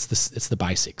 it's the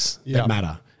basics that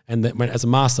matter. And that as a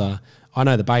master, I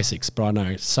know the basics, but I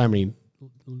know so many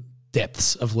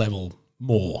depths of level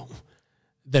more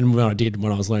than what I did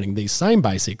when I was learning these same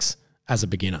basics as a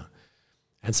beginner.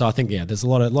 And so I think, there's a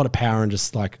lot of power in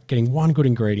just like getting one good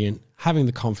ingredient, having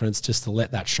the confidence just to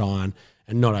let that shine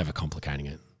and not overcomplicating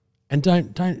it. And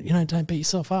don't beat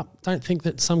yourself up. Don't think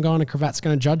that some guy in a cravat's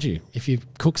going to judge you if you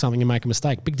cook something and make a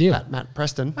mistake. Big deal. Matt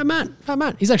Preston. Hey,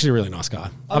 Matt. He's actually a really nice guy.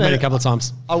 I've met him a couple of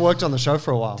times. I worked on the show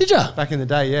for a while. Did you? Back in the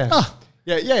day, yeah. Oh.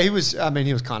 Yeah, he was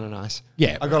kind of nice.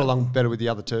 Yeah. I got along better with the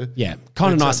other two. Yeah,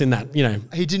 kind of nice in that,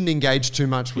 He didn't engage too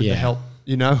much with the help,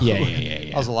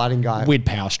 Yeah. I was a lighting guy. Weird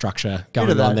power structure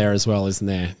going on there as well, isn't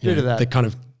there? The kind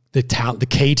of the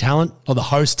key talent or the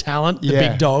host talent, the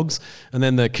big dogs, and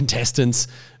then the contestants,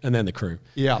 and then the crew.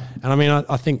 Yeah. And I mean,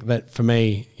 I think that for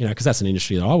me, because that's an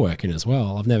industry that I work in as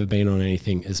well. I've never been on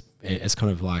anything as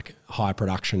kind of like high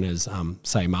production as,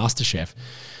 say, MasterChef.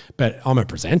 But I'm a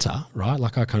presenter, right?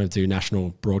 Like I kind of do national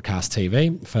broadcast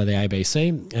TV for the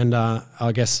ABC. And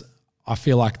I guess I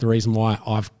feel like the reason why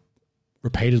I've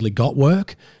repeatedly got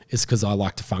work is because I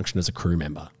like to function as a crew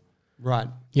member. Right.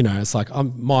 It's like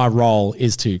my role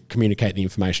is to communicate the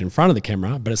information in front of the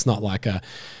camera, but it's not like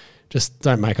just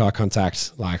don't make eye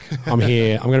contact. Like I'm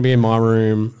here, I'm going to be in my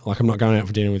room. Like I'm not going out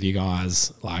for dinner with you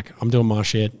guys. Like I'm doing my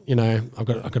shit. I've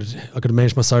got to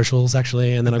manage my socials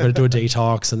actually, and then I've got to do a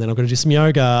detox, and then I've got to do some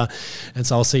yoga, and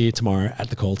so I'll see you tomorrow at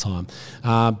the call time.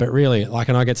 But really,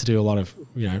 and I get to do a lot of,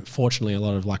 fortunately, a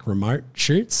lot of like remote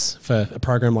shoots for a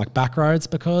program like Backroads,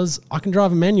 because I can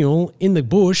drive a manual in the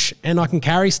bush and I can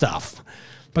carry stuff.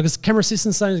 Because camera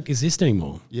assistants don't exist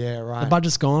anymore. Yeah, right. The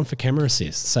budget's gone for camera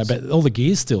assists. So, but all the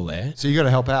gear's still there. So you got to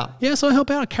help out. Yeah, so I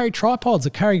help out. I carry tripods.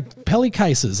 I carry pelly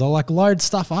cases. I load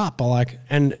stuff up.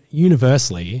 And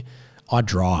universally, I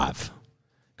drive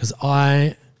because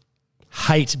I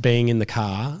hate being in the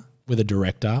car with a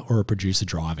director or a producer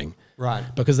driving. Right.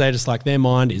 Because they're just like, their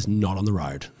mind is not on the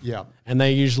road. Yeah. And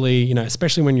they usually,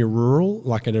 especially when you're rural,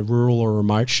 like at a rural or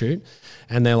remote shoot,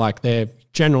 and they're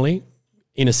generally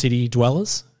inner city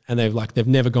dwellers, and they've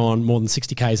never gone more than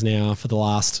 60 k's an hour for the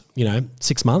last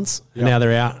 6 months, and now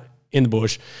they're out in the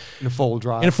bush in a full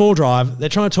drive. They're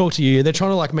trying to talk to you. They're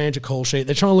trying to manage a call sheet.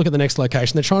 They're trying to look at the next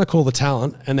location. They're trying to call the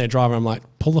talent, and they're driving. I'm like,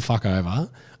 pull the fuck over.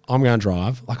 I'm going to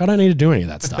drive. Like, I don't need to do any of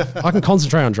that stuff. I can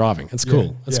concentrate on driving. It's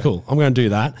cool. It's cool. I'm going to do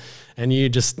that. And you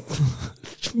just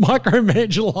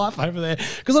micromanage your life over there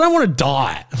because I don't want to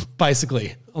die,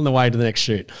 basically, on the way to the next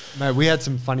shoot. Mate, we had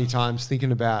some funny times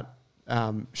thinking about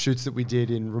shoots that we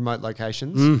did in remote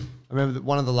locations. I remember that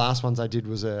one of the last ones I did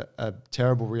was a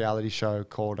terrible reality show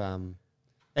called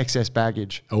Excess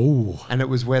Baggage. Oh. And it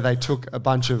was where they took a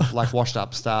bunch of like washed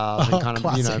up stars and kind of,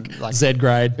 classic. you know, like Z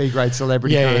grade, B grade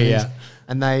celebrity Yeah, kind of yeah, things. yeah.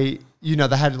 And they, you know,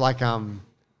 they had like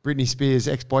Britney Spears'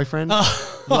 ex-boyfriend,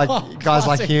 like guys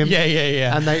like Classic. him.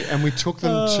 Yeah. And we took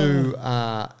them to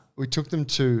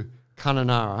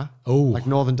Kununurra, like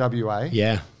northern WA.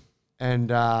 Yeah.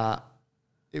 And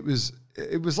it was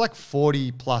like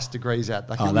 40 plus degrees out.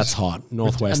 Like That's hot.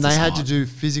 Northwest and they is had hot. to do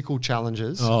physical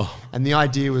challenges. Oh. And the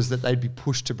idea was that they'd be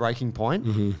pushed to breaking point.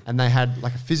 And they had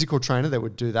like a physical trainer that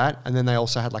would do that. And then they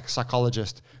also had like a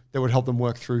psychologist that would help them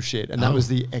work through shit. And that was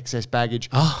the excess baggage.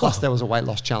 Plus there was a weight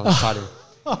loss challenge tied in.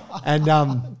 And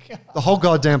the whole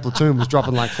goddamn platoon was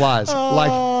dropping like flies.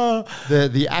 Like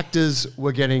the actors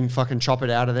were getting fucking choppered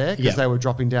out of there because they were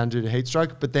dropping down due to heat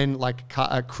stroke. But then like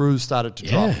crews started to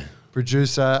drop.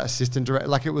 Producer, assistant director,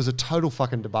 like it was a total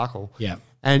fucking debacle. Yeah.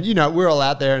 And you know, we're all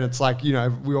out there and it's like, you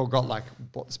know, we all got like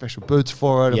bought the special boots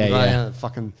for it and we got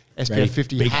fucking SPF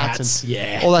 50 big hats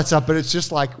and all that stuff. But it's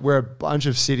just like we're a bunch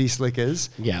of city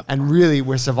slickers. Yeah. And really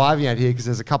we're surviving out here because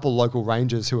there's a couple local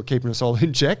rangers who are keeping us all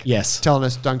in check. Yes. Telling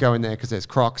us don't go in there because there's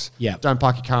crocs. Yeah. Don't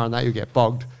park your car on that, you'll get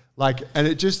bogged. Like, and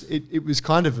it was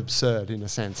kind of absurd in a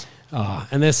sense.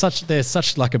 And there's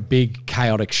such like a big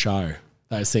chaotic show.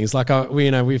 Those things like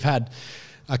we've had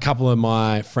a couple of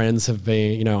my friends have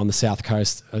been on the South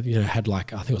Coast had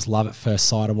like I think it was Love at First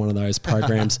Sight on one of those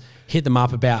programs hit them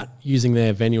up about using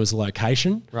their venue as a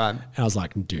location, right? And I was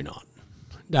like, do not,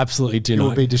 absolutely do not. It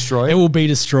will be destroyed. It will be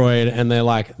destroyed. And they're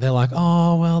like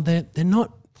oh well they're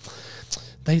not.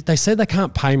 They said they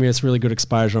can't pay me. It's really good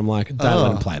exposure. I'm like, don't let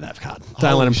them play that card.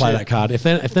 Don't let them play that card. If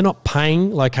they're not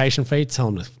paying location fee,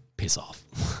 tell them to piss off.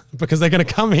 Because they're going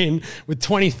to come in with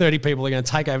 20, 30 people. They're going to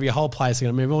take over your whole place. They're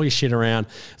going to move all your shit around.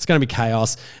 It's going to be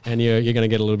chaos, and you're going to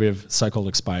get a little bit of so-called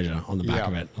exposure on the back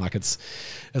of it. Like it's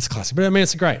classic. But I mean,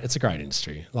 it's a great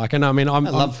industry. Like, and I mean, I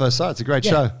love First Sight. It's a great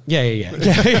show.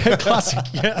 Yeah. Classic.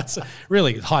 Yeah, it's a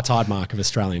really high tide mark of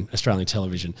Australian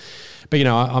television. But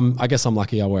I guess I'm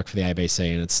lucky. I work for the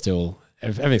ABC, and it's still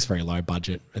everything's very low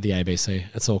budget at the ABC.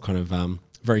 It's all kind of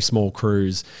very small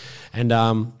crews, and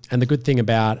the good thing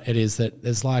about it is that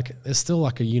there's still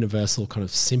like a universal kind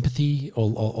of sympathy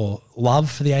or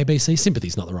love for the ABC. Sympathy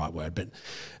is not the right word, but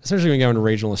especially when you go into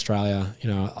regional Australia,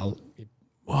 who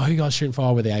you guys shooting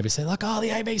for with the ABC? They're like, the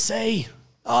ABC.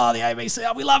 Oh, the ABC.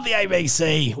 Oh, we love the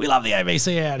ABC. We love the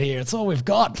ABC out here. It's all we've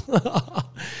got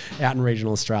out in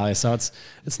regional Australia. So it's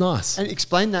nice. And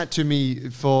explain that to me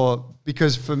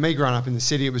because for me growing up in the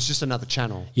city, it was just another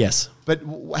channel. Yes. But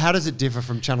how does it differ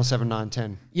from Channel 7, 9,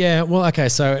 10? Yeah, well, okay,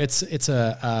 so it's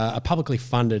a publicly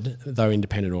funded, though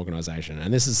independent organisation.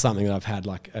 And this is something that I've had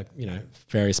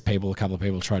a couple of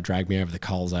people try to drag me over the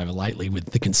coals over lately with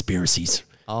the conspiracies.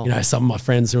 Oh. Some of my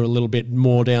friends who are a little bit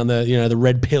more down the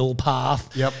red pill path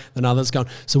than others going,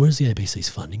 so where's the ABC's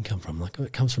funding come from? Like,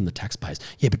 it comes from the taxpayers.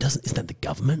 Yeah, but isn't that the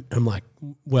government? And I'm like,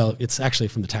 well, it's actually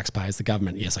from the taxpayers. The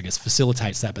government, yes, I guess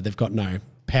facilitates that, but they've got no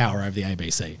power over the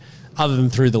ABC other than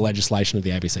through the legislation of the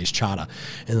ABC's charter.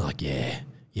 And they're like, yeah,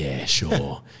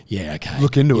 sure. Yeah, okay.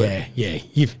 Look into it. Yeah.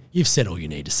 You've said all you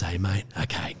need to say, mate.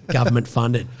 Okay. Government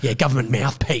funded. Yeah, government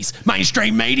mouthpiece.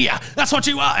 Mainstream media. That's what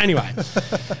you are. Anyway.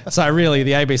 So really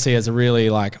the ABC has a really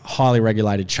highly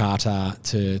regulated charter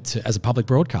to as a public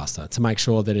broadcaster to make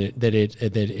sure that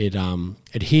it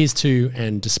adheres to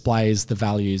and displays the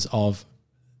values of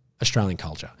Australian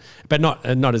culture, but not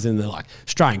as in the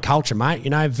Australian culture, mate.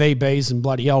 VBs and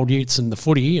bloody old Utes and the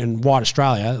footy and white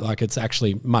Australia. It's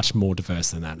actually much more diverse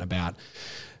than that. About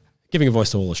giving a voice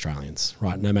to all Australians,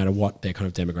 right? No matter what their kind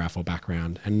of demographic or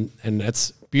background, and it's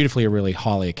beautifully a really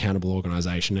highly accountable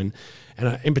organisation,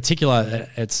 and in particular,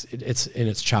 it's in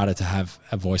its charter to have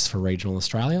a voice for regional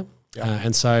Australia,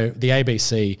 and so the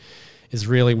ABC is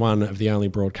really one of the only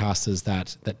broadcasters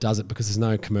that does it because there's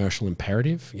no commercial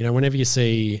imperative. Whenever you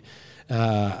see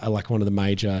one of the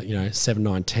major, 7,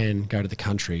 9, 10 go to the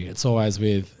country, it's always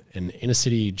with an inner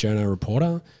city journo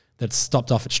reporter that's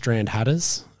stopped off at Strand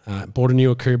Hatters, bought a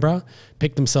new Akubra,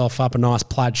 picked himself up a nice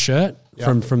plaid shirt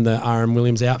from the RM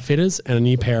Williams Outfitters and a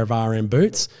new pair of RM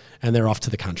boots, and they're off to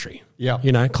the country.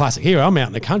 Yeah. Classic. Here, I'm out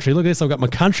in the country. Look at this. I've got my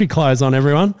country clothes on,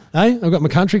 everyone. Hey, I've got my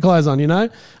country clothes on,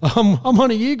 I'm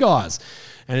one of you guys.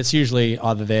 And it's usually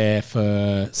either there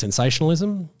for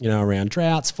sensationalism, around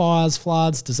droughts, fires,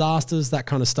 floods, disasters, that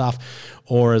kind of stuff,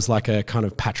 or as like a kind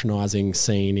of patronizing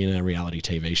scene in a reality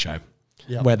TV show.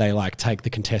 Yep. Where they like take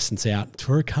the contestants out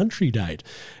for a country date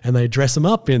and they dress them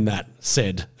up in that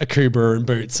said Akuba and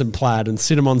boots and plaid and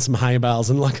sit them on some hay bales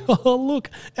and like, oh,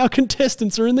 look, our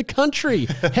contestants are in the country.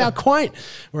 How quaint.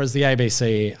 Whereas the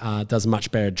ABC does a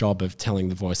much better job of telling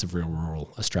the voice of real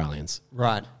rural Australians.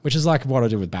 Right. Which is like what I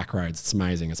do with Backroads. It's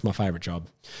amazing. It's my favourite job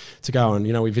to go and,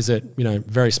 we visit,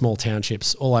 very small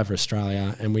townships all over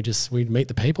Australia and we meet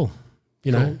the people,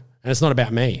 know. And it's not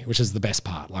about me, which is the best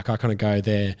part. Like I kind of go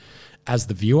there as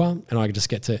the viewer and I just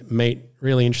get to meet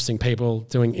really interesting people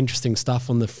doing interesting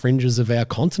stuff on the fringes of our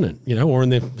continent, or in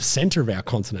the center of our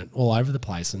continent all over the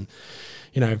place. And,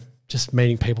 just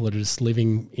meeting people that are just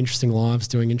living interesting lives,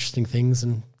 doing interesting things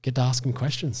and get to ask them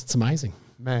questions. It's amazing.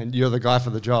 Man, you're the guy for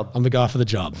the job. I'm the guy for the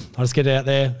job. I just get out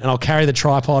there and I'll carry the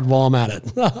tripod while I'm at it.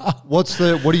 What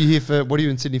are you here for? What are you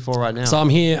in Sydney for right now? So I'm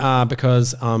here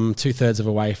because I'm 2/3 of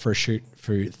a way for a shoot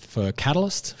for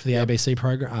Catalyst, for the ABC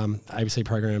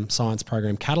program, science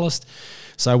program Catalyst.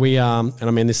 So we,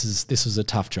 this was a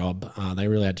tough job. They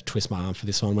really had to twist my arm for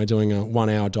this one. We're doing a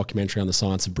 1-hour documentary on the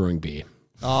science of brewing beer.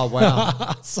 Oh, wow.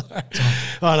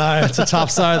 I know, it's a tough.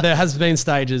 So there has been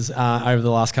stages over the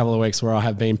last couple of weeks where I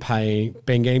have been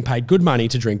getting paid good money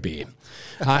to drink beer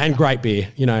and great beer,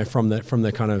 from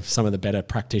the kind of some of the better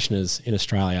practitioners in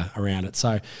Australia around it.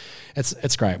 So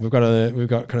it's great. We've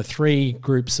got kind of 3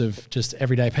 groups of just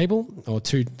everyday people, or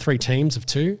 3 teams of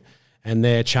 2, and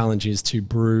their challenge is to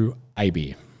brew a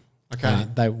beer.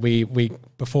 Okay. We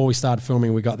before we started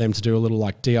filming, we got them to do a little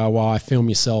like DIY film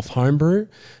yourself homebrew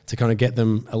to kind of get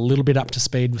them a little bit up to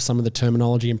speed with some of the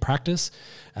terminology and practice,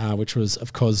 which was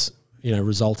of course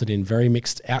resulted in very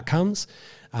mixed outcomes.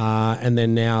 And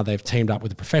then now they've teamed up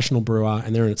with a professional brewer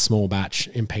and they're in a small batch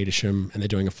in Petersham and they're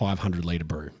doing a 500 litre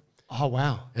brew. Oh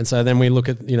wow! And so then we look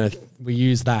at we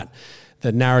use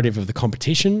the narrative of the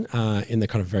competition in the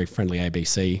kind of very friendly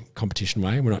ABC competition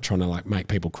way. We're not trying to like make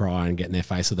people cry and get in their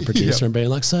face with the producer and being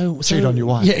like, so cheat on your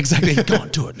wife. Yeah, exactly. Go on,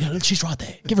 do it. She's right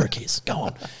there. Give her a kiss.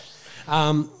 Go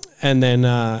on. And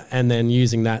then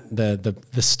using that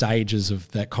the stages of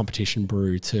that competition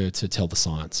brew to tell the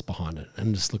science behind it,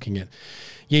 and just looking at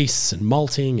yeasts and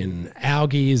malting and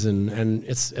algae and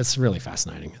it's really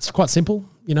fascinating. It's quite simple,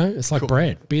 It's like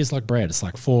bread. Beer's like bread. It's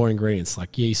like 4 ingredients,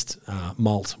 like yeast,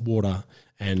 malt, water,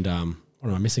 and what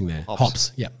am I missing there?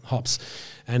 Hops. Yep, hops.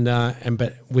 And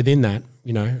but within that,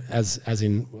 as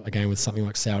in again with something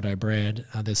like sourdough bread,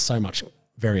 there's so much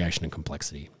variation and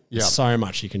complexity. There's so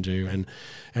much you can do,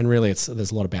 and really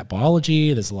there's a lot about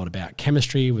biology. There's a lot about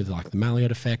chemistry with like the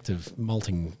Maillard effect of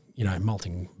malting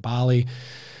barley,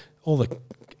 all the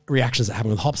reactions that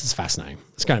happen with hops. Is fascinating.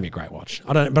 It's going to be a great watch.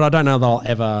 I don't know that I'll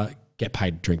ever get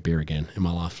paid to drink beer again in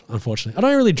my life. Unfortunately, I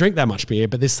don't really drink that much beer,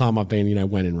 but this time I've been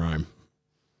when in Rome.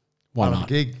 Why not?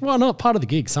 Gig. Why not? Part of the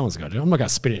gig. Someone's got to do it. I'm not going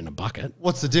to spit it in a bucket.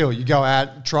 What's the deal? You go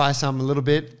out, try some a little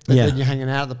bit, and then you're hanging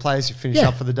out at the place, you finish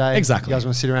up for the day. Exactly. You guys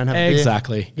want to sit around and have a beer?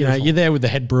 Exactly. You're there with the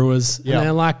head brewers, and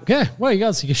they're like, well, you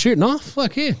guys, you're shooting off?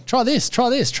 Look, here, try this. Try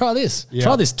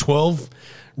this 12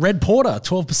 red porter,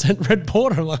 12% red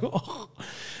porter. I'm like, oh.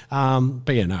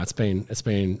 But it's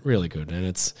been really good,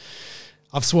 and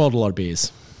I've swirled a lot of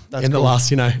beers. That's in the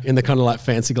last, in the kind of like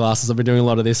fancy glasses. I've been doing a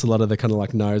lot of the kind of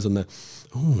like nose and the,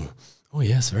 oh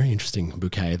yes, very interesting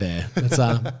bouquet there. It's,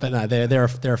 but no,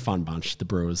 they're a fun bunch, the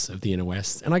brewers of the Inner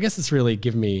West, and I guess it's really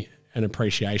given me an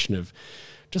appreciation of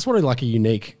just what a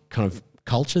unique kind of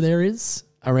culture there is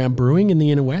around brewing in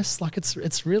the Inner West. Like it's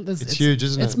real. It's huge,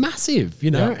 isn't it? It's massive,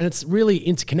 and it's really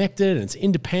interconnected and it's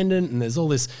independent, and there's all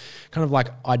this kind of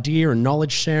like idea and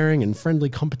knowledge sharing and friendly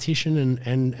competition,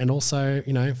 and also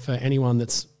for anyone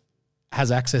that's has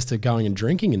access to going and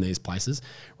drinking in these places,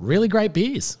 really great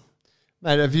beers.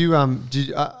 Mate, have you?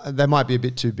 They might be a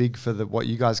bit too big for what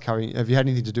you guys carry. Have you had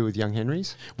anything to do with Young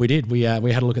Henry's? We did. We had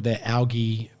a look at their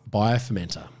algae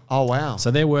biofermenter. Oh wow!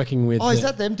 So they're working with. Oh, is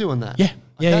that them doing that? Yeah.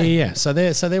 Okay. Yeah. So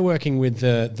they're working with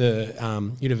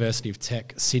the University of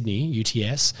Tech Sydney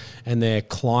UTS and their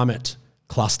climate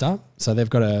cluster. So they've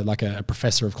got a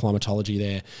professor of climatology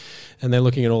there, and they're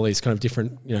looking at all these kind of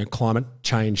different climate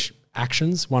change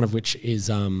actions. One of which is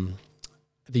the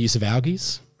use of algae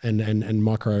and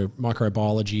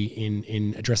microbiology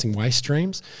in addressing waste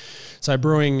streams. So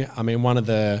brewing, one of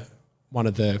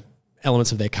the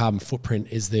elements of their carbon footprint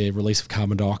is the release of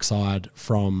carbon dioxide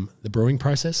from the brewing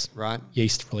process. Right.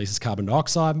 Yeast releases carbon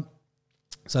dioxide.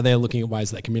 So they're looking at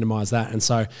ways they can minimize that. And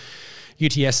so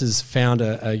UTS has found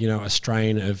a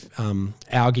strain of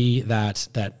algae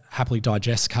that happily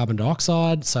digests carbon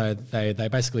dioxide. So they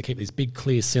basically keep these big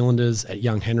clear cylinders at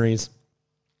Young Henry's.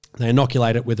 They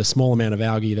inoculate it with a small amount of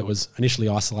algae that was initially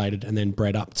isolated and then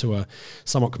bred up to a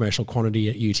somewhat commercial quantity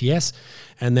at UTS.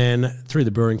 And then through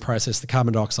the brewing process, the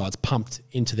carbon dioxide's pumped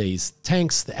into these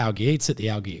tanks. The algae eats it, the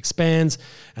algae expands,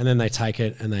 and then they take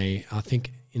it and I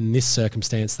think in this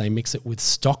circumstance, they mix it with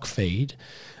stock feed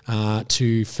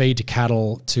to feed to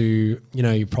cattle to,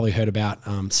 you've probably heard about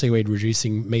seaweed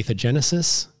reducing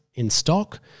methagenesis in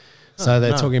stock. So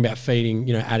they're talking about feeding,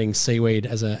 adding seaweed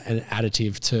as an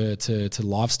additive to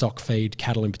livestock feed,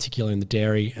 cattle in particular in the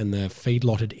dairy and the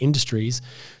feedlotted industries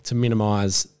to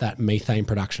minimise that methane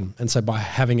production. And so by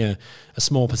having a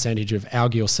small percentage of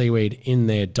algae or seaweed in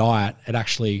their diet, it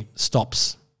actually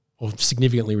stops or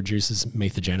significantly reduces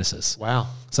methagenesis. Wow.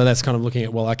 So that's kind of looking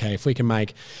at, well, okay, if we can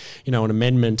make, an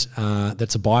amendment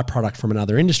that's a byproduct from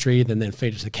another industry, then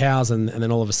feed it to the cows and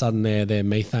then all of a sudden their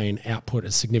methane output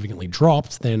has significantly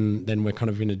dropped, then we're kind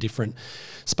of in a different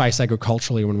space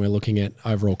agriculturally when we're looking at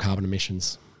overall carbon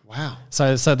emissions. Wow.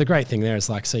 So the great thing there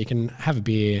is so you can have a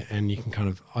beer and you can kind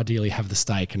of ideally have the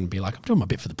steak and be like, I'm doing my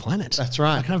bit for the planet. That's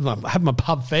right. I can have my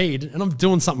pub feed and I'm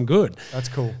doing something good. That's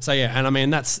cool. So yeah, and I mean,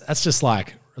 that's just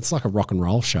it's like a rock and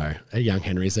roll show at Young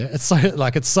Henry's there. It's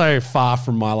so far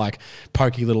from my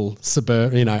pokey little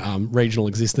regional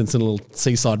existence in a little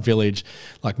seaside village,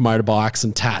 like motorbikes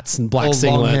and tats and black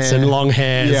singlets and long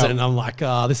hairs. Yeah. And I'm like,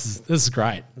 oh, this is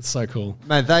great. It's so cool.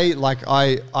 Man,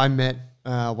 I met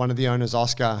one of the owners,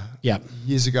 Oscar,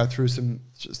 years ago through some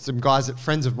guys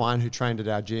friends of mine who trained at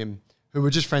our gym who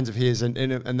were just friends of his. And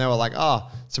they were like,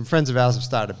 some friends of ours have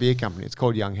started a beer company. It's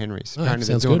called Young Henry's. Apparently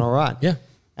they're doing all right. Yeah.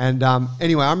 And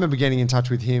anyway, I remember getting in touch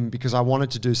with him because I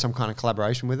wanted to do some kind of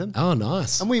collaboration with him. Oh,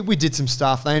 nice. And we did some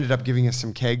stuff. They ended up giving us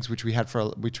some kegs, which we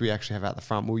actually have out the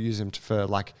front. We'll use them for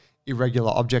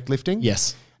irregular object lifting.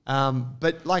 Yes.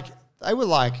 But they were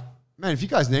like, man, if you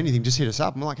guys need anything, just hit us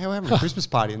up. And we're like, hey, we're having a Christmas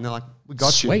party. And they're like, we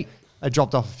got Sweet. you. They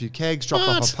dropped off a few kegs, dropped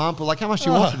off a pump. We're like, how much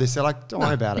do you want for this? They're like, don't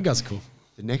worry about it. You guys are cool.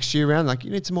 The next year around, you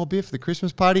need some more beer for the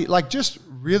Christmas party. Just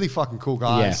really fucking cool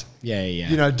guys.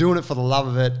 Yeah. Doing it for the love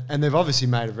of it. And they've obviously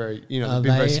made a very, they've been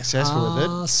very successful with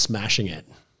it. Smashing it.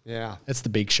 Yeah. It's the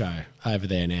big show over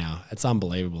there now. It's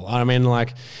unbelievable. I mean,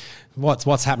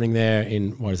 what's happening there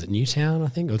in, what is it, Newtown, I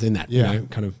think? Or in that,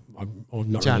 kind of, or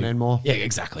not Town really. Enmore. Yeah,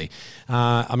 exactly.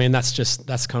 I mean,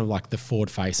 that's kind of the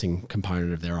forward-facing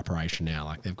component of their operation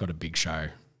now. They've got a big show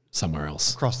somewhere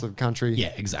else across the country.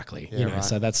 Yeah, exactly. Yeah, right.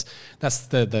 So that's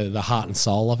the heart and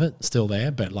soul of it still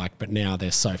there, but now they're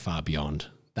so far beyond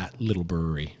that little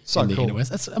brewery in the inner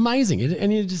west. That's amazing.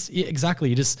 And you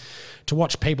just to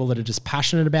watch people that are just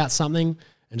passionate about something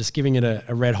and just giving it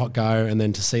a red hot go, and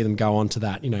then to see them go on to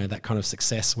that, that kind of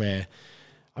success where,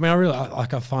 I mean, I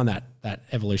find that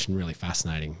evolution really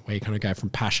fascinating, where you kind of go from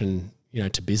passion,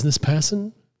 to business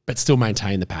person, but still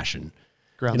maintain the passion.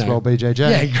 Groundswell BJJ.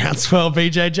 Yeah, Groundswell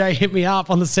BJJ. Hit me up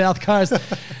on the South Coast.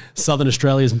 Southern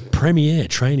Australia's premier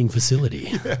training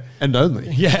facility. Yeah, and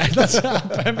only. Yeah, that's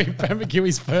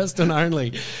Pemberkiwi's first and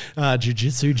only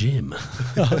jiu-jitsu gym.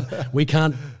 We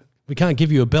can't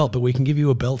give you a belt, but we can give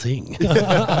you a belting.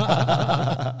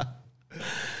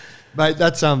 Mate,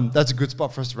 that's a good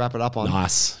spot for us to wrap it up on.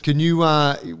 Nice.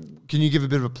 Can you give a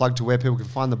bit of a plug to where people can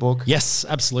find the book? Yes,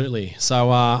 absolutely. So,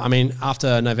 I mean,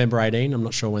 after November 18, I'm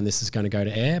not sure when this is going to go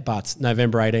to air, but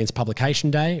November 18 is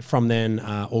publication day. From then,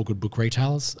 all good book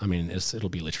retailers. I mean, it'll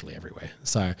be literally everywhere.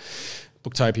 So,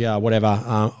 Booktopia, whatever.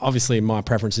 Obviously, my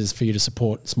preference is for you to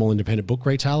support small independent book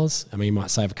retailers. I mean, you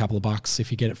might save a couple of bucks if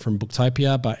you get it from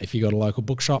Booktopia, but if you got a local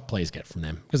bookshop, please get it from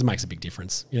them because it makes a big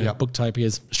difference. Booktopia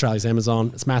is Australia's Amazon.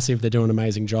 It's massive. They're doing an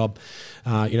amazing job,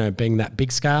 being that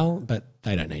big scale, but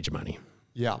they don't need your money.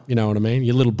 Yeah. You know what I mean?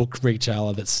 Your little book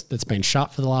retailer that's been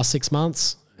shut for the last 6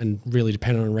 months and really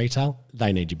dependent on retail,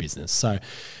 they need your business. So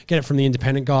get it from the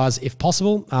independent guys if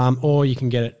possible, or you can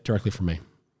get it directly from me.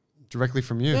 Directly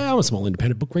from you? Yeah, I'm a small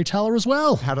independent book retailer as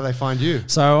well. How do they find you?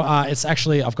 So it's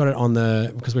actually, I've got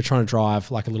it because we're trying to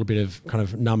drive a little bit of kind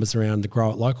of numbers around the Grow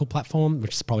It Local platform,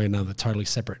 which is probably another totally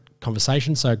separate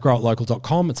conversation. So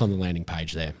growitlocal.com, it's on the landing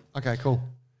page there. Okay, cool.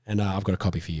 And I've got a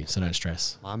copy for you, so don't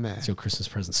stress. My man. It's your Christmas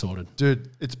present sorted. Dude,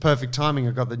 it's perfect timing.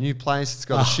 I've got the new place. It's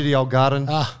got a shitty old garden.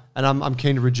 And I'm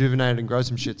keen to rejuvenate it and grow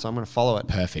some shit, so I'm going to follow it.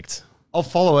 Perfect. I'll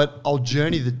follow it. I'll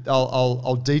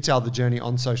detail the journey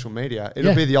on social media.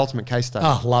 It'll be the ultimate case study.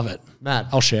 Oh, love it. Mad.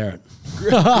 I'll share it.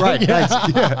 Great.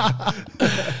 Thanks. Yeah.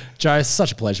 Joe, it's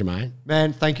such a pleasure, mate.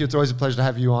 Man, thank you. It's always a pleasure to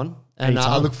have you on. And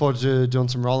I look forward to doing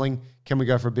some rolling. Can we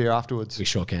go for a beer afterwards? We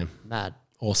sure can. Mad.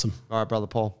 Awesome. All right, brother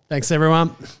Paul. Thanks,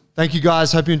 everyone. Thank you,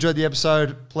 guys. Hope you enjoyed the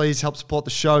episode. Please help support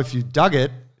the show. If you dug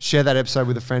it, share that episode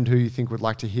with a friend who you think would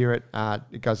like to hear it.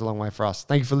 It goes a long way for us.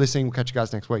 Thank you for listening. We'll catch you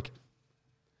guys next week.